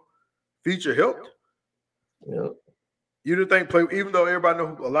know, feature helped? Yep. You didn't think even though everybody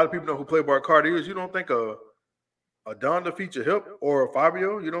know a lot of people know who Playboy Cardi is, you don't think a Donda feature helped or a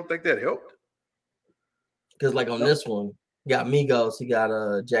Fabio? You don't think that helped? Because like on this one, you got Migos, you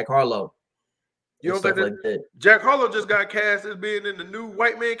got Jack Harlow. You don't think that Jack Harlow just got cast as being in the new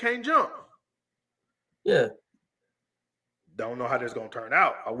White Man Can't Jump? Yeah. Don't know how this gonna turn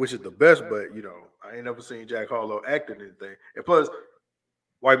out. I wish it the best, but you know, I ain't never seen Jack Harlow act in anything. And plus,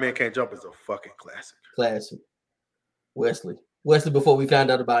 White Man Can't Jump is a fucking classic. Classic. Wesley, before we found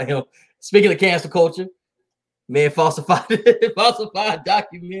out about him. Speaking of cancel culture, man falsified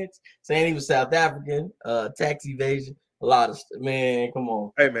documents saying he was South African, tax evasion, a lot of stuff. Man, come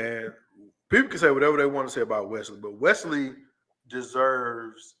on. Hey, man, people can say whatever they want to say about Wesley, but Wesley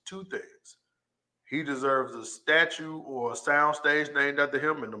deserves two things. He deserves a statue or a soundstage named after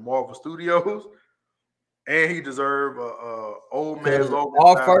him in the Marvel Studios. And he deserves a old man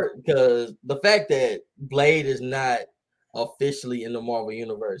Logan. Because the fact that Blade is not officially in the Marvel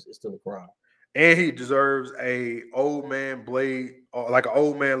universe is still a crime. And he deserves a old man Blade, or like an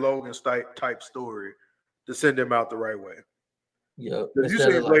old man Logan type story to send him out the right way. Yep. You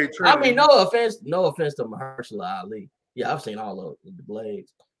see Blade I mean, no offense to Mahershala Ali. Yeah, I've seen all of the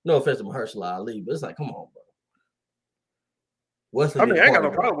Blades. No offense to Mahershala Ali, but it's like, come on, bro. I mean, I ain't got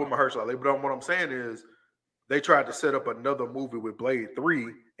no problem with Mahershala Ali, but what I'm saying is they tried to set up another movie with Blade 3,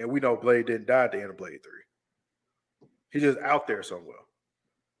 and we know Blade didn't die at the end of Blade 3. He's just out there somewhere.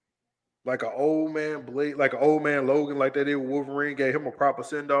 Like an old man Blade, like an old man Logan, like they did with Wolverine, gave him a proper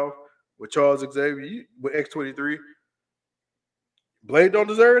send-off with Charles Xavier, with X-23. Blade don't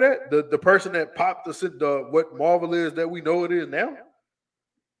deserve that? The person that popped the what Marvel is that we know it is now?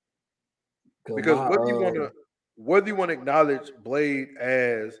 Because whether you want to acknowledge Blade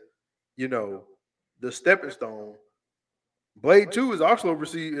as, you know, the stepping stone, Blade 2 is also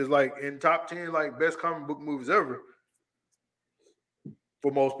received as like in top 10 like best comic book movies ever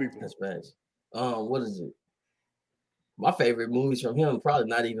for most people. That's bad. What is it? My favorite movies from him probably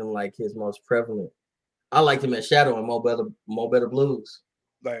not even like his most prevalent. I liked him at Shadow and Mo Better Blues.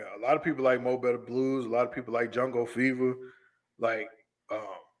 Like a lot of people like Mo Better Blues. A lot of people like Jungle Fever. Like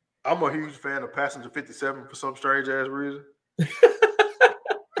I'm a huge fan of Passenger 57 for some strange ass reason.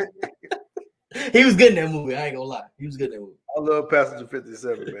 He was good in that movie. I ain't gonna lie. He was good in that movie. I love Passenger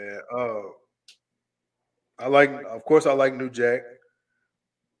 57, man. I like New Jack.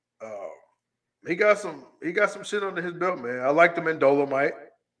 He got some shit under his belt, man. I liked him in Dolomite,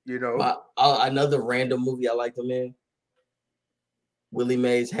 you know. Another random movie I liked him in. Willie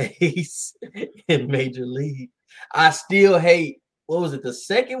Mays Hayes in Major League. I still hate, what was it, the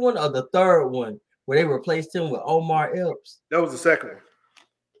second one or the third one where they replaced him with Omar Epps? That was the second one.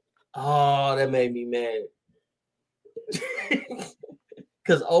 Oh, that made me mad.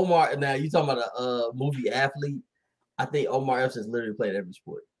 Because Omar, now you talking about a movie athlete. I think Omar Epps has literally played every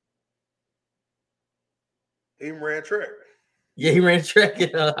sport. He ran track. Yeah, he ran track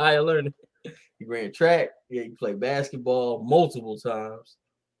in higher learning. He ran track. Yeah, he played basketball multiple times.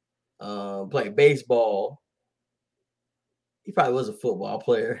 Played baseball. He probably was a football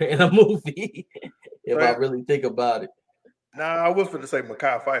player in a movie, if I really think about it. Nah, I was going to say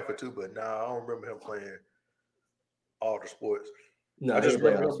Mekhi Phifer too, but I don't remember him playing all the sports. No, I just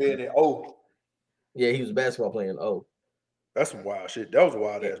remember him being in O. Yeah, he was a basketball player in O. That's some wild shit. That was a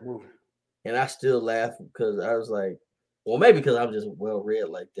wild ass movie. And I still laugh because I was like, well, maybe because I'm just well read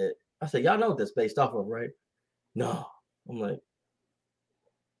like that. I said, y'all know what that's based off of, right? No. I'm like,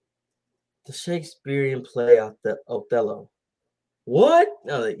 the Shakespearean play Othello. What?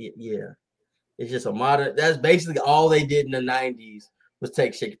 No, like, yeah. It's just a modern. That's basically all they did in the 90s was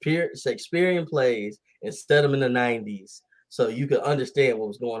take Shakespearean plays and set them in the 90s so you could understand what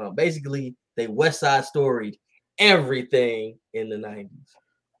was going on. Basically, they West Side Storied everything in the 90s.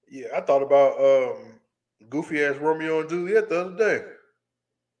 Yeah, I thought about goofy ass Romeo and Juliet the other day.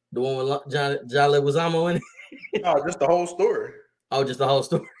 The one with John Leguizamo in it? No, just the whole story. Oh, just the whole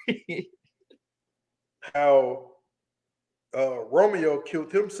story. How Romeo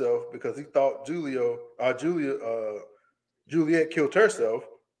killed himself because he thought Juliet killed herself,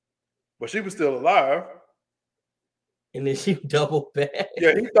 but she was still alive. And then she doubled back.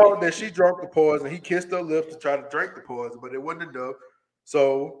 Yeah, he thought that she drank the poison. He kissed her lips to try to drink the poison, but it wasn't enough.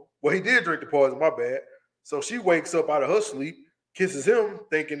 So, well, he did drink the poison, my bad. So she wakes up out of her sleep, kisses him,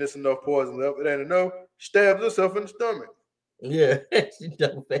 thinking it's enough poison left. It ain't enough. Stabs herself in the stomach. Yeah, she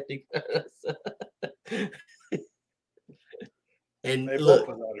double back. And they look,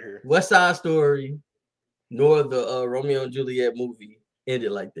 both out of here. West Side Story, nor the Romeo and Juliet movie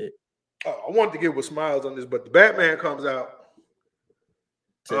ended like that. I wanted to get with Smiles on this, but the Batman comes out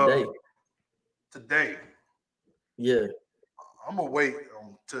today. Today. Yeah. I'm gonna wait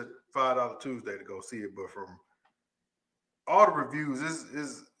to $5 Tuesday to go see it, but from all the reviews,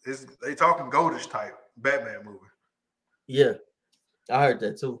 is they talking goldish type Batman movie. Yeah, I heard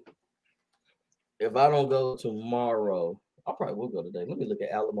that too. If I don't go tomorrow, I probably will go today. Let me look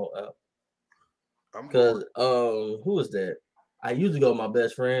at Alamo app. Because who is that? I usually go with my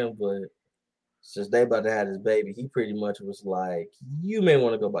best friend, but since they about to have this baby, he pretty much was like, you may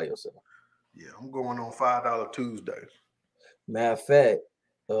want to go by yourself. Yeah, I'm going on $5 Tuesday. Matter of fact,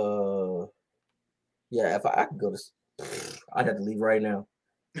 yeah, if I could go to, I'd have to leave right now.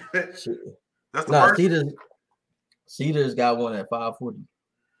 That's the first. Cedars got one at 5:40.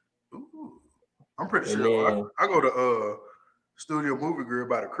 Ooh, I'm pretty sure I go to Studio Movie Grill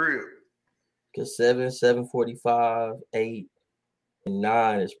by the crib. Cause 7, 7:45, 8, and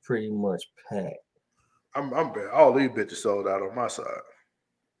 9 is pretty much packed. I'm bad. All these bitches sold out on my side.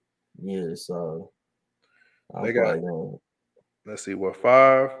 Yeah, so they got. Let's see what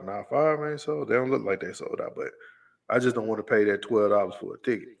 5. Now 5 ain't sold. They don't look like they sold out, but I just don't want to pay that $12 for a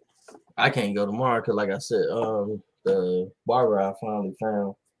ticket. I can't go tomorrow because, like I said, the barber I finally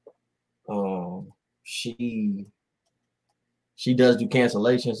found, she does do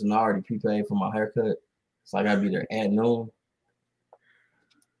cancellations, and I already prepaid for my haircut, so I gotta be there at noon.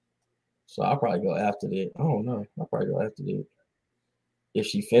 So I'll probably go after that. I don't know. I'll probably go after that. If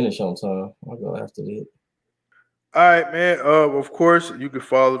she finish on time, I'll go after that. All right, man. Of course, you can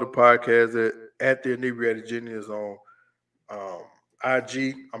follow the podcast at the Inebriated Genius on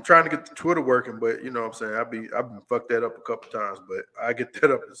IG. I'm trying to get the Twitter working, but you know what I'm saying. I've been fucked that up a couple times, but I get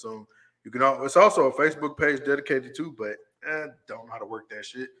that up soon. You can. It's also a Facebook page dedicated to, but don't know how to work that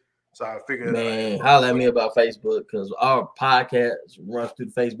shit. So I figured. Man, holler at me about Facebook because our podcast runs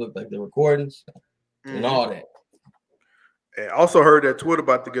through Facebook, like the recordings and all that. And also heard that Twitter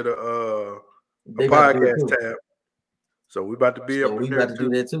about to get a podcast tab. So we about to be up. We about to do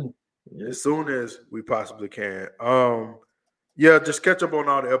that too. Yeah. As soon as we possibly can. Yeah, just catch up on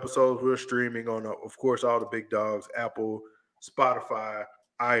all the episodes. We're streaming on, of course, all the big dogs: Apple, Spotify,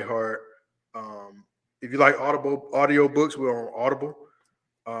 iHeart. If you like audio books, we're on Audible.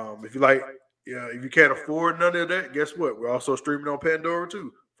 If you can't afford none of that, guess what? We're also streaming on Pandora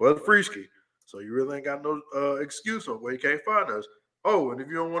too for the free ski. So you really ain't got no excuse on where you can't find us. Oh, and if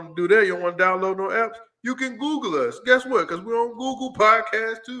you don't want to do that, you don't want to download no apps, you can Google us. Guess what? Because we're on Google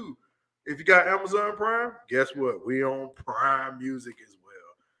Podcasts too. If you got Amazon Prime, guess what? We on Prime Music as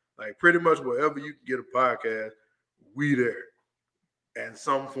well. Like pretty much wherever you can get a podcast, we there. In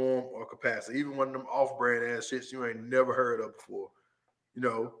some form or capacity. Even one of them off-brand ass shits you ain't never heard of before. You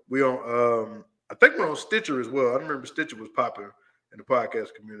know, we on I think we're on Stitcher as well. I remember Stitcher was popping in the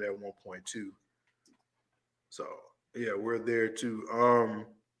podcast community at 1.2. So yeah, we're there too.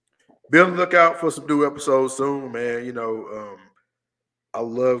 Be on the lookout for some new episodes soon, man. You know, I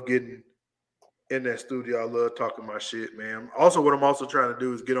love getting in that studio. I love talking my shit, man. Also, what I'm also trying to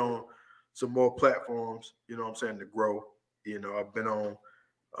do is get on some more platforms, you know what I'm saying, to grow. You know, I've been on,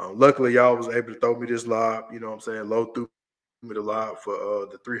 luckily y'all was able to throw me this lob, you know what I'm saying, low through me the lob for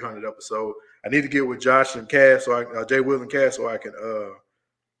the 300 episode. I need to get with Josh and Cass, Jay Will and Cass, so I can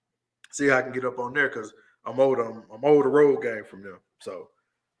see how I can get up on there because I'm old the road game from them. So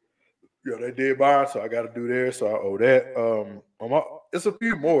they did mine, so I got to do theirs, so I owe that. It's a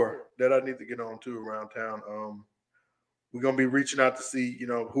few more that I need to get on to around town. We're gonna be reaching out to see,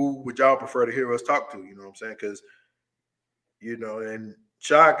 who would y'all prefer to hear us talk to? You know what I'm saying? Because, and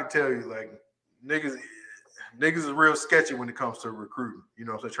Shy can tell you, like, niggas is real sketchy when it comes to recruiting. You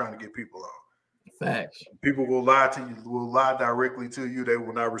know what I'm saying? Trying to get people on. Facts. People will lie to you, will lie directly to you. They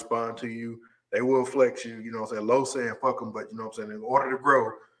will not respond to you. They will flex you. You know what I'm saying? Low saying fuck them, but you know what I'm saying? In order to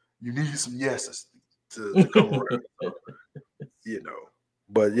grow, you need some yeses to come around. So,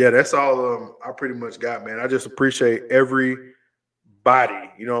 But yeah, that's all I pretty much got, man. I just appreciate everybody,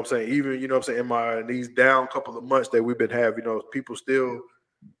 you know what I'm saying? Even, you know what I'm saying, in these down couple of months that we've been having, people still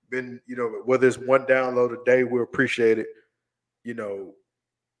been, whether it's one download a day, we appreciate it.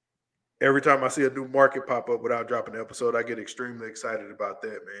 Every time I see a new market pop up without dropping an episode, I get extremely excited about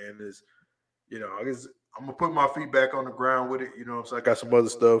that, man. I guess I'm gonna put my feet back on the ground with it, so I got some other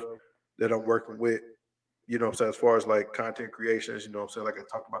stuff that I'm working with. You know what I'm saying, as far as like content creations, you know what I'm saying, like I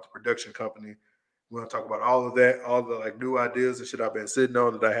talked about the production company. We're going to talk about all of that, all the like new ideas and shit I've been sitting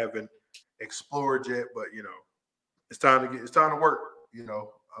on that I haven't explored yet, but it's time to work,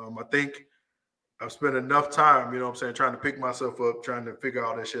 I think I've spent enough time, trying to pick myself up, trying to figure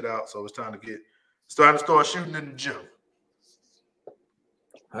all that shit out. So it's time to start shooting in the gym.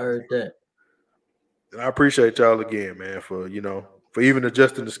 I heard that. And I appreciate y'all again, man, for even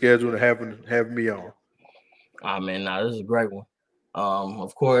adjusting the schedule and having me on. Oh man, this is a great one.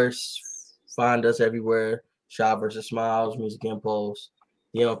 Of course, find us everywhere. Shot versus Smiles, Music Impulse,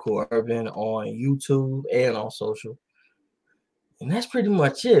 the Uncle Urban on YouTube and on social. And that's pretty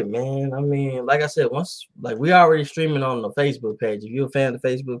much it, man. I mean, like I said, we already streaming on the Facebook page. If you're a fan of the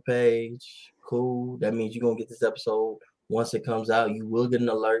Facebook page, cool. That means you're gonna get this episode once it comes out. You will get an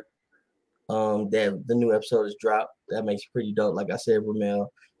alert that the new episode is dropped. That makes it pretty dope. Like I said,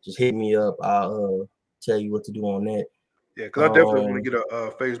 Ramel, just hit me up. I'll tell you what to do on that. Yeah, because I definitely want to get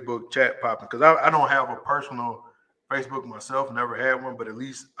a Facebook chat popping, because I don't have a personal Facebook myself, never had one, but at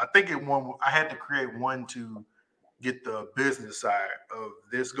least I think I had to create one to get the business side of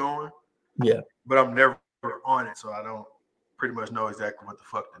this going. Yeah. But I'm never on it, so I don't pretty much know exactly what the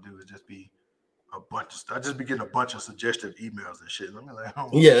fuck to do. It just be a bunch of stuff. I just be getting a bunch of suggestive emails and shit. I'm like,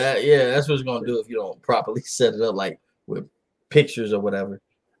 that's what it's gonna do if you don't properly set it up, like with pictures or whatever.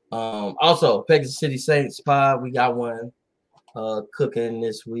 Also, Pegasus City Saints pod, we got one cooking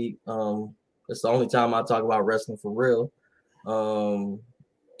this week. It's the only time I talk about wrestling for real.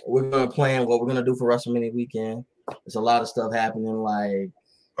 We're gonna plan what we're gonna do for WrestleMania weekend. There's a lot of stuff happening. Like,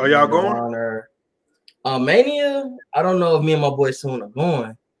 are y'all going? Mania. I don't know if me and my boy Soon are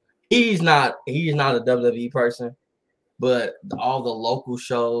going. He's not a WWE person, but all the local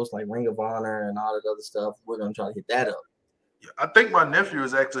shows like Ring of Honor and all that other stuff, we're gonna try to hit that up. Yeah, I think my nephew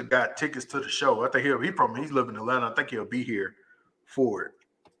has actually got tickets to the show. I think he's living in Atlanta. I think he'll be here for it.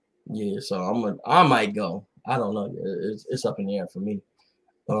 Yeah, so I might go. I don't know. It's up in the air for me.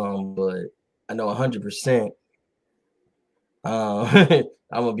 But I know 100%. I'm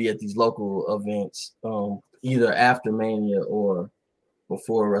gonna be at these local events, either after Mania or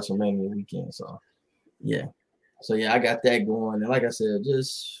before WrestleMania weekend. So yeah, I got that going. And like I said,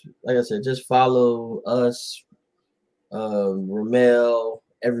 just follow us, Ramel,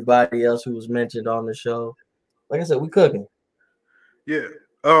 everybody else who was mentioned on the show. Like I said, we cooking. Yeah.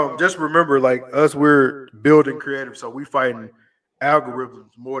 Just remember, like us, we're building creative, so we fighting algorithms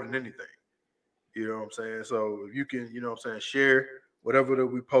more than anything. You know what I'm saying? So if you can, share whatever that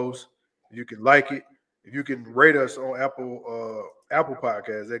we post, if you can like it, if you can rate us on Apple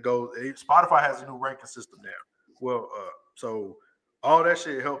Podcasts, Spotify has a new ranking system now. Well, so all that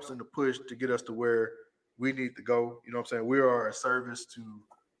shit helps in the push to get us to where we need to go. You know what I'm saying? We are a service to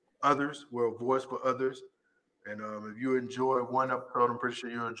others. We're a voice for others. And if you enjoy one episode, I'm pretty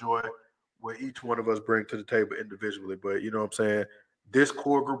sure you'll enjoy what each one of us bring to the table individually. But you know what I'm saying? This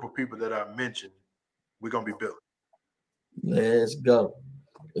core group of people that I mentioned, we're going to be building. Let's go.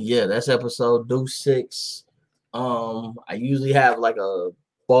 Yeah, that's episode 6. I usually have like a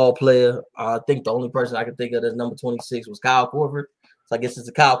ball player. I think the only person I can think of that's number 26 was Kyle Korver. So I guess it's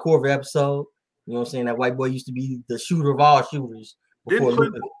a Kyle Korver episode. You know what I'm saying? That white boy used to be the shooter of all shooters. Didn't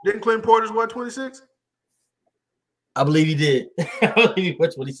Clinton Porter's what, 26? I believe he did. I believe he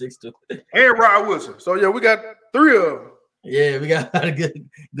went 26 too. And Rod Wilson. So yeah, we got 3 of them. Yeah, we got a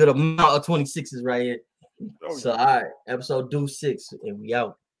good amount of 26s right here. So all right, episode 6, and we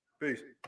out. Peace.